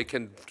ground, they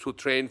can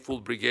train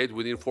full brigade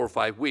within 4 or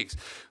 5 weeks.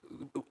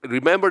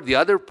 Remember, the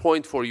other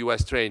point for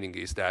U.S. training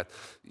is that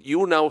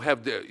you now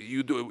have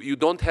you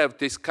don't have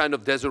this kind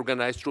of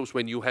disorganized troops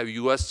when you have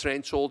U.S.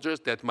 trained soldiers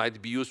that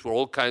might be used for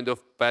all kind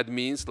of bad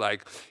means,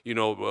 like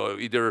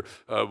either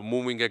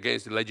moving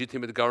against the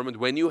legitimate government.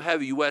 When you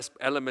have U.S.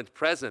 element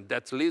present,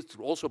 that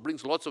also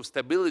brings lots of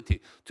stability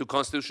to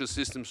constitutional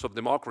systems of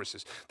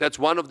democracies. That's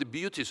one of the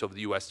beauties of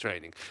the U.S.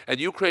 training. And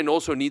Ukraine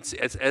also needs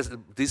as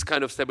this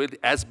kind of stability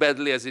as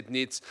badly as it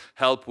needs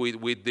help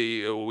with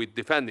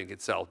defending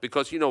itself,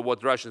 because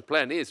what Russia's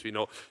plan is,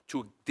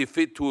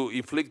 to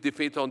inflict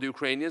defeat on the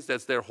Ukrainians.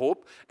 That's their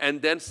hope,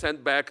 and then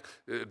send back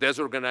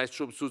disorganized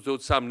troops to do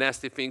some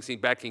nasty things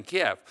back in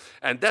Kiev.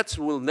 And that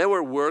will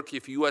never work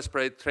if U.S.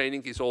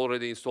 training is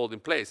already installed in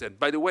place. And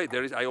by the way,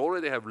 I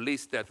already have a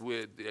list that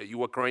the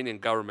Ukrainian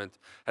government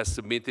has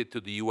submitted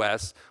to the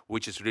U.S.,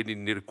 which is really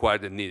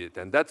required and needed.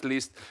 And that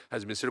list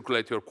has been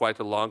circulated for quite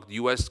a long. The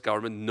U.S.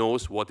 government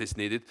knows what is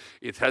needed.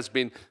 It has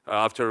been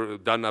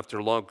done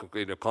after long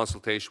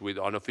consultation with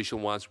unofficial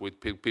ones, with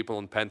people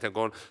on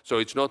Pentagon. So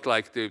it's not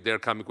like they're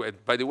coming.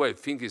 By the way, I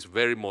think it's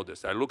very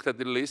modest. I looked at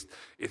the list.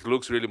 It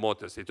looks really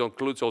modest. It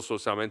includes also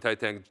some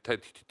anti-tank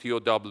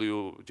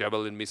TOW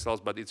Javelin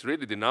missiles, but it's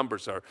really, the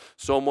numbers are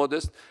so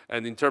modest.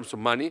 And in terms of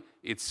money,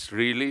 it's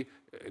really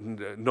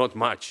not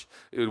much.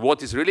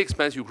 What is really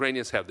expensive,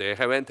 Ukrainians have. They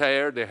have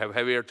anti-air, they have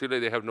heavy artillery,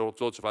 they have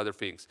lots of other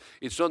things.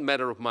 It's not a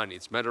matter of money.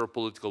 It's a matter of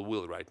political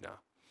will right now.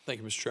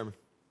 Thank you, Mr. Chairman.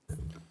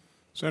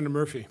 Senator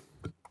Murphy.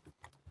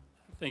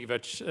 Thank you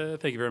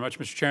very much,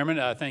 Mr.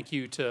 Chairman. Thank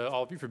you to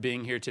all of you for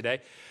being here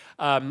today.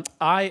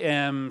 I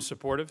am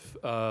supportive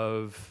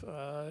of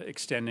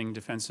extending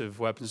defensive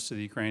weapons to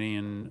the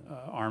Ukrainian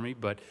army,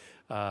 but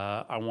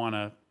I want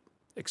to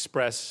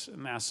express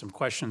and ask some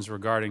questions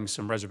regarding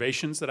some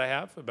reservations that I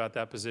have about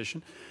that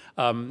position,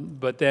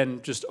 but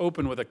then just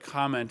open with a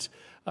comment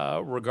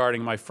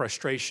regarding my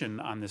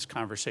frustration on this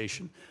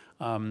conversation.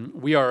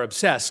 We are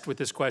obsessed with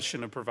this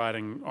question of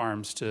providing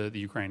arms to the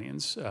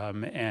Ukrainians,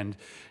 and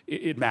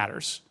it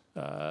matters.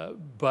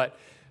 But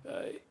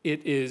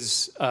it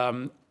is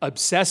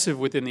obsessive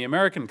within the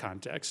American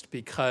context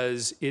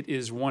because it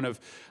is one of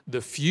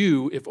the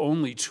few, if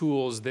only,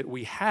 tools that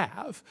we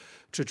have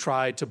to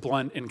try to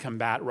blunt and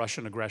combat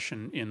Russian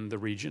aggression in the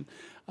region.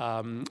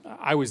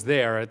 I was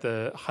there at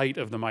the height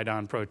of the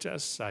Maidan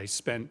protests. I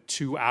spent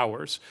 2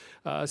 hours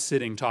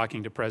sitting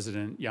talking to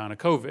President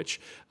Yanukovych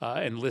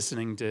and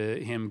listening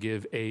to him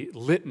give a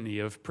litany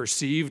of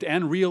perceived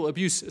and real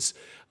abuses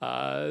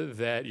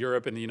that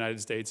Europe and the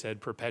United States had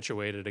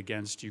perpetuated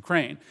against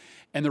Ukraine.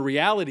 And the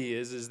reality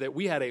is that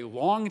we had a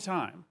long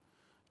time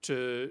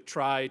to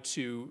try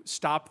to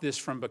stop this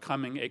from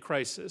becoming a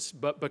crisis,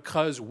 but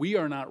because we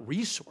are not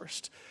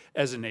resourced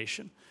as a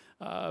nation,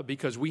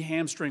 because we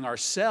hamstring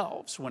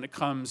ourselves when it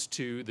comes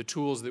to the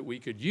tools that we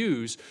could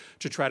use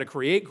to try to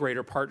create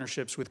greater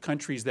partnerships with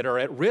countries that are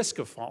at risk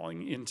of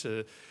falling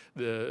into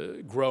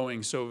the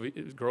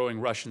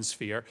growing Russian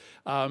sphere,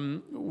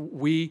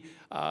 we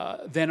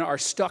then are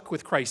stuck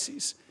with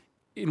crises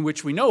in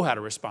which we know how to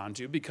respond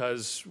to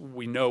because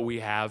we know we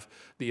have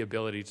the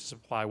ability to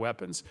supply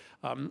weapons.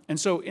 And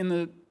so in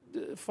the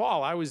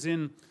fall, I was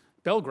in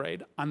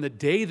Belgrade on the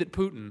day that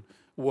Putin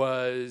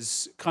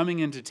was coming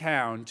into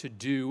town to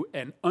do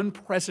an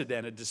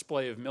unprecedented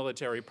display of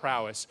military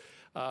prowess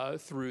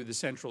through the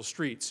central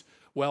streets.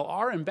 Well,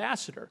 our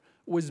ambassador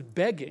was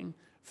begging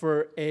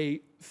for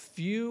a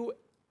few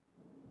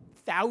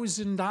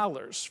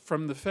 $1,000s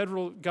from the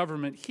federal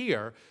government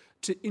here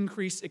to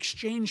increase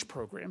exchange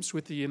programs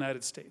with the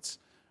United States,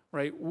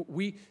 right?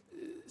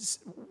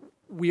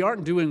 We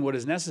aren't doing what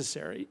is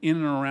necessary in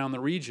and around the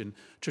region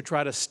to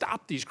try to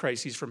stop these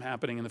crises from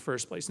happening in the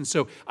first place. And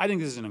so I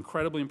think this is an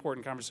incredibly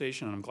important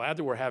conversation, and I'm glad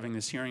that we're having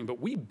this hearing, but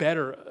we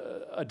better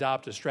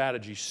adopt a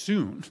strategy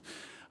soon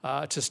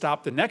to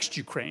stop the next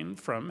Ukraine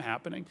from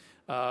happening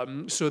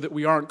so that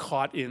we aren't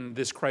caught in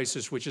this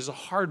crisis, which is a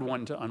hard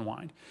one to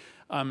unwind.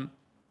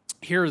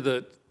 Here are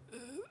the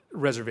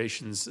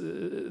reservations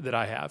that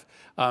I have.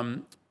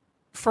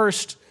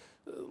 First,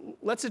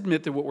 let's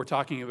admit that what we're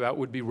talking about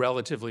would be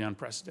relatively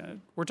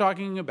unprecedented. We're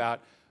talking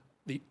about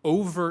the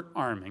overt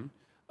arming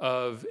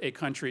of a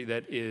country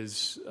that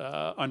is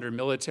under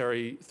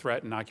military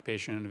threat and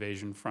occupation and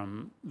invasion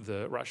from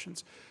the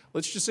Russians.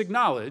 Let's just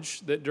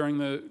acknowledge that during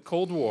the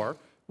Cold War,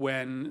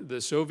 when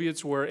the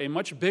Soviets were a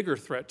much bigger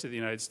threat to the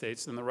United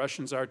States than the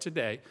Russians are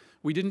today,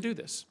 we didn't do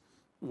this.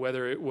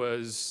 Whether it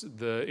was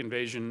the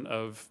invasion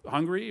of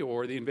Hungary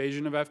or the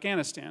invasion of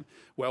Afghanistan.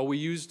 Well, we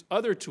used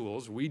other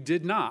tools. We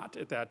did not,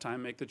 at that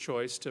time, make the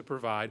choice to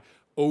provide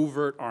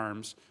overt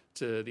arms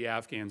to the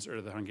Afghans or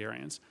to the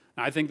Hungarians.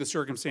 Now, I think the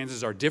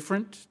circumstances are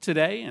different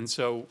today, and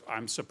so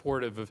I'm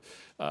supportive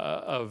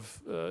of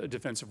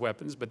defensive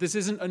weapons. But this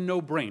isn't a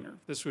no-brainer.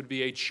 This would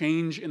be a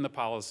change in the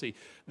policy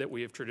that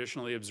we have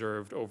traditionally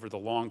observed over the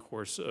long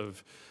course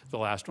of the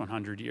last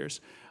 100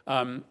 years.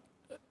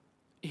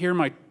 Here are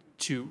my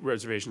 2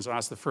 reservations. I'll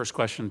ask the first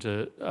question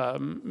to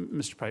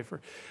Mr.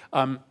 Pfeiffer.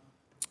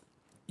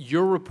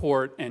 Your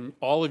report and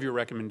all of your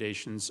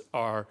recommendations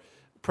are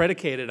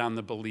predicated on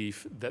the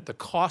belief that the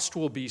cost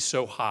will be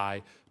so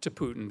high to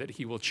Putin that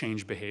he will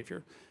change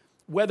behavior.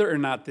 Whether or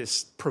not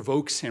this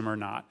provokes him or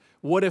not,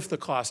 what if the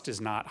cost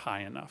is not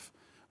high enough?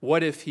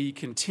 What if he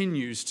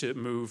continues to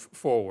move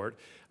forward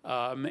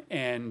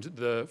and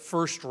the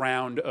first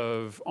round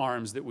of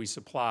arms that we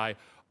supply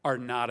are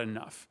not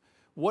enough?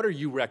 What are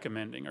you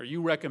recommending? Are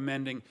you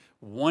recommending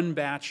one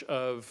batch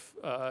of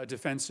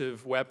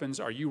defensive weapons?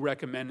 Are you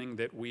recommending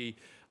that we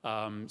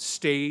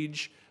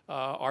stage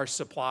our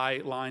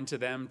supply line to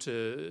them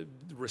to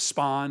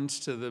respond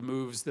to the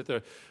moves that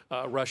the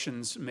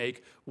Russians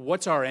make?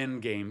 What's our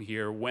end game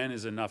here? When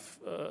is enough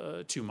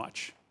too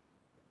much?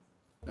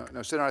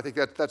 No, Senator, I think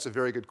that's a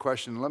very good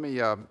question. Let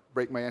me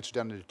break my answer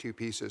down into 2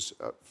 pieces.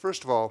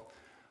 First of all,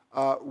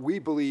 we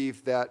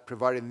believe that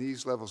providing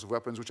these levels of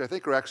weapons, which I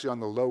think are actually on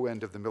the low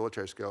end of the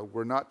military scale,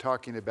 we're not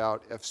talking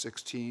about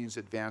F-16s,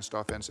 advanced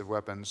offensive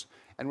weapons,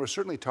 and we're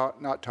certainly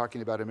not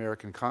talking about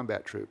American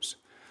combat troops.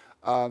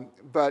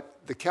 But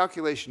the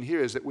calculation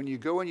here is that when you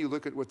go and you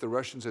look at what the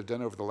Russians have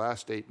done over the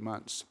last 8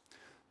 months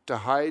to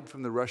hide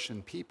from the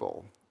Russian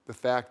people the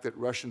fact that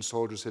Russian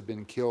soldiers have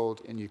been killed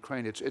in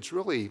Ukraine, it's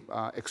really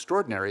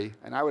extraordinary,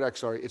 and I would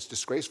actually say it's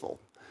disgraceful.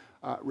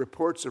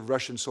 Reports of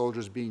Russian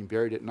soldiers being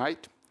buried at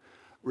night,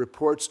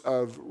 reports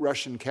of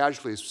Russian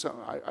casualties. So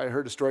I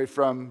heard a story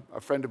from a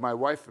friend of my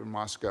wife in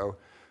Moscow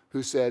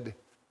who said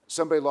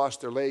somebody lost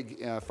their leg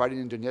fighting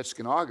in Donetsk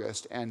in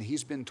August, and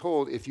he's been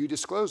told if you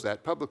disclose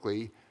that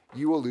publicly,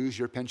 you will lose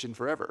your pension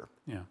forever.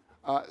 Yeah.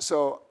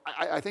 So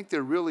I think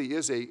there really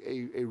is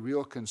a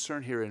real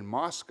concern here in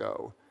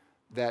Moscow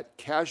that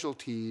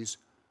casualties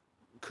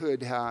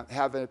could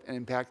have an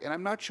impact. And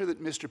I'm not sure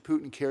that Mr.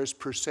 Putin cares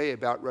per se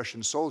about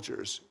Russian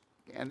soldiers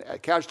and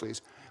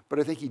casualties, but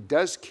I think he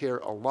does care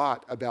a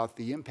lot about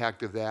the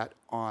impact of that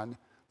on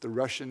the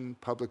Russian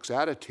public's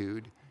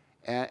attitude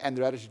and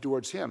their attitude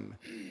towards him.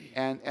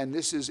 And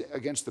this is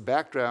against the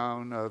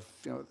background of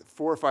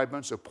 4 or 5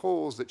 months of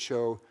polls that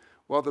show,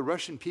 while the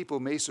Russian people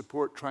may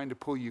support trying to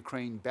pull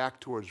Ukraine back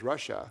towards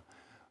Russia,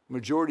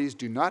 majorities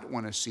do not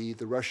want to see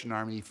the Russian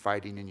army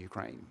fighting in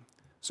Ukraine.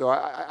 So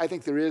I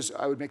think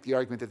I would make the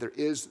argument that there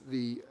is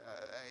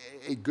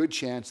a good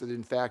chance that,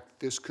 in fact,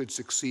 this could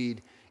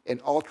succeed in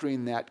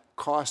altering that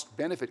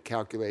cost-benefit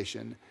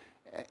calculation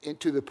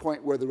into the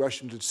point where the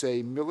Russians would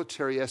say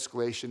military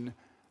escalation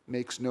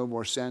makes no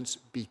more sense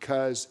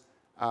because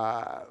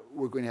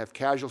we're going to have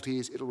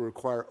casualties, it'll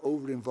require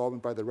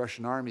over-involvement by the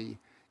Russian army,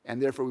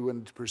 and therefore we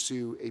wanted to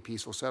pursue a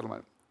peaceful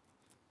settlement.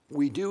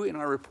 We do in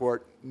our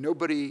report,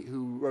 nobody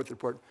who wrote the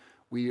report,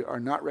 we are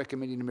not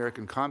recommending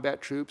American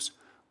combat troops.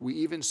 We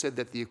even said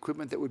that the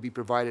equipment that would be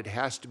provided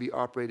has to be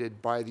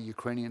operated by the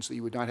Ukrainians, so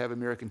you would not have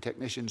American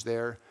technicians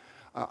there.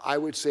 I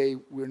would say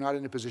we're not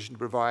in a position to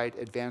provide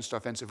advanced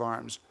offensive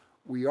arms.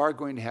 We are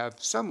going to have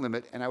some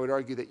limit, and I would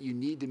argue that you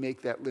need to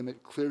make that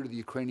limit clear to the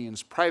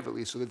Ukrainians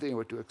privately so that they know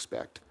what to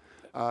expect.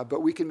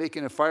 But we can make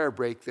in a fire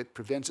break that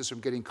prevents us from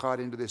getting caught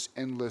into this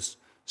endless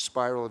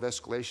spiral of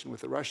escalation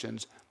with the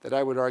Russians that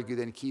I would argue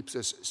then keeps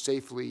us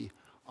safely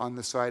on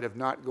the side of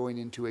not going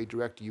into a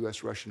direct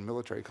U.S.-Russian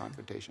military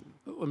confrontation.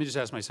 Let me just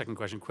ask my second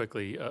question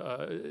quickly,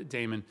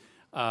 Damon.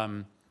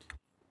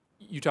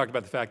 You talked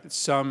about the fact that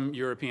some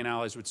European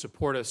allies would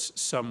support us,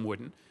 some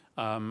wouldn't.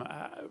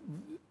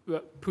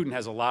 Putin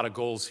has a lot of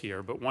goals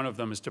here, but one of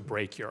them is to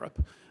break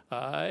Europe.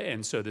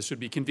 And so this would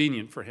be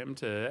convenient for him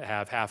to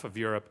have half of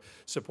Europe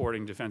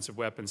supporting defensive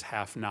weapons,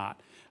 half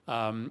not.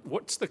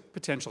 What's the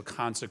potential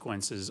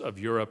consequences of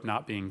Europe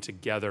not being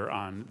together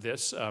on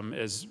this?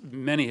 As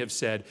many have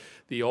said,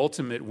 the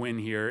ultimate win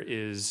here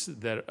is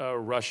that a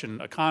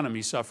Russian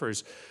economy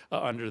suffers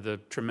under the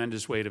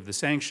tremendous weight of the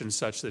sanctions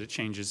such that it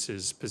changes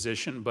his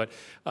position. But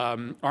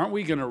aren't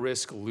we going to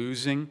risk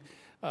losing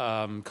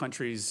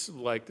countries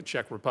like the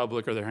Czech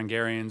Republic or the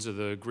Hungarians or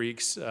the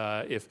Greeks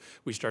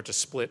if we start to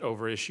split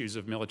over issues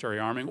of military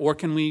arming? Or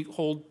can we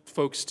hold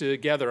folks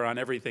together on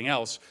everything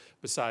else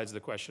besides the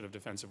question of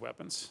defensive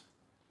weapons?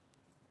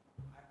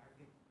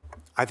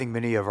 I think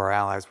many of our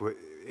allies would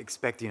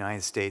expect the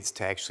United States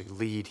to actually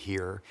lead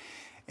here.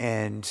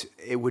 And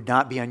it would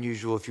not be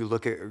unusual if you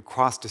look at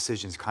cross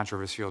decisions,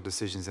 controversial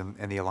decisions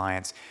in the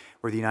alliance,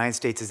 where the United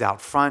States is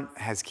out front,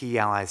 has key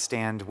allies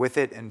stand with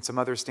it, and some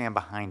others stand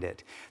behind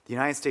it. The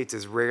United States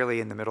is rarely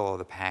in the middle of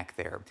the pack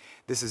there.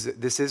 This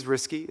is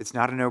risky. It's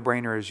not a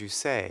no-brainer, as you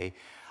say.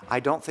 I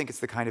don't think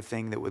it's the kind of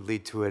thing that would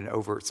lead to an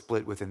overt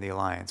split within the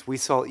alliance. We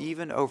saw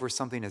even over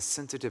something as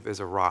sensitive as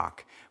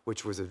Iraq,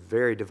 which was a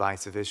very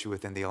divisive issue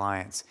within the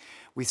alliance,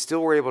 we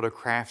still were able to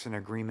craft an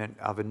agreement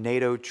of a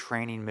NATO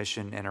training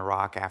mission in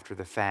Iraq after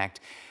the fact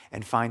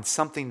and find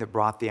something that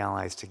brought the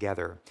allies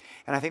together.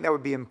 And I think that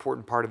would be an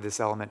important part of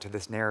this element to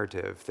this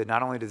narrative, that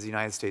not only does the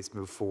United States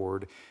move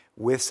forward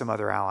with some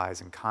other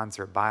allies in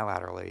concert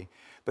bilaterally,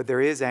 but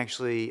there is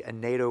actually a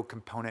NATO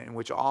component in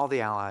which all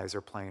the allies are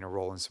playing a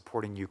role in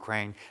supporting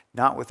Ukraine,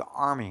 not with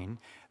arming,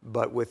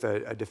 but with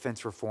a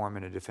defense reform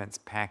and a defense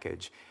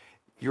package.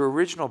 Your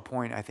original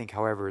point, I think,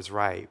 however, is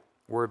right.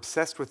 We're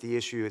obsessed with the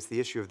issue. It's the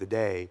issue of the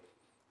day.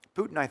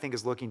 Putin, I think,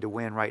 is looking to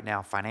win right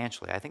now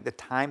financially. I think the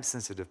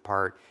time-sensitive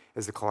part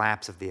is the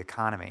collapse of the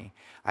economy.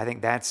 I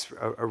think that's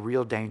a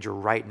real danger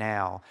right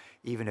now,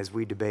 even as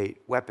we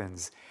debate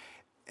weapons.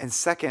 And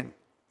second,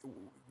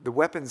 the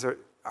weapons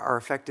are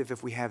effective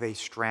if we have a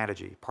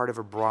strategy, part of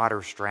a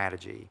broader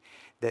strategy,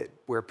 that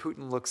where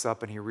Putin looks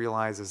up and he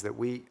realizes that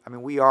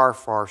we are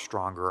far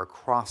stronger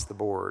across the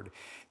board.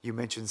 You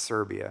mentioned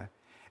Serbia.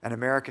 An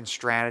American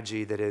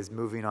strategy that is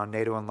moving on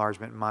NATO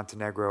enlargement in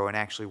Montenegro and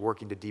actually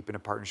working to deepen a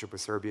partnership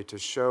with Serbia to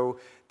show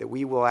that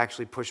we will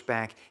actually push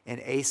back in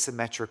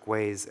asymmetric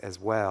ways as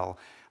well,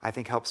 I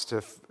think helps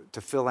to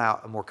fill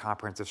out a more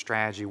comprehensive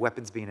strategy,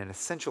 weapons being an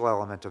essential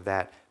element of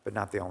that, but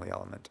not the only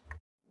element.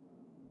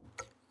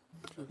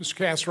 Mr.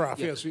 Kasparov,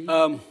 yes.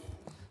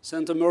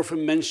 Senator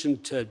Murphy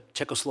mentioned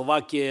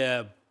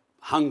Czechoslovakia,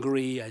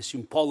 Hungary, I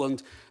assume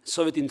Poland,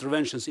 Soviet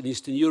interventions in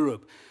Eastern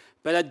Europe.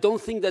 But I don't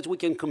think that we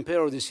can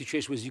compare the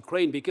situation with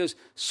Ukraine because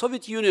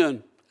Soviet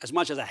Union, as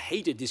much as I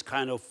hated this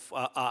kind of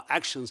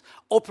actions,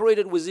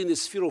 operated within the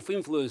sphere of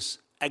influence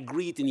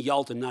agreed in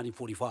Yalta in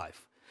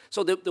 1945.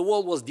 So the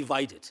world was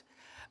divided.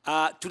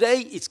 Today,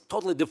 it's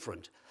totally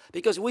different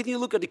because when you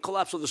look at the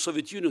collapse of the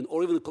Soviet Union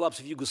or even the collapse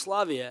of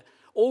Yugoslavia,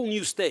 all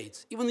new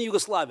states, even in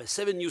Yugoslavia,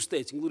 7 new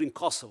states, including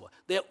Kosovo,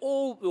 they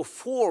all were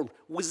formed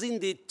within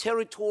the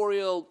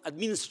territorial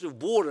administrative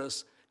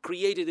borders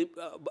created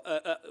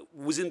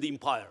within the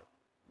empire.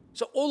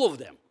 So all of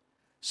them.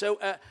 So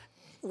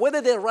whether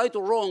they're right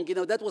or wrong,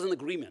 that was an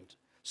agreement.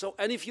 So,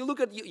 and if you look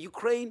at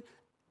Ukraine,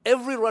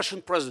 every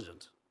Russian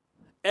president,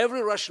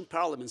 every Russian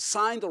parliament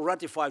signed or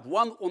ratified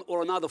one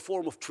or another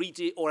form of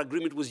treaty or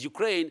agreement with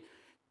Ukraine,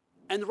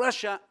 and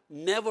Russia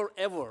never,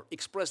 ever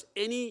expressed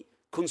any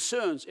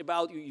concerns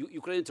about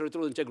Ukrainian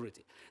territorial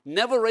integrity.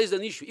 Never raised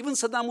an issue. Even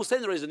Saddam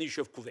Hussein raised an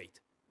issue of Kuwait.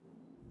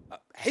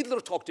 Hitler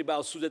talked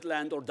about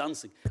Sudetenland or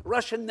Danzig.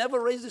 Russia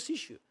never raised this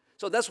issue.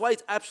 So that's why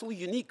it's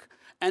absolutely unique.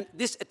 And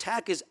this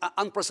attack is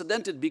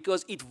unprecedented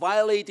because it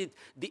violated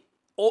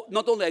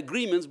not only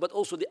agreements, but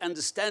also the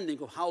understanding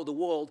of how the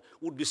world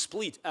would be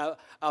split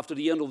after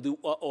the end of the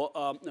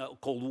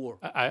Cold War.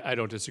 I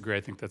don't disagree.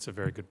 I think that's a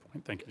very good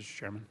point. Thank you, Mr.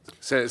 Chairman.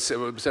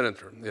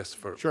 Senator, yes.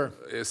 Sure.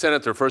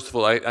 Senator, first of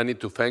all, I need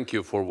to thank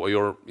you for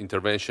your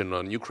intervention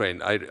on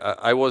Ukraine.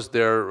 I was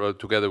there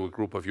together with a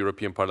group of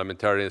European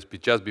parliamentarians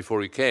just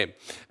before you came.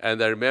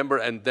 And I remember,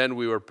 and then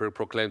we were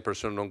proclaimed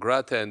persona non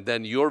grata, and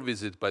then your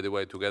visit, by the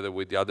way, together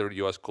with the other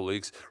U.S.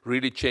 colleagues,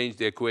 really changed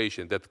the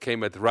equation. That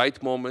came at the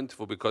right moment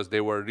because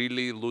they were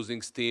really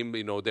losing steam.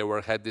 You know, they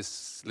had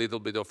this little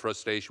bit of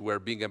frustration, were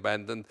being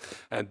abandoned,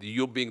 and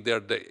you being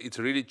there, it's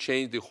really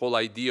changed the whole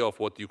idea of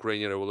what the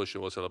Ukrainian revolution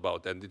was all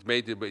about, and it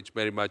made it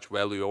very much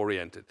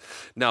value-oriented.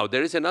 Now,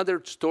 there is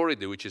another story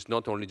there, which is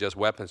not only just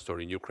weapons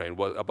story in Ukraine,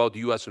 about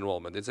U.S.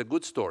 involvement. It's a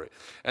good story,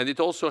 and it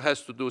also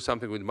has to do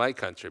something with my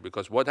country,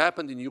 because what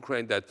happened in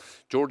Ukraine, that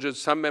Georgia,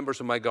 some members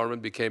of my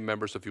government became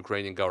members of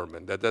Ukrainian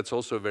government. That's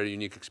also a very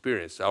unique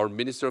experience. Our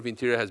Minister of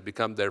Interior has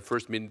become their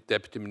first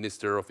Deputy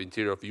Minister of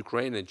Interior of Ukraine,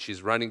 and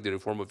she's running the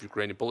reform of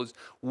Ukrainian police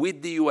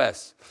with the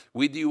U.S.,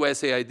 with the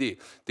USAID.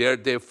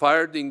 They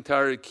fired the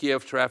entire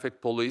Kiev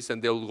traffic police,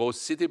 and they'll go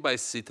city by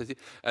city,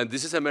 and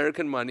this is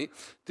American money.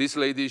 This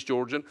lady is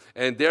Georgian,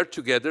 and they're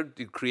together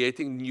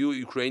creating new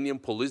Ukrainian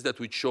police that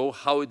would show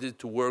how it is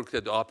to work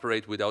and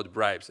operate without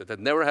bribes. That had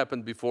never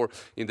happened before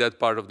in that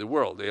part of the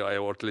world,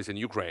 or at least in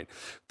Ukraine.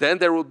 Then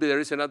there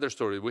is another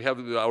story. We have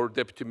our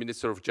Deputy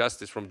Minister of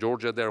Justice from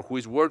Georgia there, who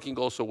is working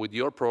also with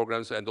your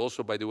programs, and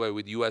also, by the way,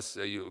 with U.S.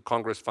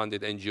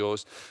 Congress-funded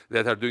NGOs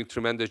that are doing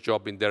tremendous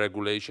job in their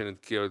regulation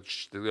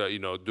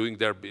and doing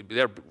their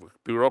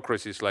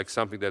bureaucracy is like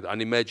something that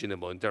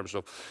unimaginable in terms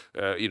of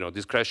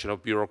discretion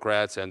of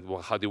bureaucrats and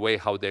how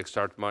they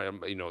start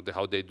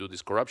how they do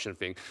this corruption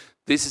thing.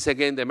 This is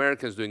again the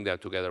Americans doing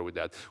that together with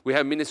that. We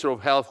have Minister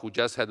of Health who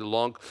just had a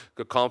long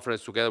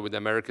conference together with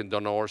American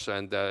donors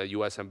and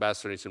U.S.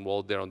 ambassadors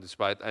involved there on this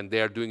fight, and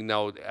they are doing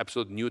now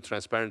absolute new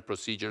transparent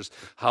procedures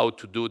how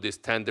to do these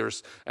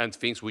tenders and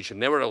things which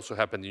never also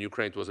happened in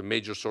Ukraine. It was a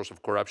major source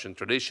of corruption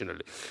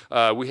traditionally.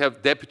 We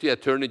have Deputy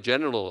Attorney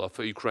General of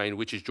Ukraine,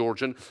 which is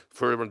Georgian,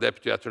 former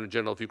Deputy Attorney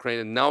General of Ukraine,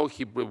 and now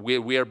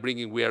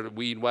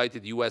we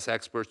invited U.S.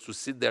 experts to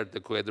sit there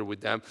together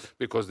with them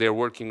because they're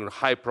working on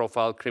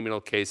high-profile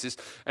criminal cases.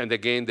 And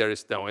again, there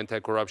is now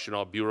Anti-Corruption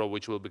Bureau,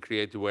 which will be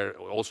created, where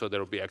also there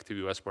will be active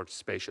U.S.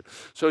 participation.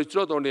 So it's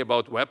not only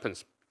about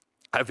weapons.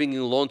 I think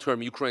in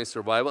long-term Ukraine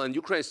survival, and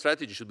Ukraine's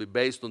strategy should be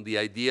based on the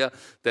idea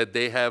that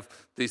they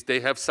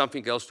have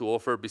something else to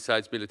offer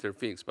besides military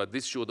things. But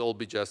this should all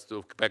be just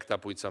backed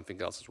up with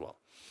something else as well.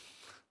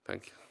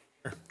 Thank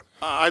you.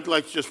 I'd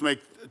like to just make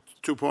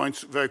 2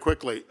 points very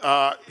quickly.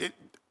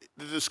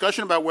 The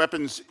discussion about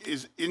weapons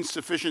is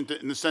insufficient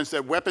in the sense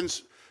that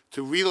weapons,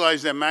 to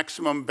realize their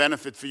maximum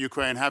benefit for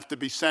Ukraine, have to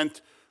be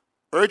sent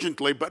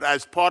urgently, but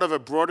as part of a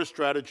broader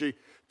strategy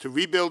to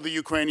rebuild the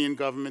Ukrainian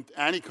government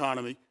and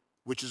economy,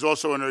 which is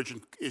also an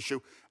urgent issue,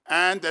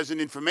 and as an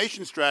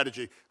information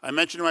strategy. I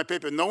mentioned in my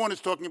paper, no one is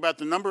talking about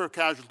the number of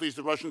casualties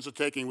the Russians are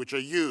taking, which are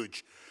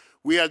huge.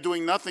 We are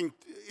doing nothing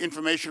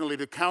informationally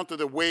to counter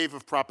the wave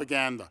of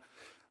propaganda.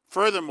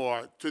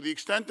 Furthermore, to the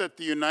extent that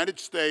the United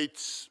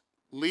States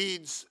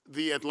leads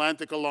the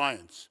Atlantic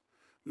Alliance,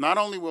 not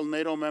only will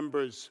NATO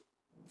members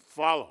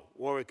follow,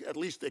 or at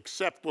least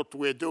accept what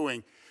we're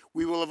doing,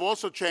 we will have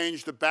also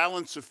changed the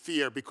balance of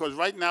fear, because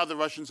right now the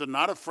Russians are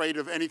not afraid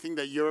of anything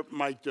that Europe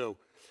might do.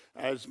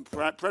 As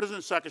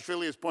President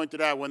Saakashvili has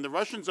pointed out, when the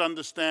Russians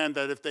understand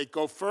that if they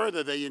go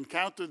further, they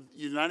encounter the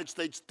United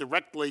States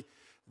directly,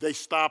 they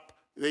stop,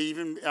 they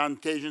even on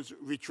occasions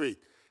retreat.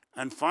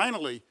 And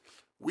finally,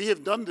 we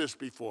have done this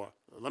before.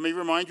 Let me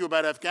remind you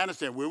about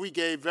Afghanistan, where we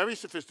gave very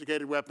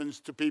sophisticated weapons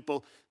to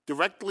people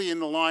directly in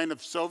the line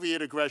of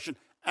Soviet aggression,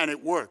 and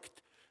it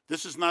worked.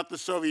 This is not the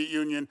Soviet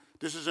Union.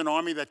 This is an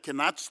army that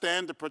cannot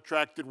stand a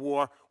protracted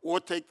war or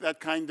take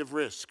that kind of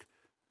risk.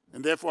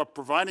 And therefore,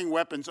 providing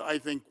weapons, I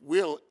think,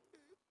 will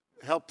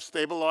help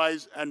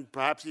stabilize and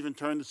perhaps even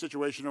turn the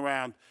situation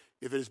around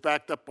if it is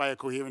backed up by a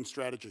coherent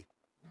strategy.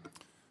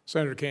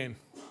 Senator Kaine,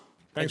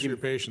 thanks for your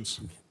patience.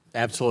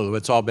 Absolutely.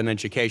 It's all been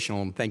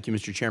educational. And thank you,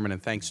 Mr. Chairman,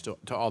 and thanks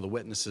to all the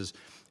witnesses.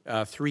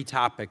 3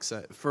 topics.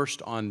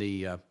 First, on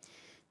the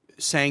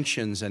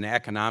sanctions and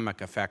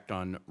economic effect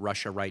on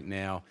Russia right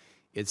now.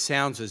 It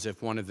sounds as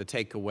if one of the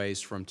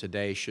takeaways from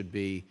today should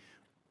be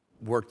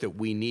work that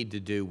we need to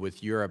do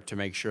with Europe to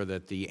make sure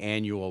that the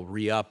annual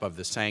re-up of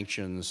the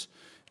sanctions,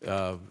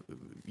 that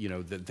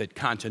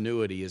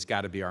continuity has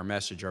got to be our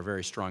message, our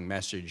very strong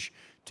message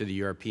to the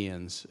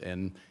Europeans.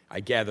 And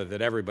I gather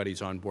that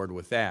everybody's on board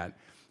with that.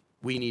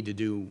 We need to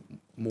do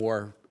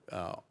more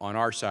on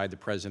our side, the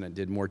President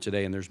did more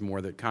today, and there's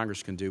more that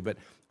Congress can do. But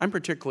I'm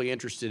particularly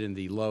interested in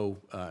the low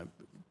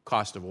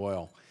cost of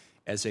oil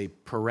as a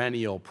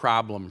perennial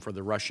problem for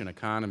the Russian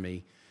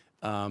economy.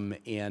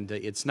 And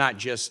it's not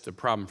just a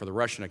problem for the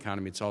Russian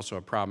economy, it's also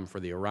a problem for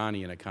the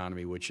Iranian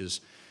economy, which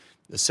is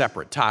a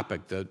separate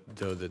topic,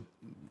 though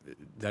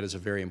that is a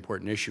very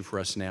important issue for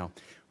us now.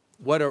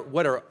 What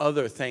are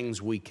other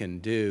things we can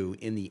do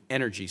in the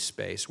energy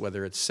space,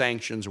 whether it's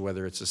sanctions or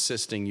whether it's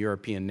assisting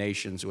European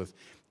nations with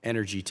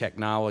energy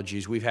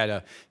technologies? We've had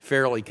a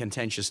fairly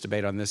contentious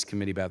debate on this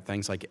committee about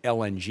things like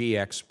LNG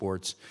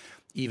exports,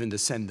 even to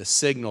send the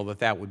signal that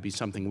that would be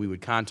something we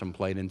would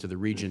contemplate into the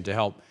region to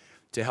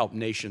help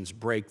nations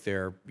break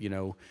their,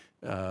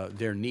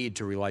 their need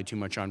to rely too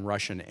much on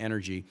Russian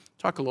energy.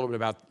 Talk a little bit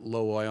about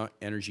low oil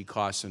energy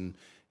costs and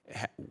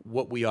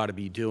what we ought to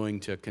be doing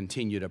to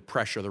continue to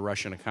pressure the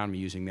Russian economy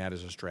using that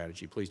as a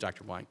strategy. Please,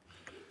 Dr. Blank.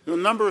 There are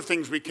a number of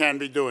things we can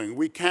be doing.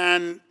 We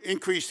can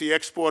increase the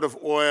export of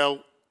oil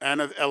and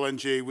of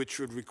LNG, which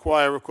would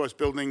require, of course,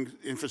 building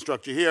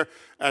infrastructure here,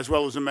 as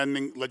well as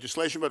amending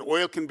legislation. But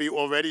oil can be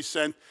already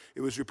sent.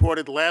 It was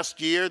reported last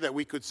year that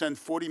we could send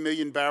 40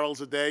 million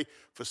barrels a day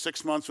for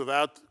 6 months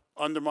without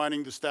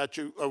undermining the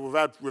statute, or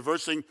without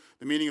reversing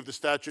the meaning of the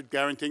statute,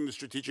 guaranteeing the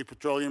Strategic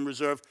Petroleum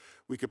Reserve.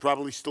 We could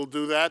probably still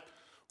do that.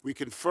 We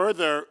can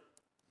further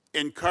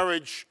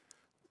encourage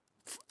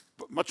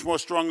much more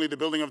strongly the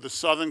building of the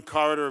southern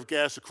corridor of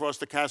gas across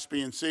the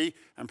Caspian Sea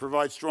and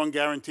provide strong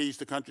guarantees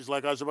to countries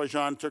like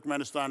Azerbaijan,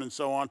 Turkmenistan, and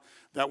so on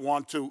that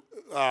want to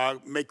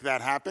make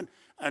that happen.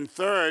 And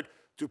third,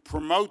 to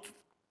promote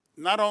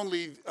not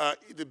only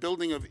the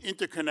building of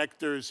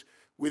interconnectors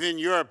within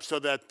Europe so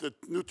that the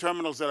new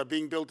terminals that are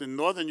being built in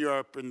Northern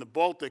Europe and the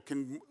Baltic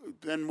can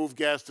then move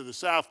gas to the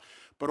south,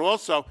 but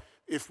also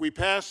if we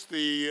pass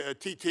the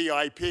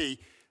TTIP,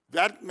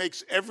 that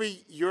makes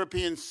every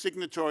European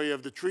signatory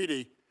of the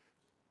treaty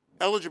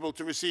eligible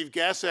to receive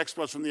gas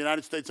exports from the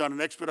United States on an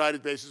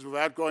expedited basis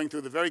without going through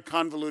the very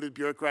convoluted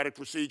bureaucratic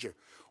procedure.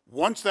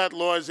 Once that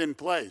law is in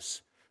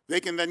place, they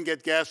can then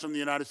get gas from the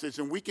United States,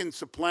 and we can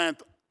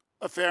supplant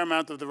a fair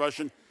amount of the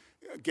Russian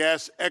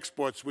gas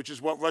exports, which is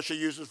what Russia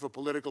uses for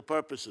political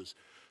purposes.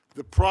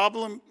 The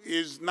problem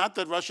is not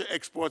that Russia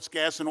exports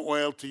gas and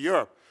oil to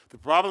Europe. The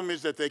problem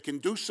is that they can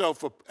do so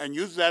and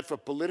use that for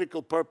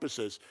political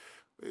purposes.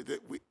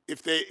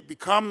 If it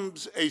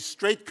becomes a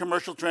straight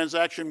commercial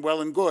transaction,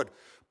 well and good.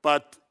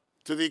 But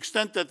to the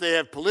extent that they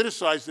have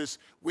politicized this,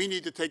 we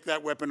need to take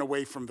that weapon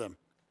away from them.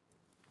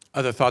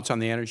 Other thoughts on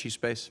the energy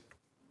space?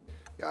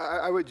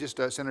 I would just,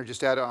 Senator,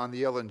 just add on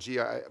the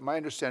LNG. My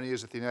understanding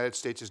is that the United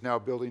States is now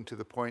building to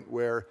the point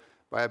where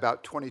by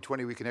about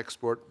 2020 we can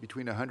export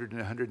between 100 and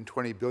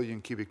 120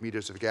 billion cubic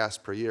meters of gas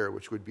per year,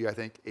 which would be, I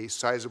think, a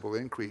sizable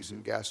increase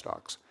in gas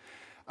stocks.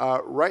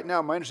 Right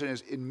now, my understanding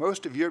is in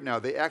most of Europe now,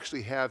 they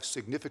actually have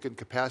significant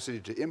capacity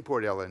to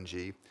import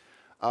LNG.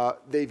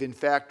 They've in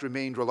fact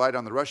remained relied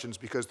on the Russians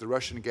because the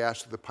Russian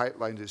gas through the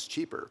pipeline is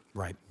cheaper.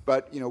 Right.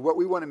 But what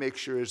we want to make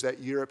sure is that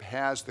Europe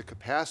has the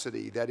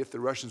capacity that if the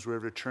Russians were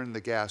to turn the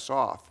gas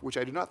off, which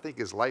I do not think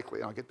is likely,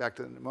 and I'll get back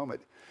to that in a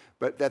moment,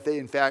 but that they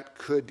in fact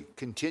could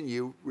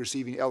continue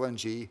receiving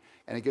LNG.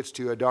 And it gets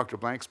to Dr.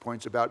 Blank's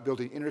points about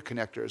building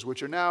interconnectors,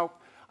 which are now,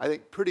 I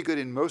think, pretty good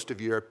in most of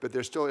Europe, but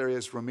there's still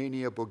areas,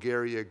 Romania,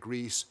 Bulgaria,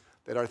 Greece,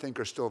 that I think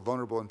are still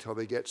vulnerable until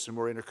they get some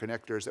more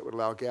interconnectors that would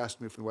allow gas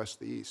to move from the west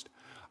to the east.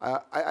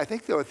 I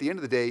think, though, at the end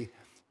of the day,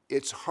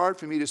 it's hard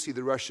for me to see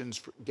the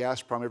Russians,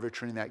 Gazprom, ever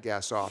turning that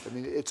gas off. I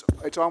mean,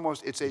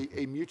 it's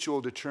a mutual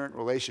deterrent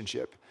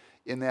relationship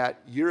in that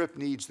Europe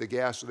needs the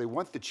gas, so they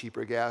want the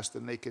cheaper gas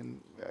than they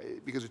can,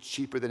 because it's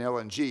cheaper than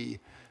LNG.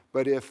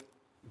 But if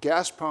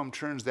Gazprom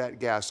turns that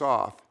gas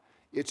off,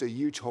 it's a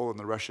huge hole in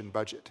the Russian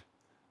budget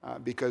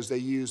because they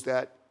use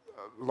that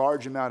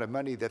large amount of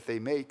money that they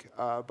make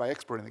by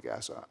exporting the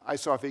gas. I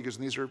saw figures,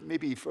 and these are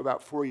maybe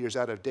about 4 years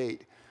out of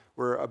date,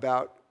 where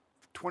about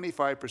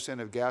 25%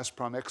 of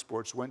Gazprom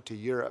exports went to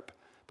Europe,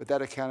 but that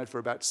accounted for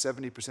about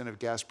 70% of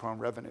Gazprom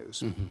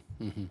revenues.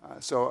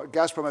 So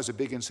Gazprom has a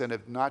big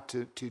incentive not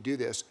to do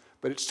this,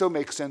 but it still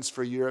makes sense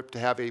for Europe to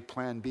have a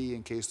plan B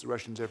in case the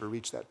Russians ever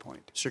reach that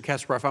point. Sir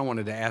Kasparov, I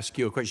wanted to ask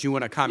you a question. You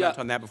want to comment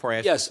on that before I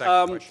ask you the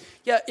second question?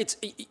 Yeah,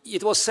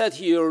 it was said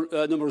here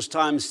numerous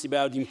times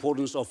about the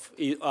importance of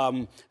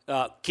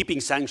keeping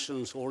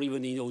sanctions or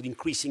even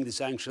increasing the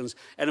sanctions.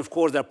 And of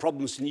course, there are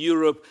problems in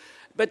Europe.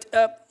 But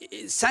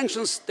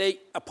sanctions, they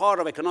are part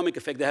of economic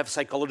effect. They have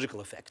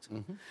psychological effect.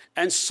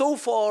 And so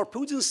far,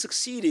 Putin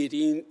succeeded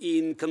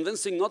in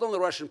convincing not only the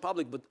Russian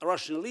public, but the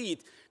Russian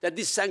elite that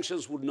these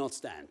sanctions would not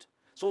stand.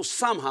 So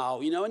somehow,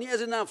 and he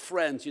has enough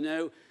friends,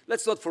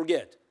 let's not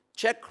forget,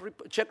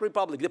 Czech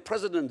Republic, the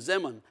president,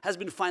 Zeman, has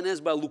been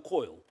financed by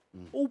Lukoil,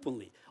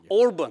 openly.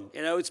 Orban,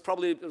 it's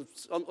probably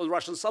on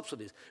Russian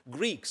subsidies.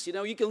 Greeks,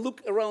 you can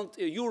look around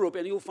Europe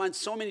and you'll find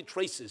so many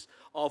traces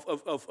of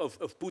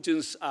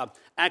Putin's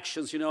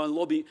actions, and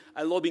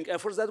lobbying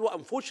efforts that were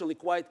unfortunately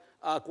quite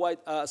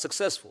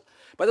successful.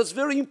 But it's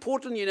very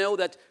important,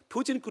 that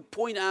Putin could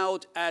point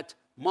out at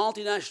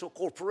multinational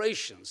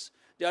corporations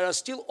that are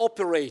still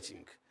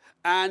operating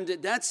And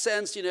that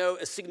sends,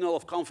 a signal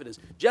of confidence.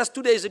 Just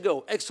 2 days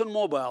ago,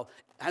 ExxonMobil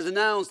has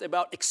announced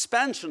about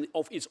expansion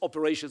of its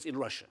operations in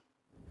Russia.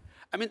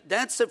 I mean,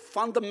 that's a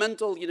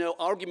fundamental,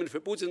 argument for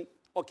Putin.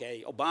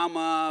 Okay,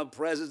 Obama,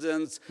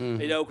 presidents,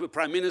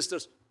 prime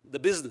ministers, the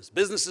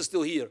business is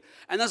still here.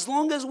 And as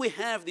long as we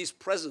have this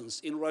presence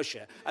in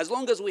Russia, as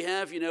long as we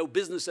have,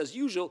 business as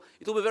usual,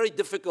 it will be very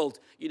difficult,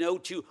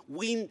 to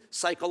win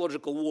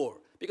psychological war.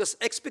 Because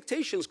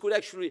expectations could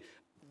actually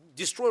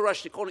destroy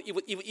Russian economy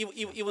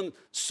even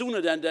sooner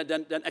than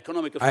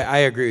economic effect. I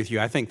agree with you.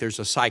 I think there's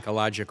a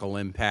psychological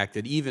impact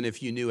that even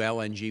if you knew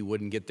LNG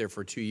wouldn't get there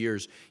for 2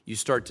 years, you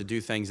start to do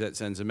things that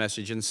sends a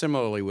message. And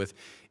similarly with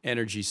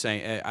energy,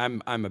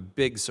 I'm a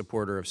big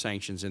supporter of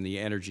sanctions in the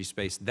energy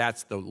space.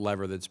 That's the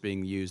lever that's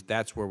being used.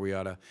 That's where we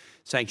ought to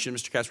sanction.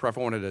 Mr. Kasparov,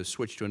 I wanted to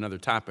switch to another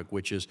topic,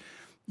 which is,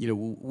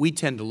 we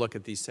tend to look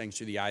at these things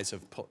through the eyes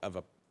of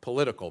a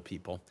political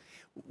people.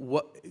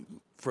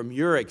 From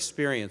your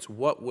experience,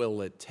 what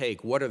will it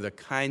take? What are the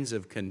kinds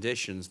of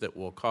conditions that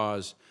will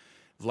cause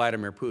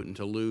Vladimir Putin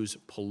to lose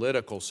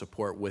political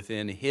support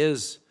within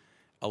his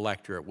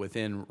electorate,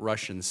 within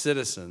Russian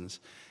citizens?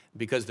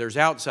 Because there's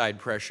outside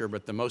pressure,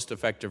 but the most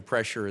effective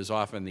pressure is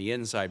often the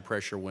inside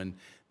pressure when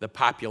the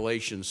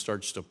population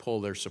starts to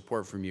pull their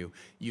support from you.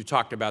 You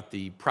talked about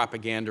the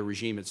propaganda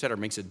regime, et cetera.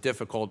 It makes it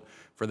difficult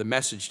for the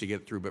message to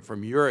get through. But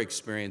from your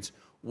experience,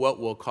 what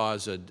will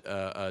cause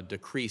a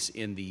decrease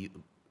in the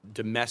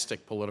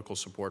domestic political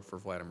support for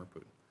Vladimir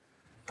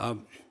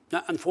Putin?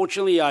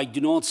 Unfortunately, I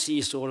do not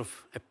see sort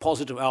of a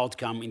positive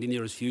outcome in the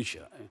nearest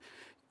future.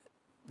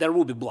 There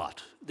will be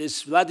blood.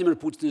 This Vladimir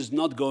Putin is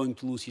not going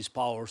to lose his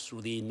powers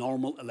through the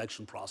normal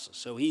election process.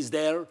 So he's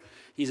there,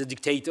 he's a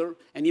dictator,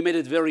 and he made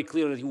it very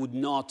clear that he would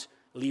not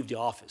leave the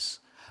office.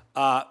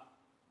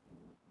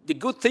 The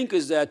good thing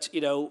is that,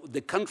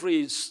 the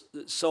country is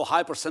so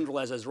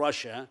hyper-centralized as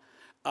Russia,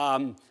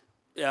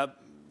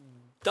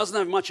 doesn't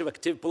have much of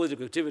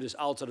political activities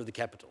outside of the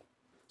capital.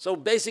 So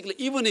basically,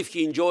 even if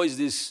he enjoys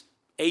this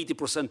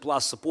 80%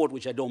 plus support,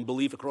 which I don't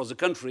believe across the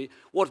country,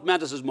 what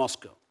matters is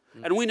Moscow.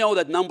 And we know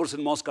that numbers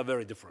in Moscow are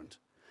very different.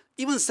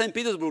 Even St.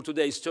 Petersburg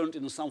today is turned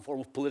into some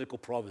form of political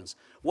province.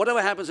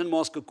 Whatever happens in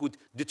Moscow could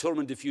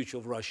determine the future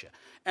of Russia.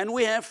 And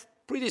we have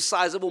pretty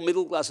sizable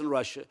middle class in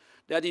Russia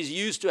that is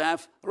used to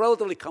have a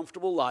relatively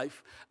comfortable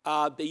life.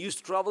 They used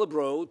to travel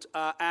abroad.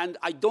 And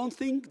I don't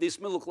think this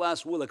middle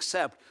class will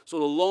accept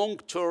sort of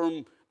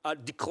long-term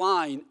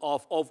decline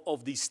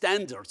of the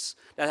standards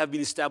that have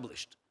been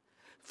established.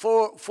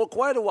 For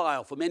quite a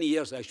while, for many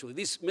years actually,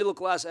 this middle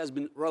class has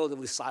been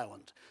relatively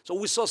silent. So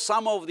we saw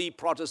some of the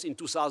protests in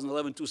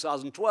 2011,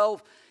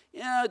 2012.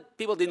 Yeah,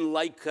 people didn't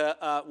like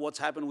what's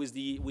happened with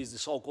the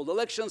so-called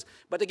elections.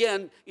 But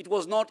again, it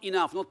was not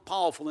enough, not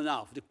powerful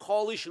enough. The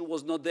coalition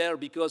was not there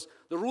because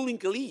the ruling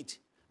elite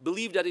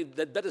believed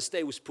that better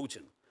stay with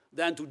Putin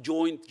than to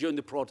join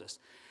the protest.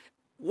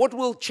 What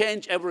will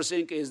change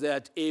everything is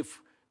that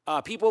if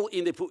people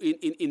in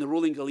the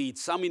ruling elite,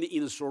 some in the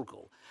inner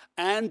circle,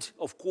 and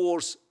of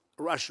course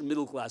Russian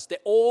middle class, they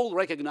all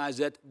recognize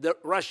that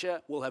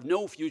Russia will have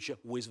no future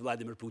with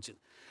Vladimir Putin.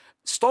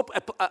 Stop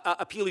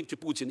appealing to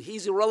Putin.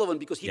 He's irrelevant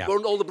because he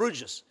burned all the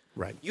bridges.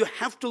 Right. You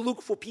have to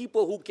look for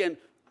people who can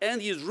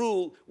end his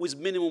rule with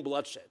minimum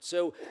bloodshed.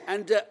 So,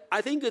 and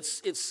I think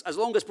it's as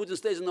long as Putin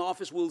stays in the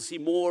office, we'll see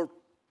more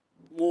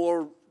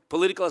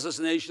political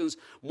assassinations,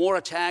 more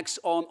attacks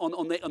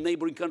on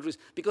neighboring countries,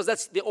 because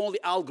that's the only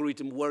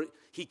algorithm where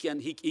he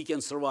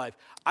can survive.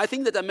 I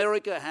think that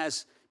America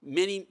has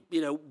many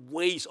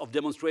ways of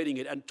demonstrating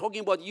it. And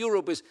talking about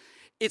Europe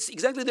it's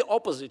exactly the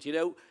opposite.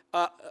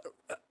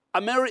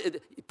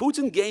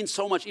 Putin gained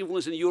so much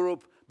influence in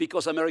Europe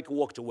because America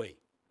walked away.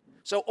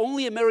 So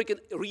only American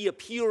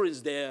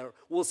reappearance there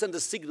will send a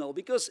signal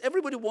because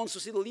everybody wants to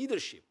see the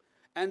leadership.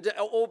 And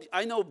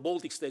I know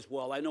Baltic states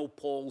well, I know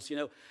Poles,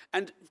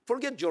 and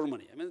forget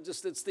Germany. I mean,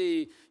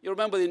 you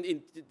remember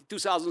in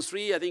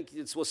 2003, I think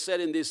it was said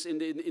in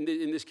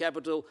this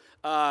capital,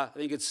 I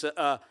think it's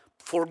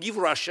forgive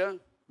Russia,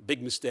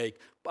 big mistake,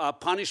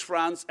 punish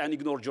France and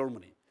ignore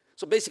Germany.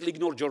 So basically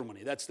ignore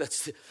Germany.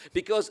 That's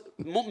because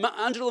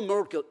Angela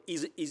Merkel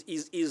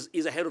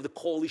is a head of the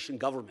coalition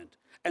government.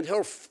 And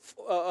her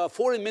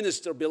foreign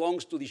minister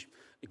belongs to the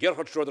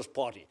Gerhard Schröder's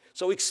party.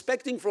 So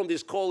expecting from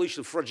this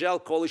coalition, fragile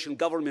coalition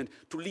government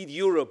to lead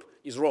Europe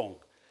is wrong.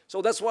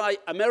 So that's why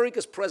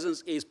America's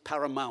presence is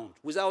paramount.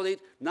 Without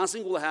it,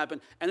 nothing will happen.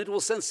 And it will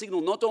send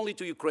signal not only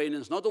to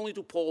Ukrainians, not only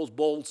to Poles,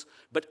 Balts,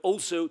 but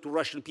also to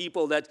Russian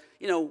people that,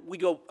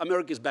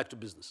 America is back to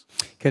business.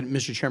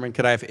 Mr. Chairman,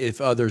 could I,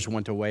 if others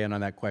want to weigh in on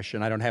that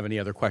question, I don't have any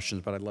other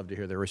questions, but I'd love to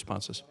hear their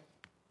responses.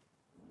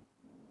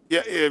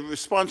 Yeah, in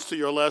response to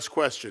your last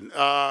question,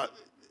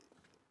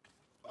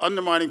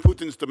 undermining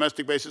Putin's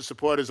domestic base of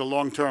support is a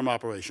long-term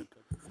operation.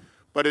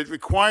 But it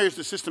requires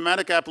the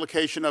systematic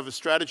application of a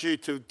strategy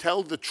to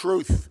tell the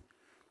truth,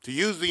 to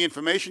use the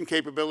information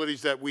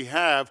capabilities that we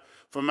have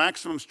for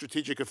maximum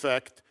strategic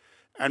effect,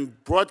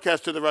 and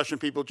broadcast to the Russian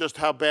people just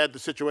how bad the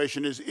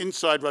situation is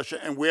inside Russia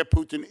and where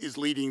Putin is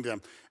leading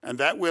them. And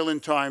that will,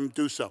 in time,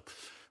 do so.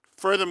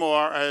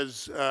 Furthermore,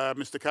 as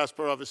Mr.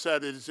 Kasparov has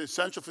said, it is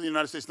essential for the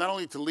United States not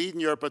only to lead in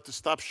Europe, but to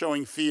stop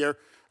showing fear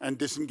and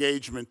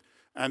disengagement.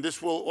 And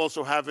this will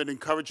also have an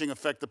encouraging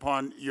effect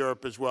upon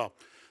Europe as well.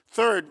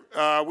 Third,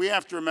 we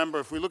have to remember,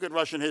 if we look at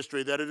Russian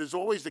history, that it is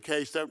always the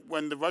case that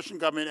when the Russian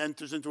government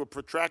enters into a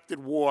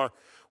protracted war,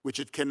 which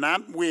it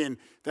cannot win,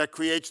 that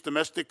creates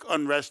domestic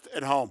unrest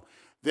at home.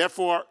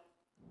 Therefore,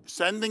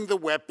 sending the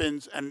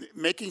weapons and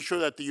making sure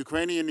that the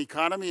Ukrainian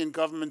economy and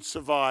government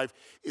survive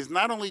is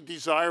not only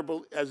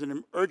desirable as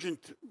an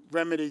urgent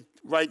remedy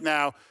right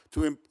now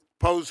to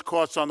impose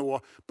costs on the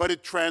war, but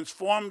it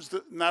transforms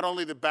not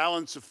only the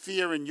balance of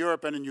fear in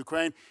Europe and in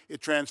Ukraine,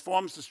 it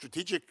transforms the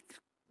strategic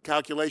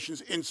calculations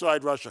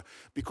inside Russia,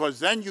 because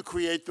then you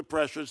create the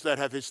pressures that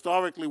have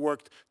historically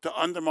worked to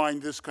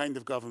undermine this kind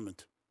of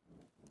government.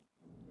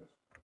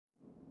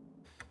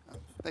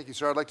 Thank you,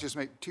 sir. I'd like to just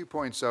make 2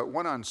 points.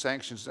 One on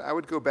sanctions. I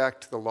would go back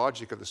to the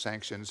logic of the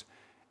sanctions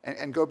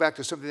and go back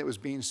to something that was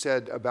being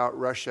said about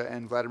Russia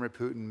and Vladimir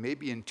Putin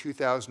maybe in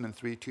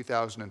 2003,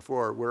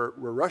 2004, where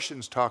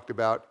Russians talked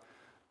about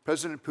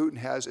President Putin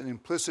has an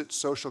implicit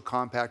social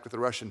compact with the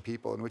Russian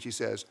people in which he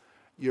says,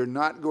 you're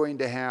not going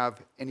to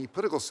have any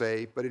political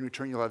say, but in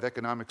return you'll have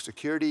economic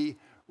security,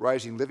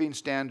 rising living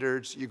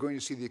standards, you're going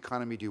to see the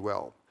economy do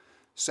well.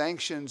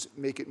 Sanctions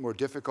make it more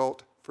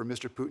difficult for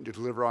Mr. Putin to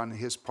deliver on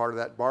his part of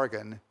that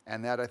bargain,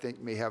 and that, I think,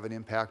 may have an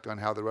impact on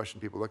how the Russian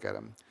people look at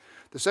him.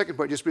 The second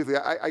point, just briefly,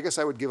 I guess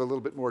I would give a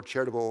little bit more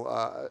charitable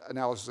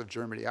analysis of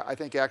Germany. I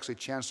think actually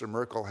Chancellor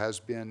Merkel has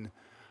been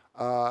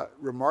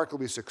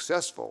remarkably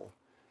successful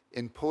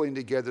in pulling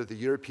together the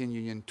European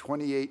Union,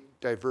 28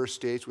 diverse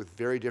states with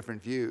very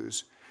different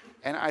views.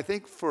 And I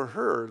think for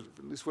her,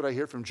 at least what I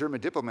hear from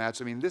German diplomats,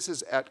 I mean, this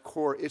is at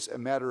core, it's a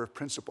matter of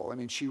principle. I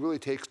mean, she really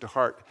takes to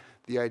heart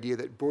the idea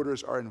that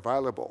borders are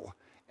inviolable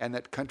and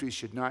that countries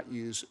should not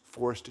use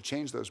force to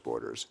change those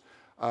borders.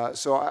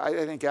 So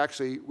I think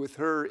actually with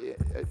her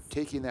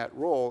taking that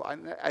role,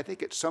 I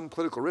think it's some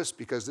political risk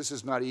because this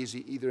is not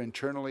easy either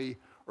internally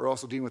or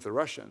also dealing with the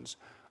Russians.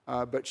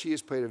 But she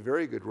has played a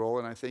very good role,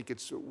 and I think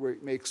it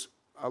makes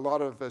a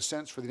lot of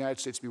sense for the United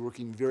States to be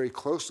working very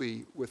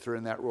closely with her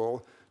in that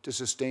role to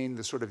sustain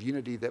the sort of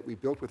unity that we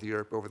built with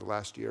Europe over the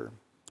last year.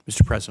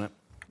 Mr. President.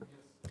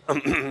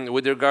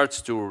 With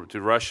regards to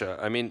Russia,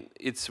 I mean,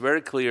 it's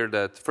very clear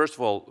that, first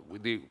of all,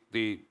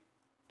 the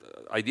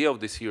idea of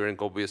this hearing,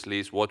 obviously,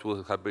 is what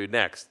will happen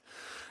next.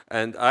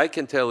 And I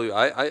can tell you,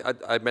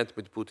 I met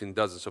with Putin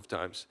dozens of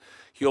times.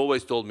 He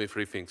always told me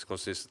three things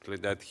consistently,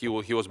 that he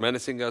was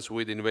menacing us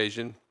with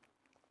invasion.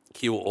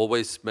 He will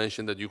always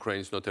mention that Ukraine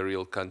is not a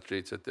real country,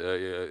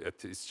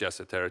 it's just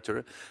a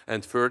territory.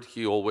 And third,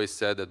 he always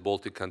said that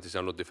Baltic countries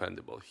are not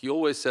defendable. He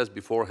always says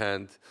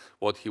beforehand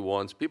what he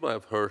wants. People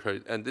have heard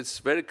it, and it's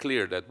very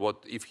clear that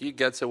if he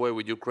gets away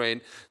with Ukraine,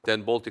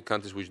 then Baltic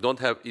countries, which don't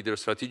have either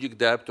strategic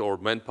depth or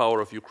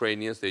manpower of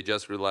Ukrainians, they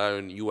just rely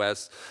on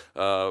U.S.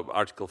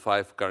 Article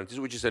 5 guarantees,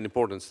 which is an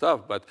important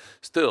stuff, but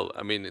still,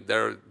 I mean,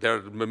 there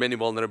are many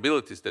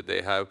vulnerabilities that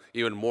they have,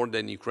 even more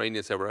than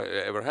Ukrainians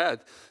ever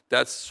had.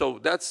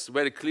 That's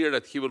very clear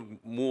that he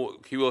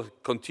will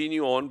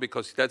continue on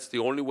because that's the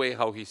only way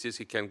how he sees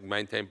he can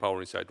maintain power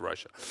inside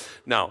Russia.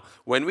 Now,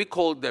 when we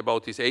called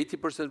about his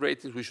 80%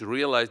 ratings, we should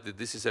realize that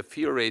this is a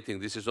fear rating.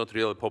 This is not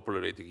really a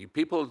popular rating.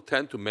 People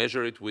tend to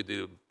measure it with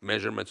the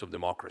measurements of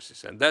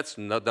democracies, and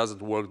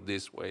doesn't work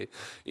this way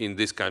in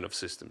this kind of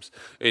systems.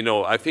 You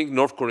know, I think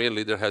North Korean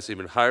leader has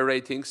even higher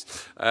ratings,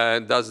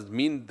 and doesn't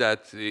mean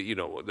that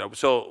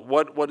So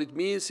what it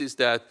means is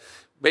that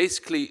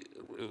basically,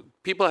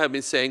 people have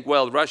been saying,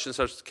 well, Russians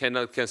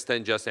can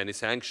stand just any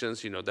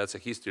sanctions. That's a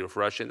history of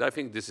Russia. And I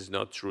think this is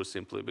not true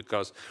simply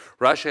because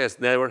Russia has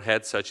never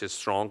had such a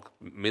strong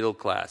middle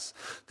class.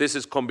 This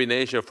is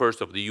combination,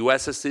 first, of the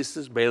U.S.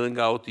 assistance, bailing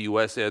out the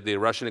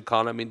Russian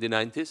economy in the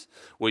 90s,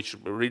 which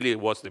really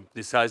was the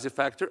decisive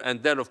factor.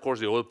 And then, of course,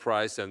 the oil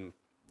price and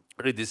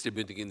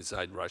redistributing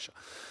inside Russia.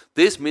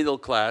 This middle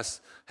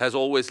class has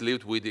always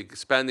lived with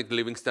expanding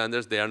living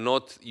standards. They are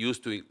not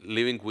used to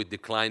living with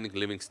declining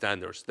living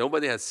standards.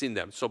 Nobody has seen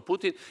them. So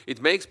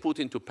it makes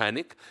Putin to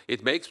panic.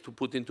 It makes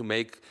Putin to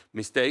make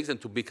mistakes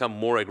and to become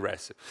more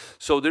aggressive.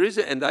 So there is,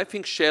 and I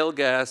think shale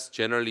gas,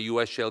 generally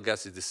U.S. shale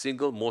gas, is the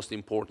single most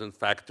important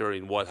factor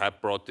in what have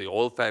brought the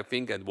oil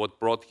thing and what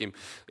brought him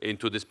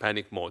into this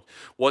panic mode.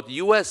 What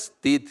U.S.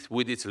 did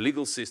with its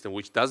legal system,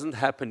 which doesn't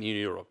happen in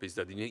Europe, is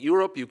that in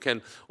Europe you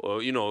can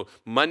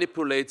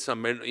manipulate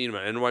some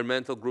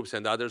environmental groups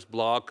and others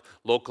block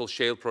local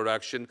shale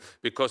production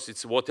because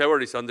it's whatever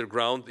is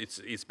underground,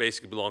 it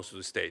basically belongs to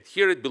the state.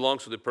 Here it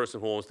belongs to the person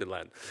who owns the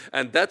land.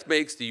 And that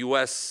makes the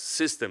U.S.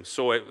 system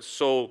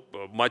so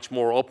much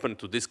more open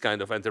to this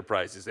kind of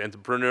enterprises,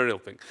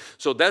 entrepreneurial thing.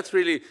 So that's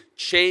really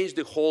changed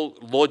the whole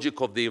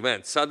logic of the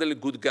event. Suddenly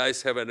good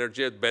guys have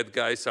energy, bad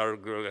guys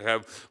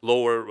have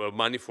lower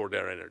money for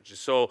their energy.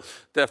 So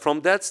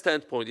from that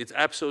standpoint, it's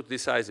absolutely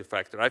decisive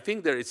factor. I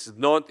think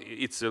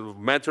it's a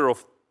matter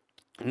of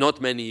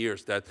not many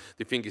years that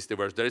the thing is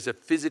diverse. There is a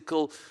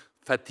physical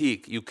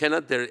fatigue. You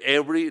cannot,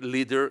 every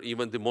leader,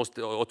 even the most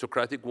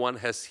autocratic one,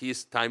 has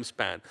his time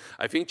span.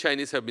 I think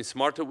Chinese have been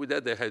smarter with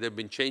that. They've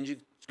been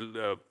changing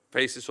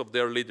faces of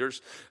their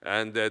leaders,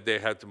 and they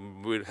had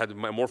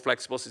a more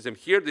flexible system.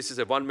 Here, this is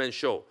a one-man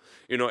show.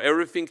 You know,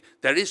 everything,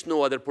 there is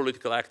no other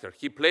political actor.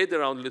 He played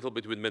around a little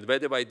bit with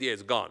Medvedev, idea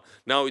is gone.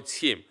 Now it's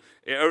him.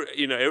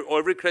 You know,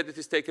 every credit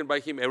is taken by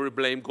him, every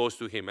blame goes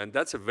to him, and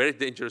that's a very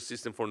dangerous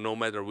system for no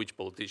matter which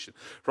politician.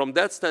 From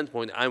that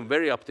standpoint, I'm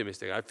very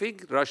optimistic. I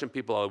think Russian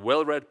people are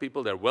well-read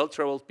people, they're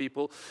well-traveled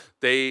people.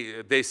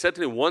 They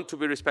certainly want to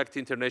be respected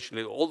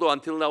internationally, although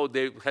until now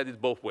they had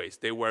it both ways.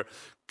 They were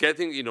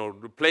getting, you know,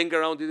 playing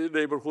around in the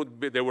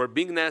neighborhood, they were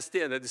being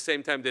nasty, and at the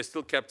same time they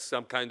still kept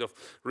some kind of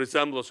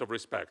resemblance of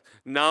respect.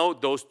 Now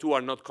those two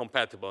are not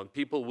compatible, and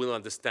people will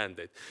understand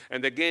it.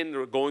 And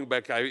again, going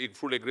back, I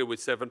fully agree with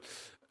Seven.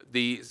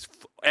 The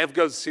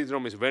Afghan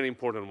syndrome is a very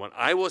important one.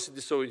 I was in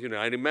the Soviet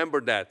Union. I remember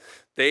that.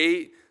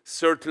 They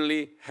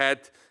certainly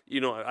had,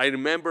 you know, I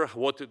remember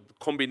what a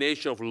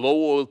combination of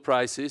low oil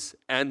prices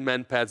and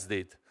man-pads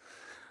did.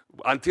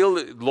 Until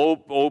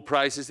low oil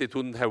prices, it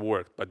wouldn't have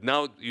worked. But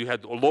now you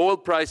had low oil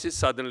prices,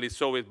 suddenly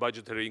Soviet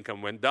budgetary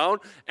income went down,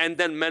 and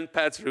then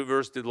man-pads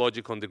reversed the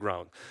logic on the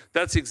ground.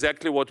 That's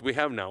exactly what we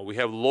have now. We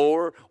have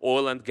lower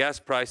oil and gas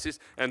prices,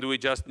 and we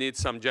just need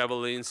some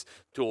javelins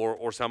to,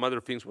 or some other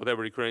things,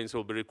 whatever Ukrainians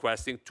will be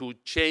requesting, to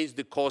change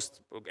the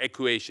cost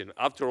equation.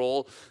 After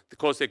all, the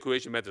cost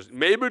equation matters.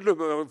 Maybe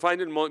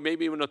find it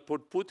maybe even not for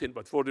Putin,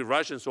 but for the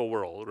Russians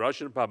overall,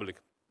 Russian public.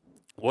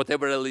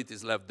 Whatever elite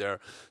is left there,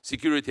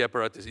 security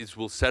apparatus, it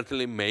will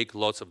certainly make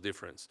lots of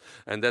difference.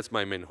 And that's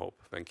my main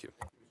hope. Thank you.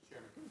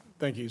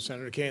 Thank you,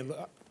 Senator Kaine.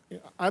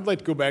 I'd like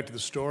to go back to the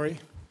story.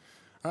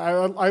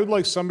 I would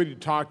like somebody to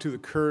talk to the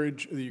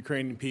courage of the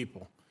Ukrainian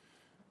people.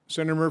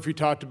 Senator Murphy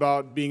talked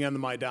about being on the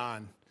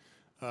Maidan.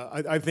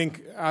 I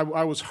think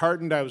I was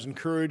heartened, I was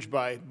encouraged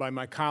by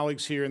my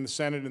colleagues here in the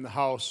Senate and the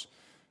House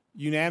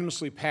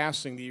unanimously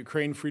passing the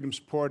Ukraine Freedom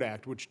Support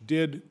Act, which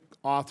did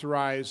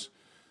authorize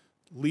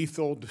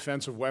lethal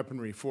defensive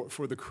weaponry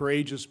for the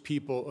courageous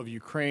people of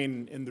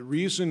Ukraine. And the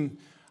reason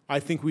I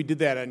think we did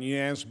that on a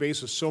unanimous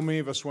basis, so many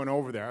of us went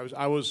over there.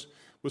 I was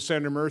with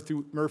Senator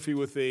Murphy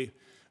with a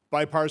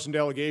bipartisan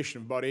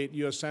delegation of about 8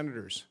 U.S.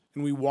 senators,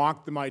 and we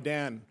walked the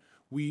Maidan.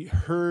 We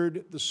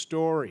heard the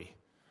story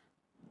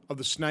of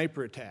the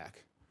sniper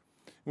attack.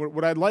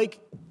 What I'd like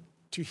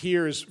to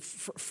hear is,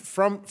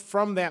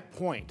 from that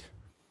point,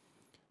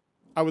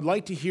 I would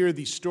like to hear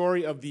the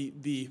story of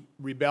the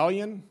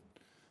rebellion,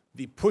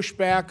 the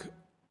pushback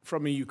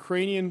from a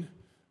Ukrainian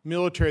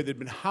military that had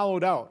been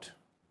hollowed out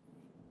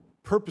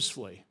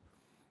purposefully,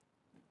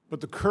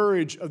 but the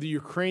courage of the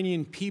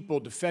Ukrainian people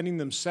defending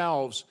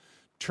themselves,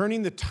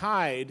 turning the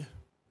tide,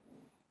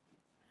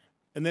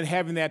 and then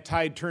having that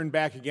tide turned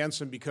back against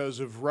them because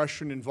of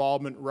Russian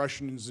involvement,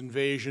 Russia's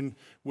invasion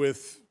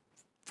with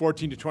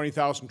 14 to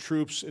 20,000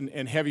 troops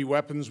and heavy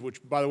weapons,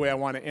 which, by the way, I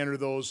want to enter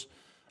those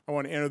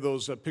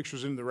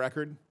pictures into the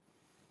record.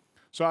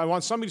 So I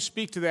want somebody to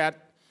speak to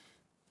that.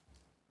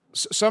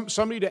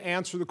 Somebody to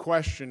answer the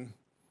question,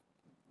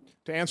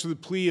 to answer the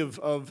plea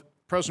of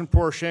President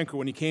Poroshenko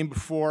when he came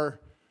before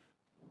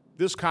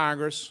this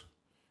Congress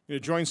in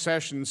a joint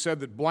session and said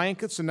that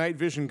blankets and night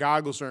vision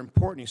goggles are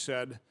important, he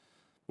said,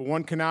 but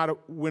one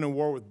cannot win a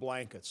war with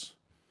blankets.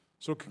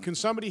 So can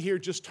somebody here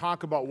just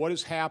talk about what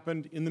has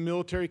happened in the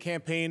military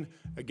campaign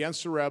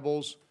against the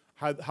rebels,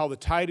 how the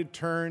tide had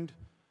turned,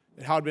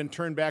 and how it had been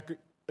turned back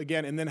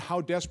again, and then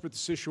how desperate the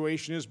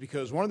situation is?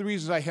 Because one of the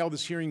reasons I held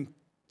this hearing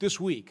this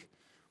week,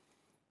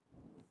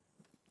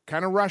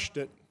 kind of rushed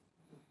it,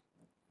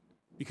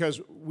 because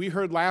we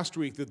heard last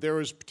week that there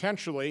was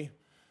potentially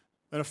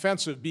an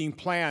offensive being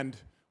planned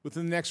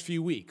within the next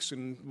few weeks,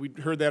 and we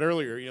heard that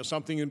earlier, you know,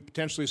 something in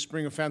potentially a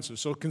spring offensive.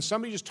 So can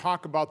somebody just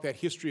talk about that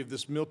history of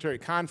this military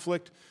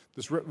conflict,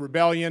 this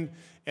rebellion,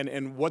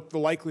 and what the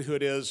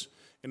likelihood is,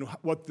 and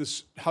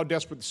how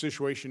desperate the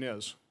situation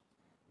is?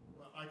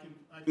 Well, I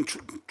can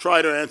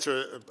try to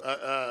answer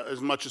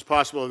as much as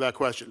possible of that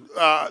question.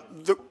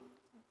 The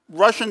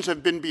Russians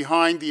have been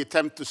behind the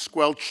attempt to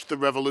squelch the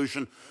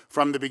revolution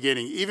from the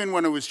beginning. Even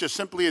when it was just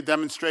simply a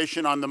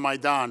demonstration on the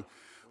Maidan,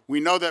 we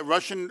know that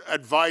Russian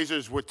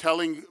advisors were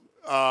telling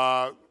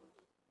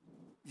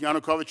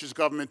Yanukovych's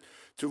government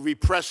to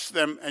repress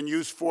them and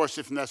use force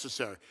if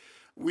necessary.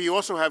 We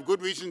also have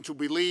good reason to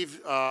believe,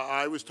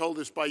 I was told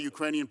this by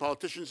Ukrainian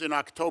politicians in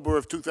October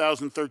of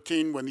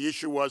 2013 when the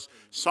issue was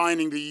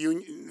signing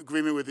the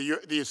agreement with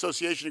the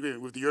association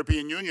agreement with the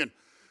European Union,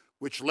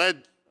 which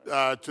led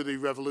to the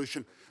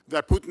revolution,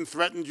 that Putin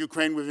threatened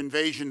Ukraine with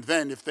invasion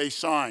then if they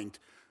signed.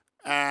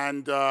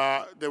 And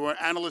there were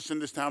analysts in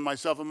this town,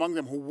 myself among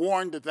them, who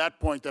warned at that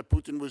point that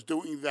Putin was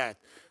doing that.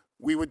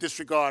 We were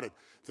disregarded.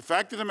 The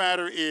fact of the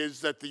matter is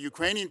that the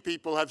Ukrainian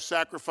people have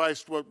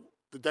sacrificed what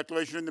the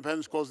Declaration of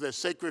Independence calls their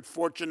sacred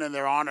fortune and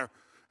their honor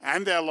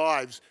and their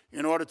lives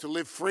in order to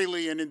live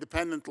freely and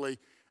independently,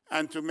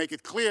 and to make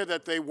it clear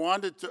that they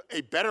wanted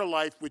a better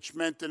life, which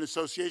meant an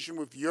association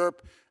with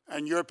Europe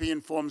and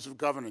European forms of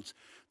governance.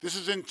 This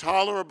is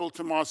intolerable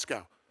to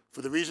Moscow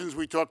for the reasons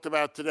we talked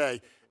about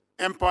today.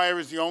 Empire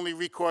is the only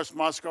recourse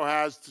Moscow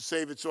has to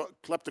save its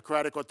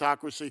kleptocratic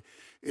autocracy.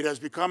 It has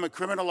become a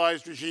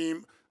criminalized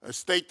regime, a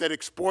state that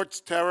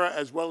exports terror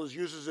as well as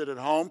uses it at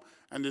home,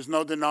 and there's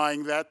no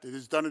denying that. It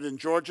has done it in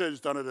Georgia, it's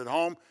done it at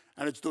home,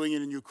 and it's doing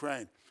it in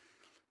Ukraine.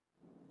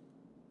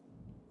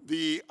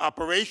 The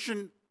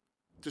operation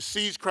to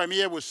seize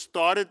Crimea was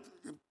started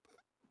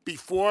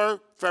before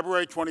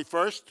February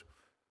 21st.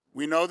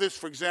 We know this.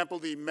 For example,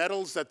 the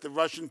medals that the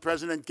Russian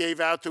president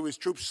gave out to his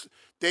troops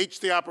dates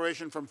the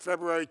operation from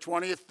February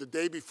 20th, the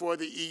day before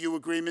the EU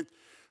agreement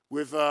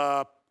with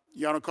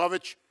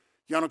Yanukovych.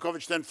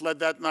 Yanukovych then fled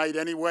that night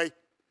anyway,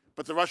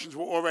 but the Russians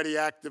were already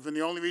active, and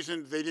the only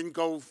reason they didn't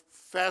go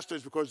faster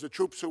is because the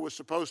troops who were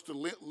supposed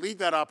to lead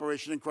that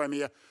operation in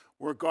Crimea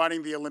were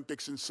guarding the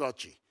Olympics in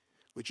Sochi,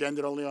 which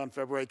ended only on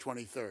February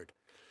 23rd.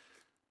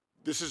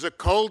 This is a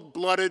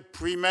cold-blooded,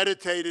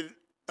 premeditated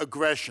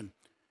aggression.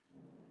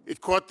 It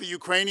caught the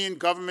Ukrainian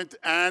government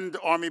and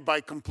army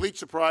by complete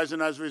surprise,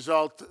 and as a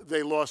result,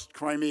 they lost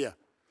Crimea.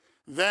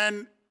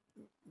 Then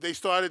they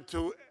started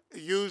to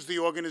use the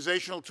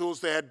organizational tools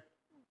they had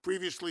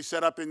previously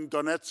set up in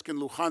Donetsk and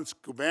Luhansk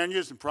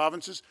gubernias and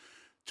provinces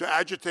to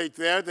agitate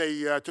there.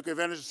 They took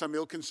advantage of some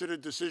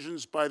ill-considered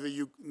decisions by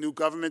the new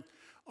government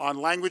on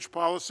language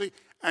policy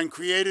and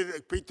created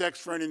a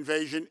pretext for an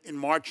invasion in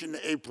March and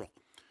April.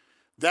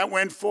 That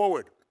went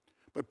forward.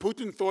 But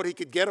Putin thought he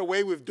could get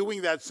away with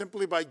doing that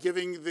simply by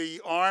giving the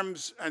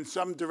arms and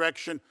some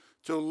direction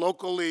to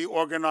locally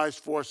organized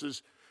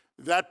forces.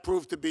 That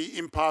proved to be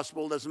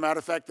impossible. As a matter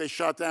of fact, they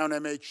shot down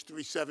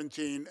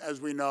MH317,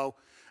 as we know,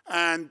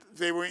 and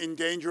they were in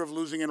danger of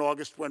losing in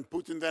August when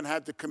Putin then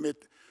had to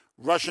commit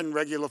Russian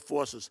regular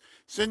forces.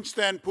 Since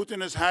then,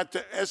 Putin has had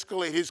to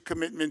escalate his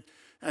commitment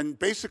and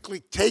basically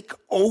take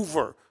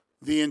over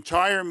the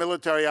entire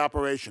military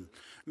operation.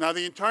 Now,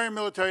 the entire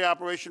military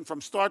operation from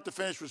start to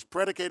finish was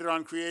predicated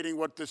on creating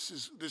what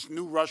this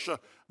new Russia,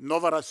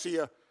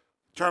 Novorossiya,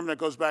 term that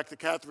goes back to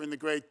Catherine the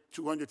Great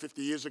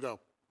 250 years ago.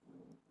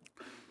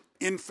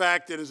 In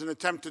fact, it is an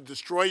attempt to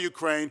destroy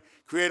Ukraine,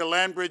 create a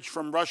land bridge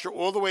from Russia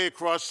all the way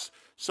across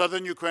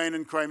southern Ukraine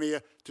and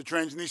Crimea to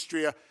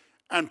Transnistria,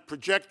 and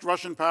project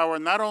Russian power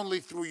not only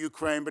through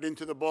Ukraine, but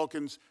into the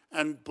Balkans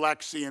and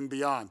Black Sea and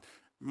beyond.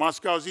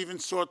 Moscow has even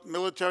sought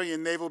military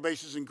and naval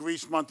bases in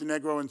Greece,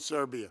 Montenegro, and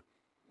Serbia.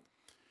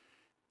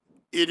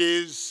 It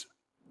is,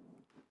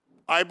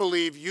 I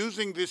believe,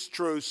 using this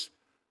truce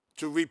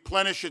to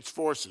replenish its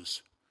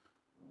forces.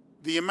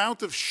 The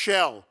amount of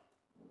shell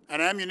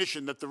and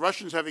ammunition that the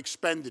Russians have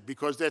expended,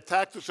 because their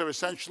tactics are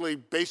essentially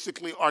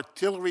basically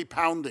artillery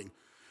pounding,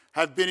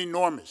 have been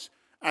enormous.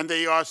 And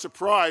they are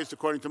surprised,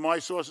 according to my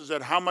sources,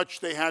 at how much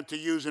they had to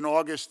use in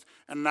August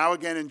and now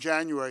again in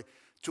January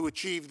to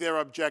achieve their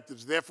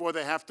objectives. Therefore,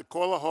 they have to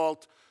call a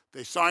halt.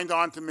 They signed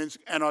on to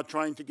Minsk and are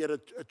trying to get a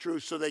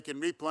truce so they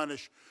can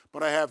replenish.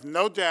 But I have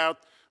no doubt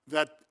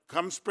that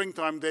come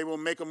springtime, they will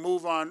make a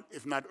move on,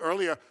 if not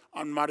earlier,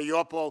 on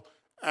Mariupol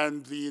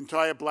and the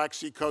entire Black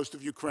Sea coast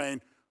of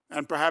Ukraine,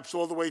 and perhaps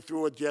all the way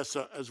through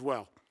Odessa as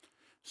well.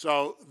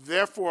 So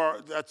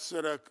therefore, that's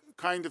a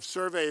kind of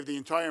survey of the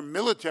entire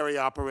military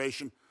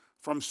operation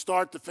from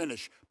start to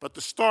finish. But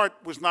the start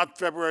was not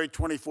February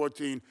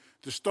 2014.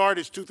 The start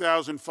is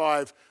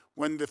 2005,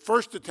 when the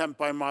first attempt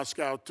by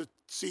Moscow to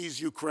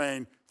seize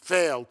Ukraine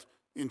failed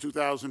in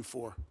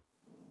 2004.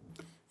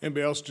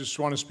 Anybody else just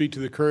want to speak to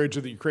the courage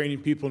of the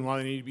Ukrainian people and why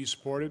they need to be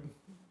supported?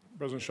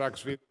 President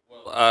Saakashvili.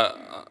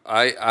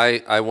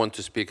 I want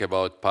to speak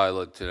about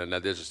pilot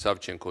Nadezhda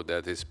Savchenko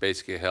that is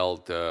basically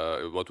held,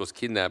 what was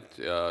kidnapped.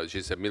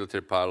 She's a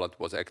military pilot,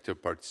 was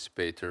active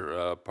participant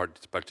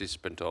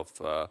of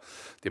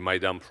the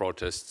Maidan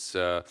protests,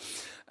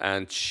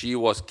 and she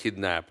was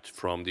kidnapped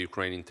from the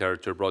Ukrainian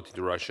territory, brought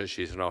into Russia.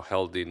 She's now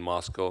held in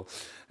Moscow,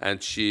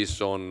 and she's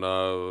on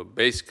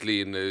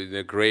basically in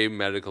a grave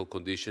medical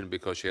condition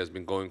because she has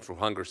been going through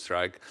hunger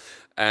strike.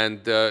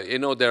 And, you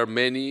know, there are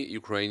many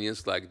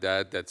Ukrainians like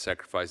that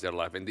sacrifice their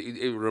life. And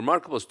the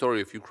remarkable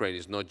story of Ukraine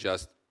is not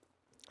just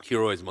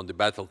heroism on the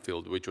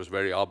battlefield, which was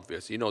very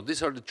obvious. You know,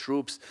 these are the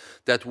troops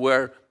that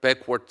were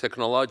backward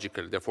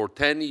technologically. For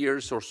 10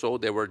 years or so,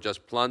 they were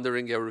just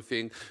plundering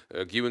everything,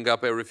 giving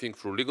up everything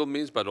through legal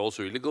means, but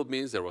also illegal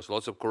means. There was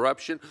lots of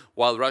corruption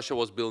while Russia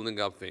was building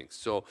up things.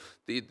 So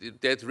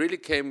that really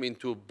came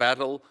into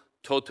battle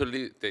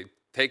totally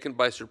taken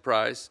by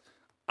surprise,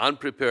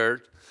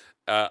 unprepared,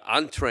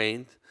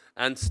 untrained,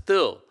 and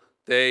still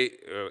they,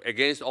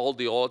 against all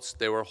the odds,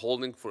 they were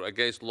holding for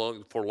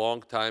a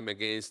long time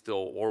against the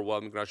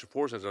overwhelming Russian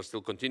forces, and are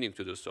still continuing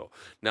to do so.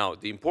 Now,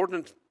 the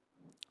important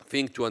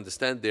thing to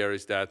understand there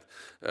is that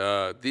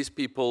these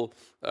people,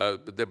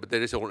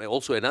 there is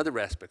also another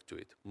aspect to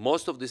it.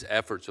 Most of these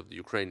efforts of the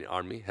Ukrainian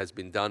army has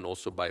been done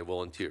also by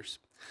volunteers.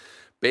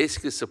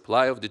 basically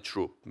supply of the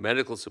troop,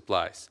 medical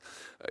supplies,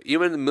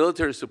 even the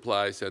military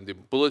supplies and the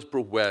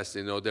bulletproof vests,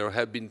 there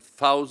have been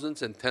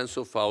thousands and tens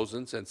of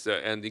thousands,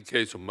 and in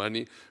case of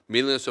money,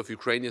 millions of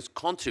Ukrainians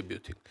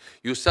contributing.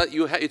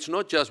 It's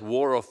not just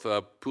war of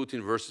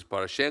Putin versus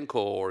Poroshenko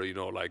or,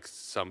 like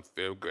some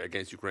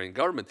against Ukrainian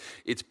government.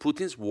 It's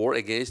Putin's war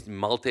against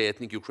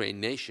multi-ethnic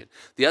Ukrainian nation.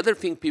 The other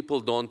thing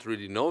people don't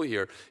really know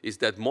here is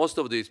that most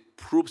of these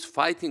troops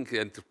fighting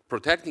and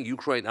protecting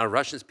Ukraine are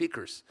Russian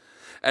speakers.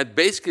 And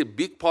basically, a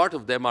big part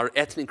of them are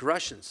ethnic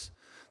Russians.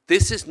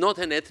 This is not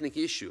an ethnic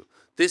issue.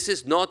 This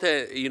is not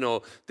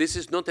this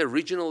is not a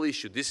regional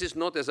issue. This is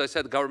not, as I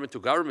said,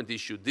 government-to-government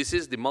issue. This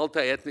is the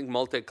multi-ethnic,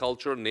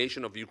 multicultural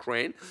nation of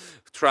Ukraine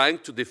trying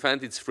to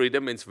defend its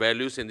freedom, its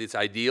values, and its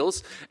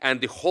ideals,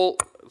 and the whole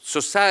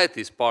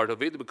society is part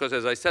of it because,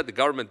 as I said, the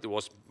government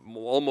was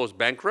almost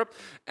bankrupt,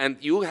 and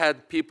you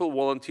had people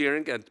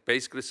volunteering and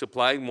basically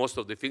supplying most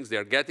of the things they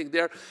are getting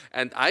there.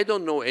 And I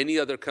don't know any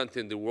other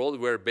country in the world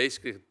where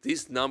basically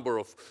this number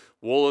of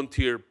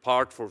volunteer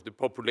part for the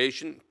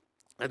population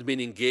had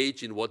been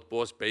engaged in what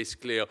was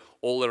basically an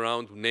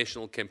all-around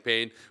national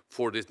campaign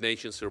for this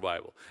nation's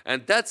survival.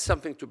 And that's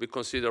something to be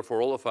considered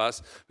for all of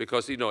us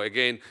because,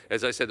 again,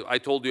 as I said, I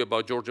told you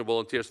about Georgian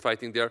volunteers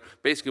fighting there.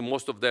 Basically,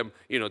 most of them,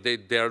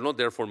 they are not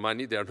there for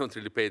money. They are not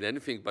really paid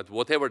anything. But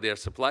whatever they are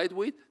supplied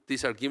with,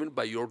 these are given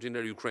by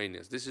ordinary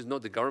Ukrainians. This is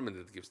not the government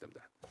that gives them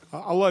that.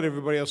 I'll let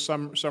everybody else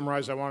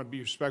summarize. I want to be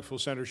respectful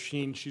of Senator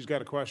Shaheen. She's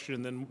got a question,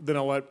 and then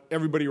I'll let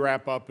everybody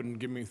wrap up and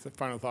give me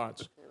final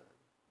thoughts.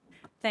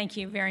 Thank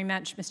you very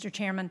much, Mr.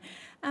 Chairman.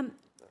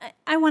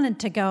 I wanted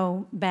to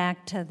go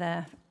back to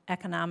the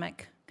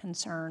economic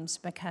concerns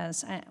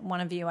because one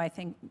of you, I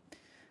think,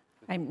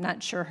 I'm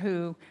not sure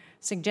who,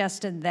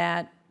 suggested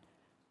that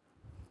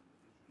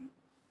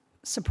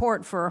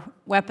support for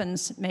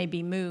weapons may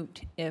be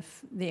moot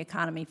if the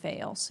economy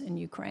fails in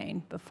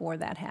Ukraine before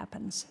that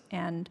happens.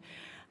 And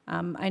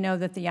I know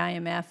that the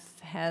IMF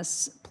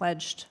has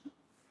pledged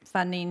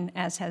funding,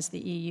 as has the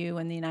EU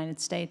and the United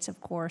States, of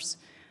course.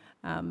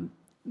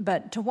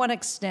 But to what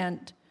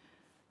extent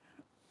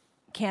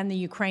can the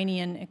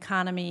Ukrainian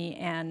economy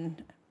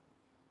and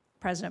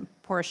President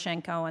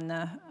Poroshenko and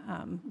the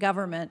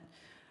government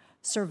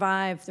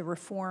survive the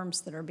reforms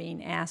that are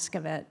being asked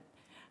of it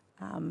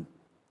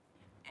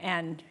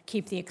and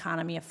keep the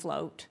economy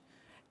afloat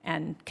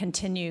and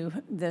continue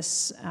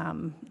this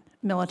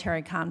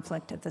military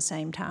conflict at the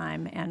same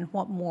time? And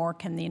what more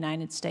can the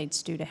United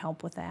States do to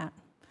help with that?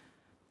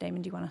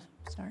 Damon, do you want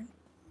to start?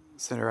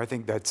 Senator, I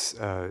think that's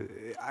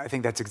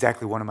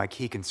exactly one of my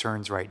key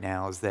concerns right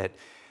now is that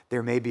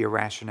there may be a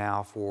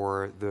rationale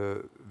for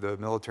the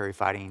military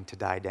fighting to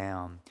die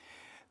down.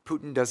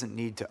 Putin doesn't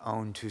need to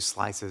own 2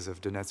 slices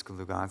of Donetsk and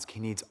Lugansk. He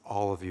needs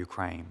all of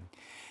Ukraine.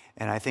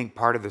 And I think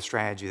part of the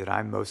strategy that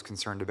I'm most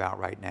concerned about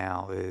right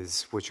now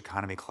is which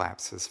economy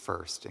collapses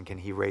first, and can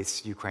he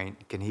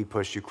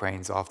push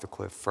Ukraine's off the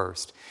cliff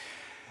first?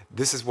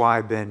 This is why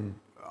I've been,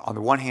 on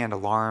the one hand,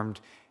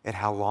 alarmed at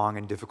how long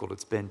and difficult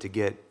it's been to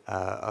get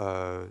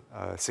a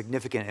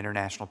significant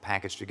international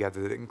package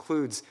together that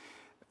includes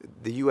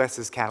the U.S.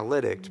 is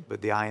catalytic, but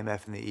the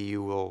IMF and the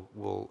EU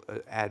will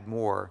add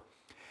more.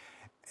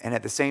 And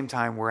at the same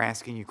time, we're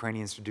asking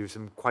Ukrainians to do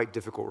some quite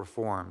difficult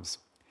reforms.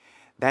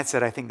 That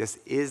said, I think this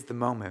is the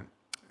moment.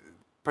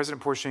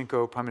 President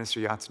Poroshenko, Prime Minister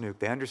Yatsenyuk,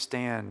 they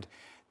understand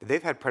that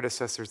they've had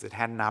predecessors that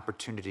had an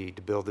opportunity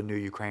to build a new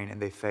Ukraine,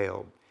 and they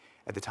failed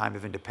at the time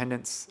of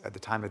independence, at the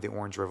time of the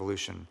Orange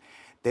Revolution.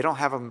 They don't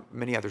have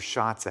many other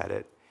shots at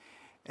it.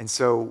 And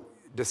so,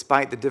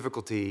 despite the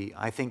difficulty,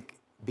 I think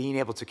being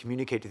able to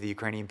communicate to the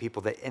Ukrainian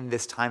people that in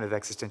this time of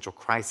existential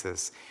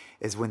crisis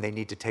is when they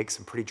need to take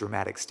some pretty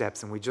dramatic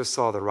steps. And we just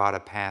saw the Rada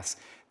pass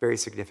very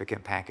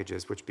significant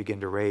packages which begin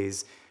to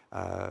raise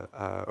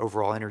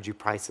overall energy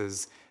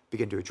prices,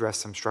 begin to address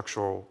some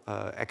structural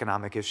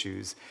economic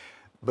issues.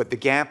 But the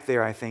gap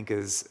there, I think,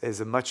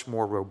 is a much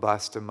more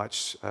robust, a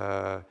much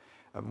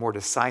a more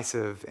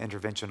decisive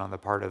intervention on the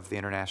part of the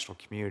international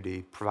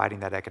community, providing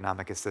that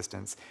economic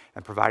assistance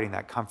and providing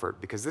that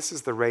comfort. Because this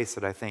is the race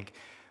that I think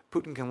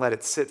Putin can let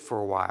it sit for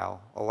a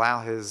while,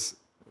 allow his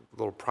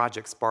little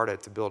Project Sparta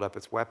to build up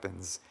its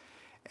weapons,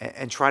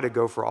 and try to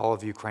go for all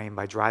of Ukraine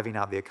by driving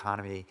out the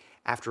economy,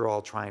 after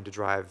all trying to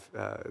drive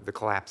the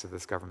collapse of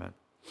this government.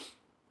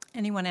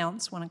 Anyone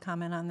else want to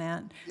comment on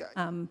that?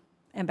 Yeah.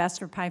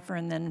 Ambassador Pfeiffer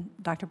and then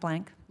Dr.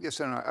 Blank. Yes,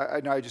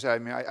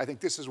 Senator. I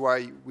think this is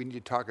why we need to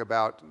talk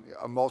about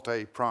a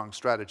multi-pronged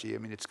strategy. I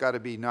mean, it's got to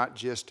be not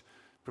just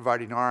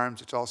providing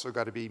arms, it's also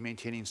got to be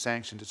maintaining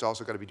sanctions, it's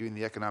also got to be doing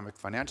the economic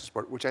financial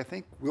support, which I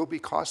think will be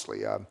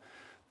costly.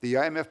 The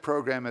IMF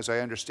program, as I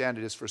understand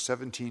it, is for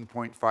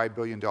 $17.5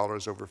 billion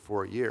over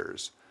 4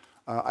 years.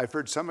 I've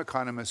heard some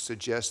economists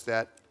suggest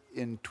that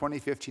in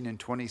 2015 and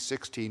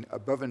 2016,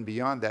 above and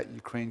beyond that,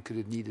 Ukraine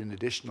could need an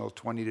additional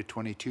 $20 to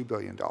 $22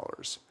 billion.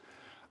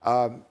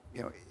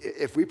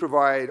 If we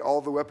provide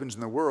all the weapons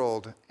in the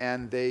world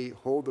and they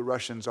hold the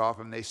Russians off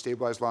and they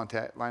stabilize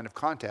line of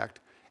contact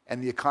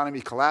and the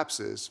economy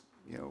collapses,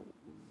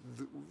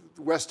 the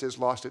West has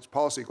lost its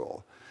policy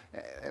goal.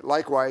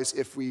 Likewise,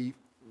 if we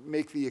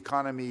make the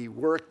economy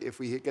work if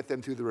we get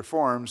them through the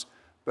reforms,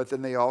 but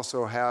then they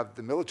also have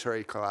the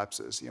military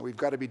collapses. We've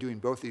got to be doing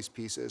both these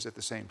pieces at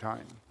the same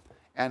time.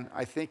 And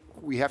I think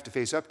we have to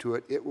face up to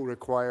it. It will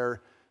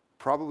require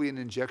probably an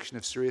injection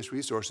of serious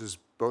resources,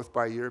 both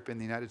by Europe and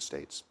the United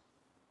States.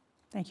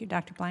 Thank you.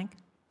 Dr. Blank?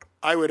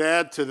 I would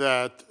add to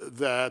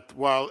that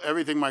while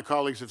everything my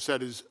colleagues have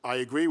said is I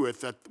agree with,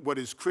 that what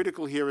is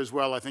critical here as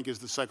well, I think, is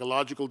the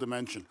psychological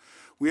dimension.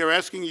 We are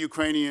asking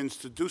Ukrainians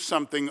to do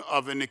something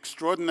of an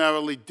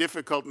extraordinarily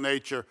difficult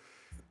nature,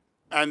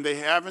 and they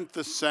haven't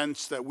the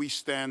sense that we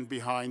stand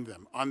behind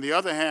them. On the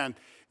other hand,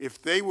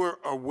 if they were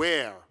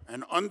aware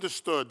and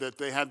understood that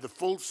they had the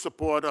full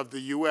support of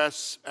the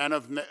US and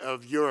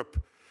of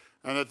Europe,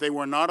 and that they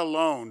were not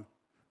alone,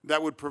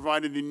 that would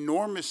provide an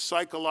enormous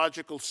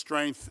psychological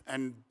strength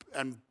and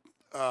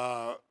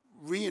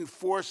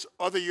reinforce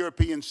other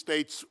European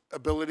states'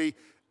 ability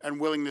and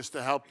willingness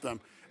to help them.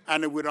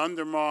 And it would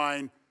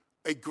undermine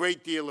a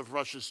great deal of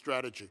Russia's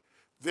strategy.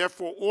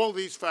 Therefore, all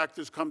these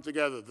factors come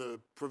together: the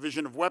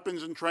provision of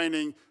weapons and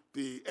training,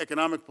 the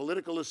economic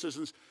political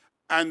assistance,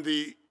 and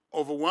the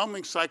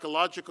overwhelming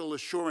psychological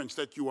assurance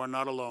that you are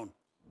not alone.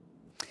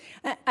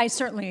 I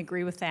certainly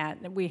agree with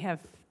that. We have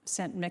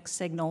sent mixed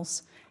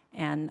signals,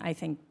 and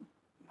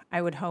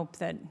I would hope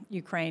that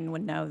Ukraine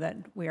would know that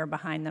we are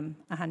behind them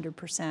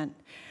 100%.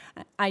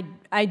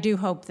 I do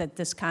hope that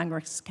this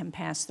Congress can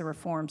pass the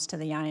reforms to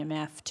the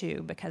IMF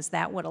too, because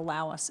that would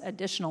allow us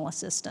additional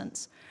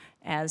assistance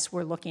as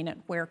we're looking at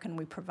where can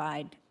we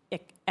provide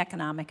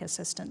economic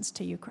assistance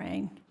to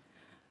Ukraine.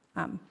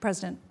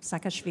 President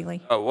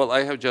Saakashvili. Well,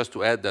 I have just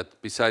to add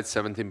that besides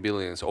 17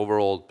 billions,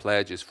 overall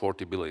pledge is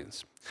 40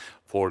 billions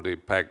for the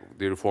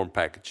reform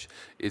package.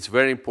 It's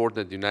very important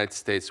that the United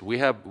States,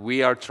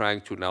 we are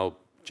trying to now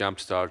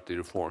jumpstart the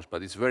reforms,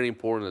 but it's very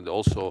important that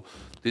also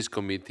this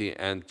committee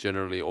and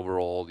generally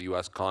overall the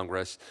U.S.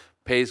 Congress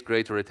pays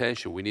greater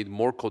attention. We need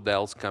more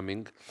CODELs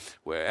coming,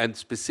 and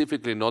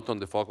specifically not on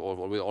the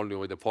only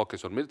with the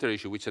focus on military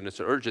issue, which is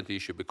an urgent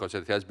issue because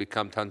it has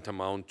become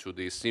tantamount to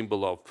the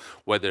symbol of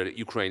whether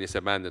Ukraine is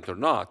abandoned or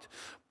not.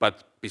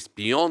 But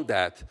beyond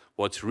that,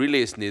 what's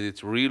really is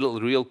needed,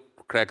 real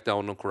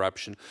crackdown on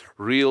corruption,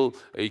 real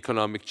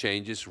economic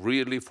changes,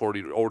 really for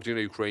the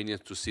ordinary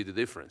Ukrainians to see the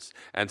difference.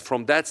 And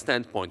from that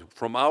standpoint,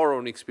 from our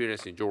own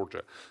experience in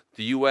Georgia,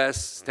 the U.S.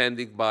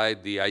 standing by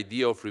the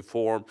idea of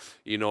reform,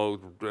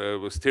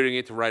 steering it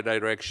in the right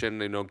direction,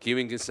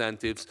 giving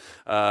incentives,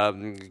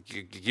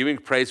 giving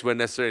praise when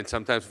necessary, and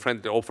sometimes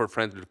offer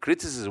friendly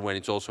criticism when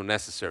it's also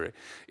necessary.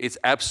 It's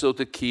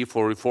absolutely key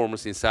for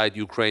reformers inside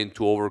Ukraine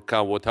to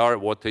overcome what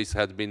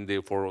has been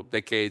there for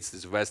decades,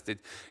 this vested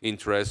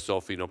interests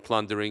of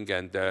plundering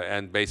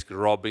and basically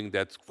robbing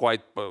that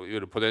quite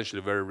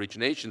potentially very rich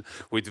nation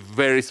with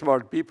very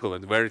smart people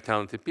and very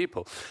talented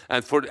people.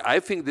 And I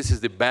think this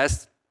is the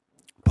best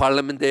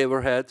parliament they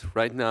ever had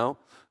right now.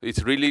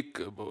 It's really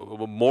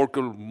more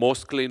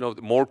clean of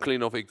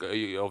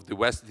the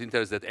vested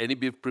interests than any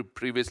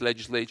previous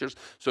legislatures.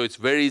 So it's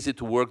very easy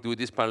to work with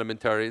these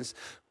parliamentarians.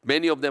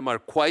 Many of them are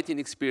quite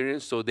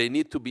inexperienced, so they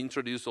need to be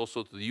introduced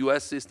also to the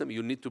U.S. system.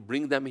 You need to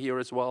bring them here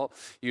as well.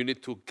 You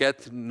need to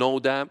get to know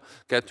them.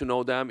 I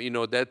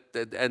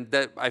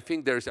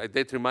think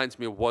that reminds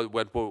me of what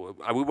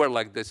we were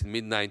like this in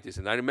mid-90s.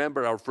 And I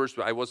remember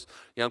I was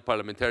young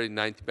parliamentarian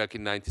back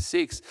in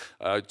 '96,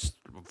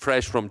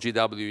 fresh from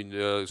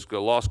GW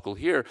law school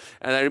here.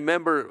 And I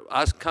remember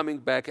us coming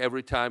back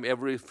every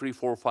 3,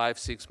 4, 5,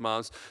 6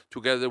 months,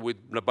 together with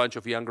a bunch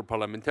of younger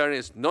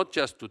parliamentarians, not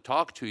just to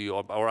talk to you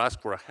or ask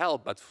for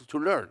help, but to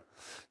learn,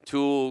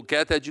 to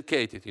get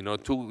educated,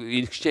 to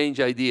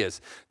exchange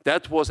ideas.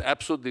 That was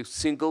absolutely the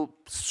single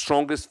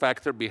strongest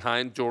factor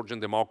behind Georgian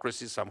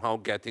democracy somehow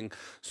getting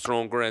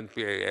stronger and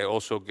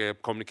also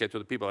communicate to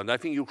the people. And I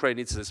think Ukraine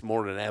needs this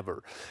more than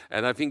ever.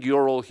 And I think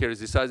your role here is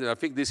decisive. I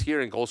think this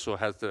hearing also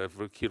has a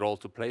key role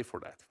to play for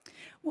that.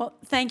 Well,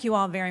 thank you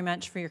all very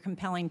much for your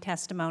compelling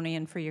testimony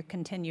and for your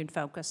continued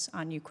focus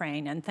on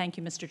Ukraine. And thank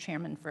you, Mr.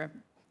 Chairman, for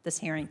this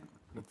hearing.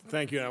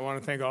 Thank you, and I want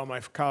to thank all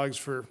my colleagues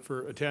for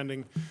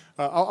attending.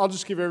 I'll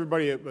just give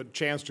everybody a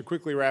chance to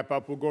quickly wrap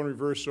up. We'll go in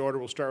reverse order.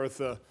 We'll start with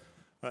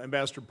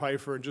Ambassador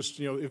Pfeiffer. And just,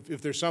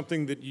 if there's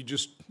something that you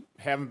just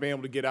haven't been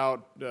able to get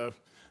out,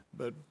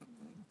 but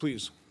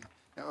please.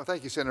 Well,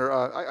 thank you, Senator.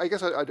 I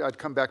guess I'd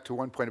come back to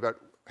one point about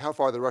how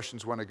far the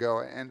Russians want to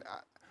go. And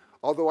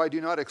although I do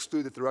not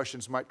exclude that the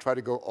Russians might try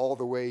to go all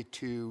the way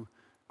to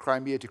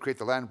Crimea to create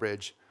the land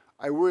bridge,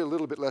 I worry a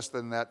little bit less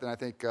than that than I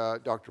think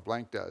Dr.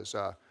 Blank does.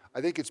 I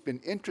think it's been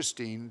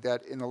interesting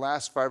that in the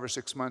last 5 or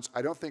 6 months,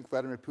 I don't think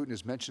Vladimir Putin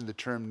has mentioned the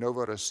term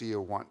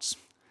Novorossiya once.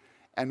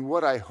 And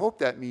what I hope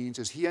that means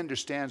is he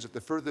understands that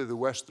the further the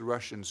west the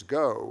Russians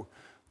go,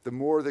 the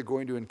more they're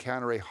going to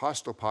encounter a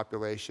hostile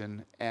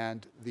population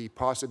and the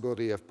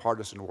possibility of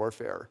partisan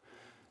warfare.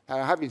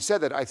 Having said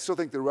that, I still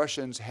think the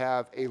Russians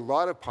have a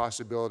lot of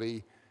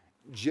possibility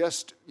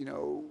just,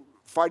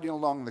 fighting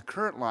along the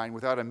current line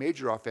without a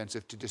major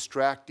offensive to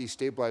distract,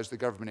 destabilize the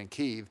government in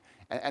Kyiv.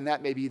 And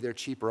that may be their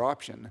cheaper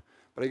option.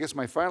 But I guess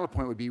my final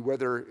point would be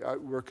whether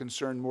we're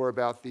concerned more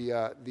about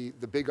the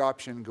big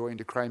option going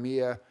to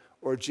Crimea,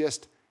 or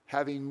just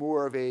having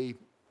more of a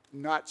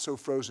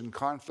not-so-frozen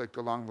conflict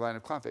along the line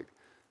of conflict.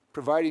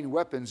 Providing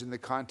weapons in the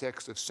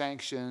context of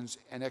sanctions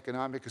and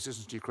economic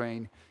assistance to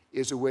Ukraine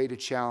is a way to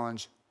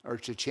challenge or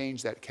to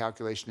change that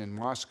calculation in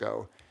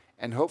Moscow,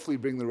 and hopefully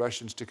bring the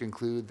Russians to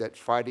conclude that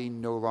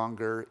fighting no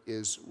longer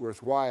is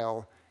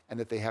worthwhile, and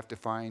that they have to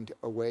find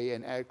a way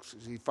and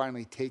actually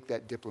finally take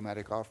that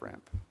diplomatic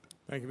off-ramp.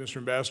 Thank you, Mr.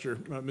 Ambassador.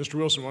 Mr.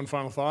 Wilson, one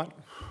final thought?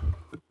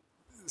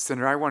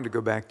 Senator, I wanted to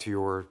go back to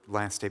your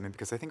last statement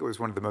because I think it was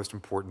one of the most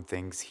important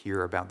things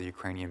here about the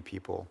Ukrainian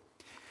people.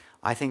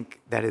 I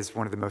think that is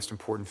one of the most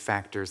important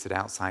factors that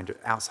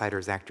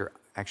outsiders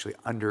actually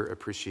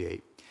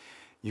underappreciate.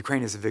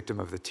 Ukraine is a victim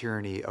of the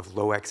tyranny of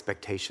low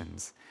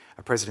expectations.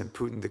 A President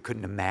Putin that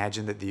couldn't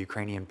imagine that the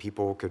Ukrainian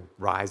people could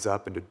rise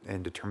up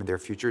and determine their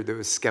future, that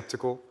was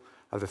skeptical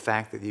of the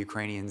fact that the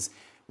Ukrainians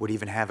would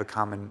even have a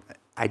common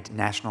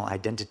national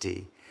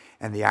identity.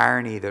 And the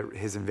irony that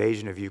his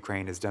invasion of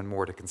Ukraine has done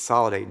more to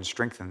consolidate and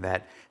strengthen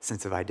that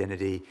sense of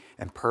identity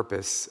and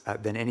purpose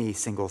than any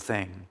single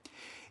thing.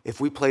 If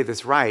we play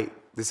this right,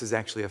 this is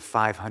actually a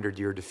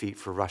 500-year defeat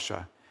for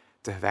Russia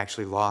to have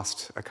actually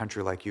lost a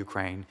country like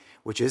Ukraine,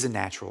 which is a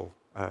natural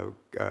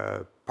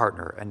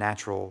partner, a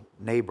natural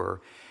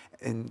neighbor,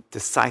 and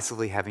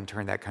decisively having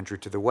turned that country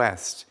to the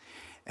West.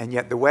 And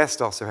yet the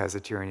West also has a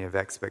tyranny of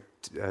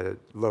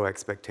low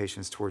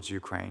expectations towards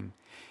Ukraine.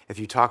 If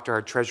you talk to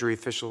our Treasury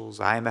officials,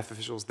 IMF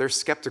officials, they're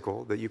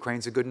skeptical that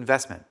Ukraine's a good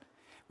investment.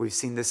 We've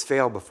seen this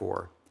fail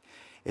before.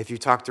 If you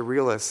talk to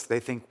realists, they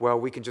think, well,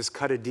 we can just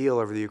cut a deal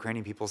over the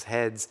Ukrainian people's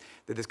heads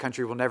that this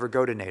country will never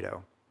go to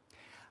NATO.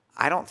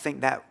 I don't think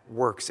that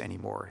works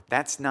anymore.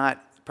 That's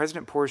not,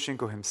 President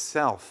Poroshenko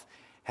himself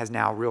has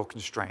now real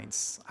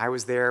constraints. I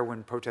was there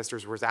when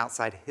protesters were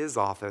outside his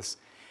office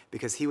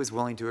because he was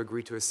willing to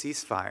agree to a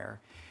ceasefire.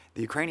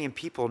 The Ukrainian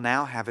people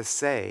now have a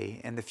say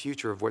in the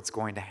future of what's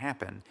going to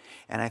happen.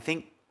 And I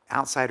think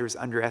outsiders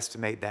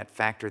underestimate that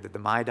factor that the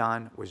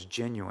Maidan was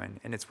genuine,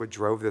 and it's what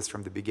drove this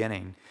from the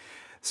beginning.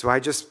 So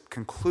I just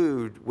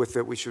conclude with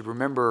that we should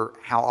remember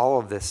how all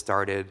of this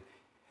started,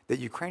 that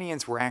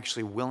Ukrainians were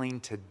actually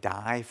willing to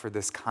die for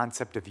this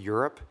concept of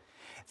Europe,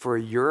 for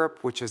a Europe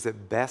which is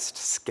at best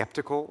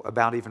skeptical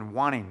about even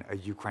wanting a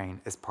Ukraine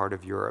as part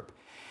of Europe.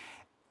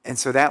 And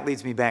so that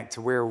leads me back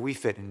to where we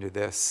fit into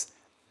this.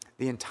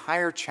 The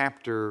entire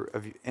chapter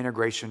of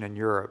integration in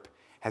Europe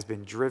has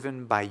been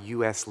driven by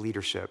U.S.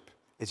 leadership.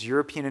 It's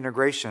European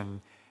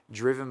integration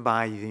driven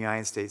by the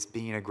United States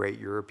being a great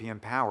European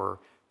power,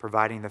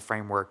 providing the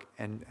framework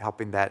and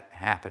helping that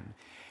happen.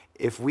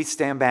 If we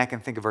stand back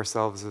and think of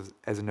ourselves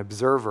as an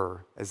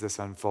observer as this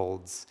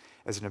unfolds,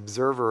 as an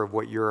observer of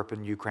what Europe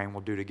and Ukraine will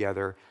do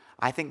together,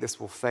 I think this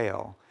will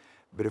fail.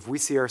 But if we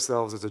see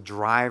ourselves as a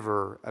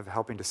driver of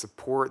helping to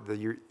support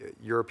the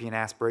European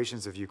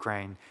aspirations of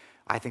Ukraine,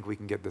 I think we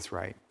can get this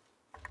right.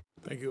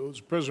 Thank you. As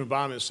President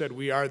Obama has said,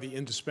 we are the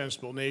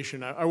indispensable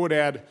nation. I would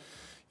add,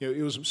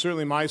 it was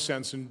certainly my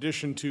sense, in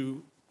addition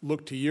to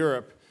look to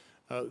Europe,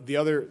 the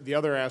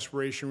other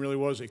aspiration really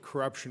was a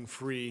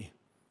corruption-free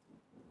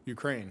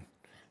Ukraine,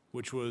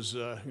 which was,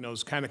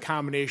 was kind of a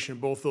combination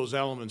of both those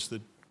elements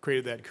that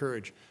created that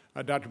courage.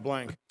 Dr.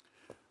 Blank.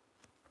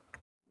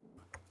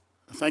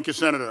 Thank you,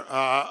 Senator.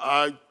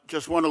 I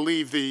just want to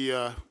leave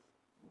the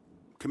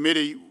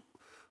committee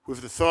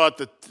with the thought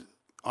that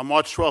on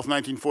March 12,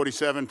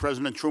 1947,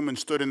 President Truman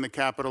stood in the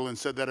Capitol and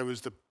said that it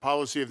was the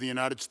policy of the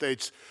United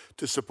States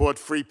to support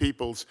free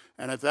peoples.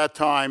 And at that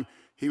time,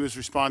 he was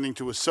responding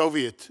to a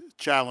Soviet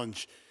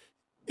challenge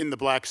in the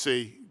Black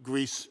Sea,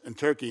 Greece and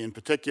Turkey in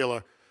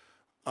particular.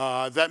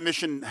 That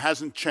mission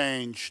hasn't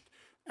changed.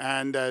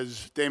 And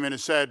as Damon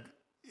has said,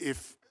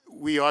 if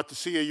we are to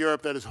see a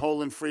Europe that is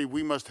whole and free,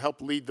 we must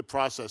help lead the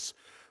process.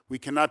 We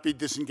cannot be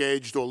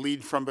disengaged or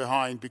lead from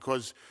behind,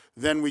 because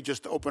then we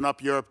just open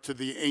up Europe to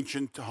the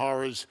ancient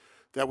horrors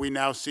that we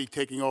now see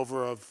taking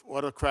over of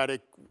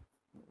autocratic,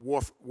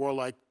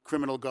 warlike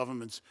criminal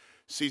governments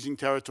seizing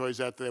territories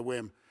at their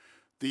whim.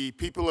 The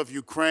people of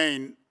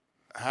Ukraine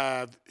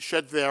have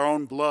shed their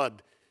own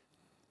blood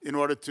in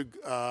order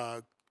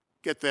to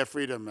get their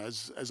freedom.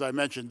 As I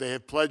mentioned, they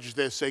have pledged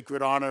their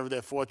sacred honor,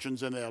 their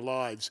fortunes, and their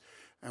lives,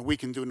 and we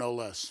can do no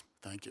less.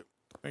 Thank you.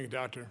 Thank you,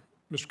 Doctor.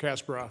 Mr.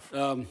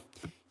 Kasparov.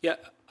 Yeah,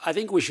 I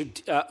think we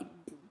should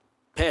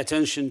pay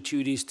attention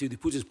to the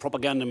Putin's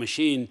propaganda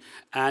machine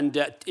and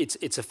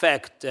its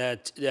effect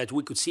that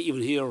we could see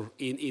even here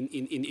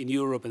in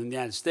Europe and in the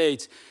United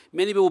States.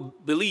 Many people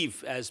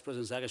believe, as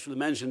President Saakashvili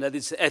mentioned, that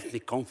it's an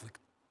ethnic conflict.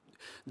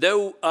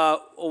 Though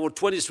over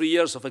 23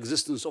 years of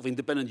existence of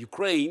independent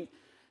Ukraine,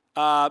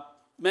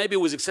 maybe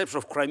with the exception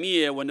of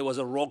Crimea, when there was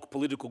a rogue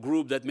political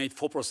group that made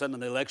 4%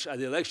 at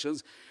the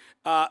elections,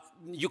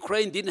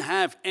 Ukraine didn't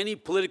have any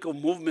political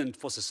movement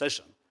for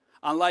secession.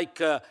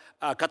 Unlike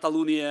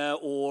Catalonia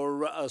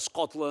or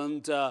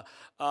Scotland,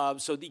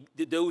 so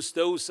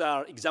those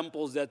are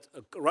examples that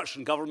a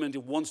Russian government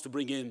wants to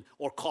bring in,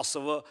 or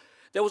Kosovo.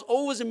 There was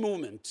always a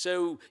movement.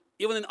 So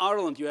Even in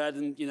Ireland, you had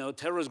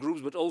terrorist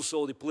groups, but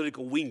also the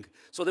political wing.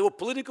 So there were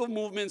political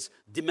movements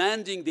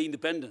demanding the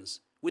independence.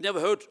 We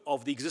never heard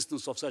of the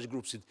existence of such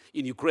groups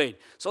in Ukraine.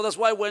 So that's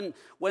why when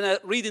I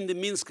read in the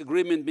Minsk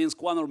agreement, Minsk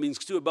I or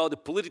Minsk II, about the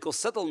political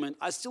settlement,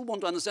 I still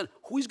want to understand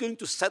who is going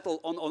to settle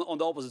on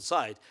the opposite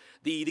side.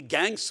 The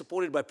gangs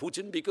supported by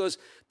Putin, because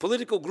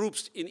political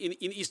groups in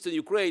eastern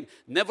Ukraine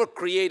never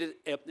created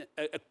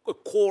a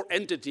core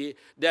entity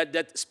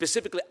that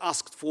specifically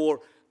asked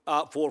for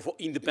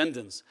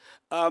independence.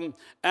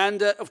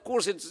 Of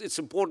course, it's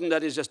important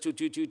that is just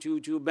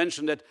to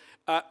mention that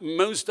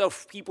most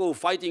of people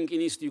fighting in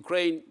East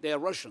Ukraine, they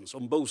are Russians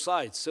on both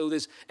sides. So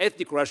there's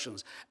ethnic Russians.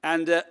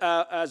 And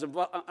as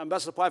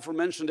Ambassador Pfeiffer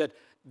mentioned, that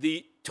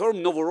the term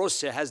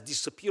Novorossiya has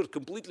disappeared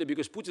completely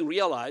because Putin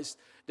realized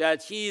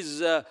that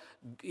his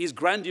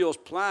grandiose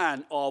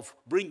plan of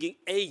bringing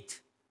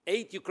eight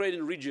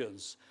Ukrainian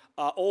regions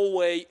all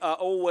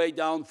the way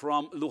down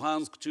from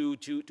Luhansk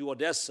to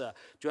Odessa,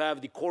 to have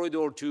the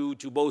corridor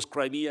to both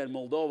Crimea and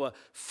Moldova,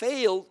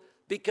 failed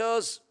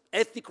because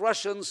ethnic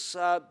Russians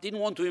didn't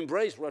want to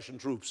embrace Russian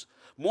troops.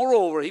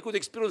 Moreover, he could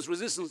experience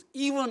resistance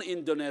even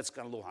in Donetsk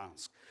and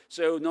Luhansk.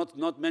 So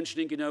not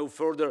mentioning,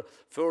 further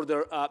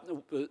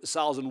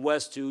south and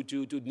west to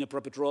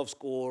Dnipropetrovsk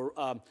or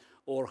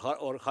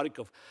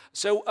Kharkov.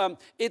 So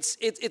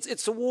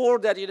it's a war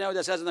that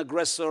that has an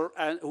aggressor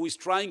and who is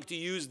trying to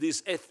use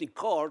this ethnic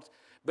card.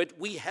 But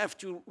we have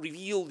to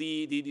reveal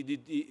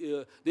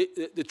the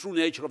true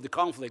nature of the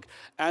conflict.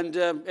 And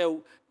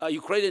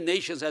Ukrainian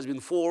nation has been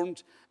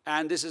formed,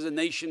 and this is a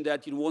nation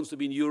that wants to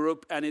be in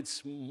Europe, and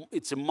it's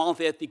a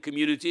multi-ethnic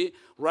community.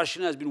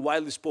 Russian has been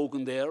widely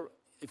spoken there.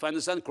 If I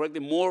understand correctly,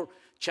 more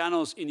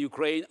channels in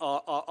Ukraine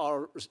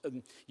are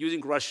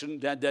using Russian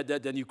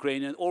than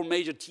Ukrainian. All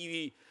major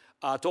TV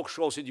talk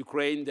shows in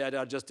Ukraine that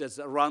are just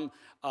run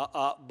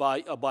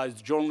by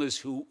journalists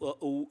who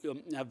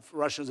have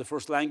Russian as a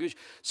first language.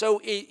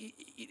 So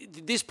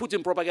this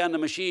Putin propaganda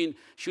machine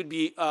should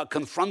be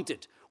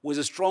confronted with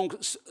a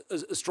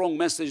strong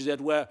message that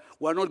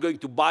we're not going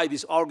to buy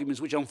these arguments,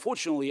 which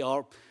unfortunately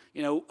are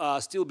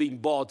still being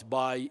bought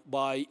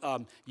by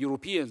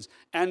Europeans.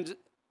 And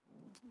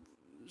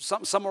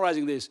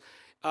summarizing this,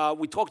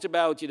 we talked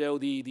about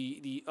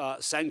the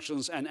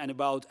sanctions and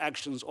about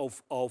actions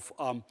of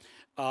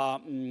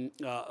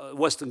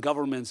Western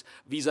governments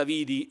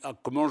vis-a-vis the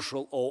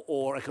commercial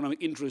or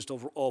economic interest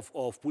of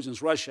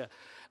Putin's Russia.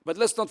 But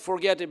let's not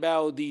forget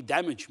about the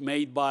damage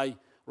made by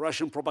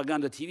Russian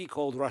propaganda TV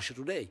called Russia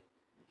Today.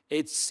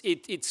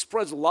 It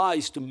spreads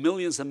lies to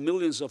millions and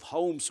millions of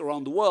homes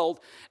around the world,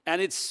 and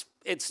it's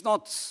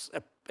not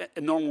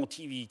a normal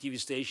TV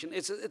station.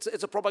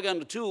 It's a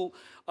propaganda tool,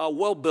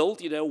 well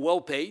built,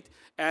 well paid,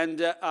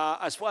 and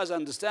as far as I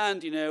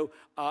understand,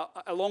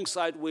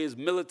 alongside with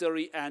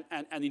military and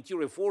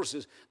interior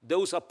forces,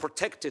 those are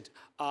protected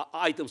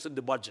items in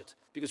the budget,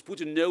 because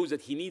Putin knows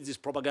that he needs this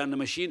propaganda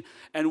machine,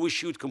 and we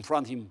should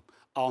confront him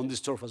on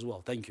this turf as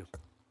well. Thank you.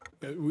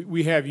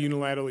 We have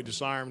unilaterally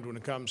disarmed when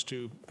it comes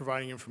to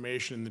providing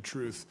information and the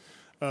truth.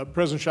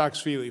 President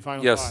Saakashvili,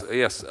 final thought.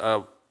 Yes.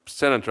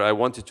 Senator, I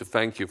wanted to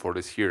thank you for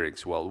these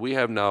hearings. Well, we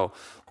have now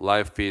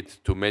live feed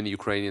to many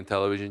Ukrainian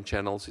television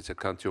channels. It's a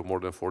country of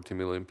more than 40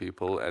 million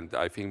people, and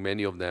I think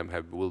many of them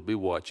will be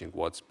watching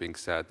what's being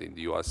said in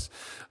the U.S.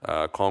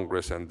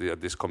 Congress and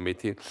this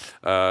committee.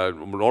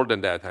 More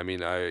than that, I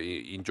mean,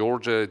 in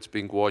Georgia it's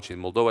being watched, in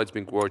Moldova it's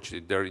being watched.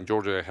 There in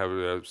Georgia I have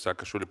a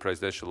Saakashvili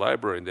Presidential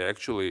Library, and they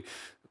actually,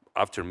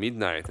 after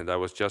midnight, and I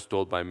was just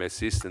told by my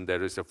assistant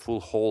there is a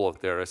full hall of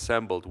there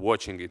assembled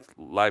watching it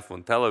live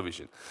on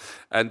television.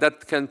 And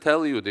that can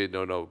tell you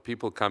that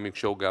people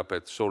showing up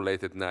at so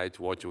late at night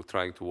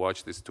trying to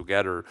watch this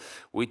together,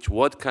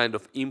 what kind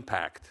of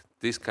impact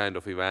these kind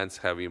of events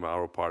have in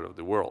our part of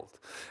the world.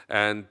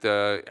 And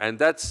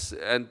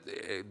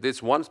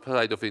this one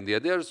side of India.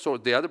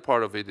 The other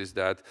part of it is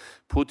that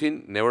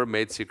Putin never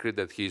made secret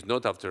that he's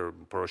not after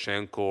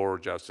Poroshenko or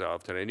just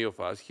after any of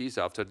us. He's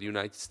after the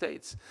United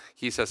States.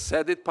 He has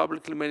said it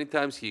publicly many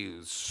times. He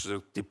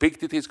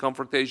depicted his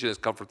confrontation as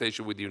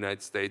confrontation with the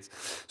United States.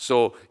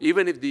 So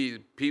even if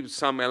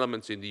some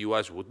elements in the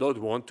U.S. would not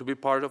want to be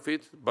part of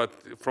it, but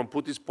from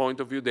Putin's point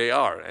of view, they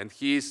are, and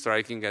he is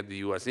striking at the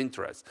U.S.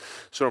 interest.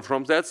 So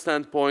from that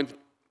standpoint,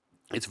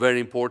 it's very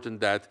important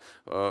that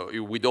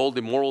with all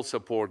the moral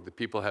support that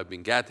people have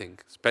been getting,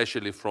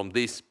 especially from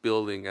this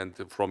building and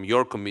from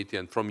your committee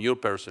and from your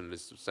personally,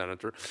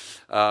 Senator,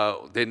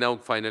 they now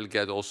finally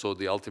get also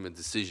the ultimate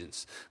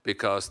decisions,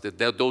 because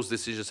those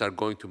decisions are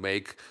going to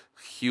make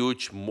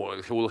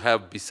will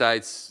have,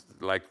 besides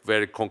like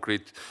very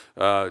concrete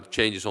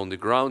changes on the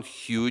ground,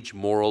 huge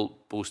moral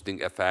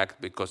boosting effect,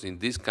 because in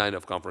this kind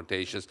of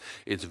confrontations,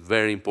 it's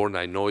very important,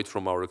 I know it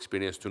from our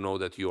experience, to know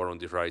that you are on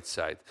the right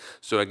side.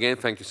 So again,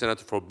 thank you,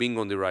 Senator, for being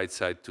on the right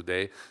side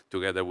today,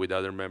 together with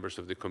other members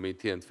of the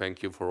committee, and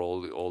thank you for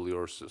all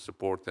your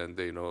support and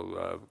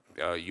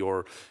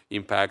your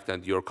impact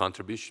and your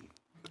contribution.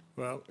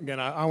 Well, again,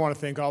 I want to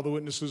thank all the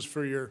witnesses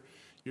for your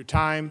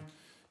time,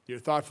 your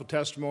thoughtful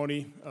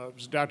testimony,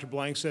 as Dr.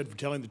 Blank said, for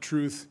telling the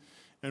truth,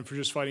 and for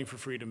just fighting for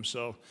freedom.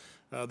 So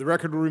the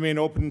record will remain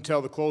open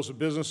until the close of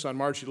business on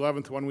March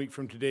 11th, 1 week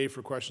from today,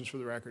 for questions for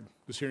the record.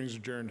 This hearing is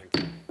adjourned.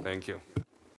 Thank you.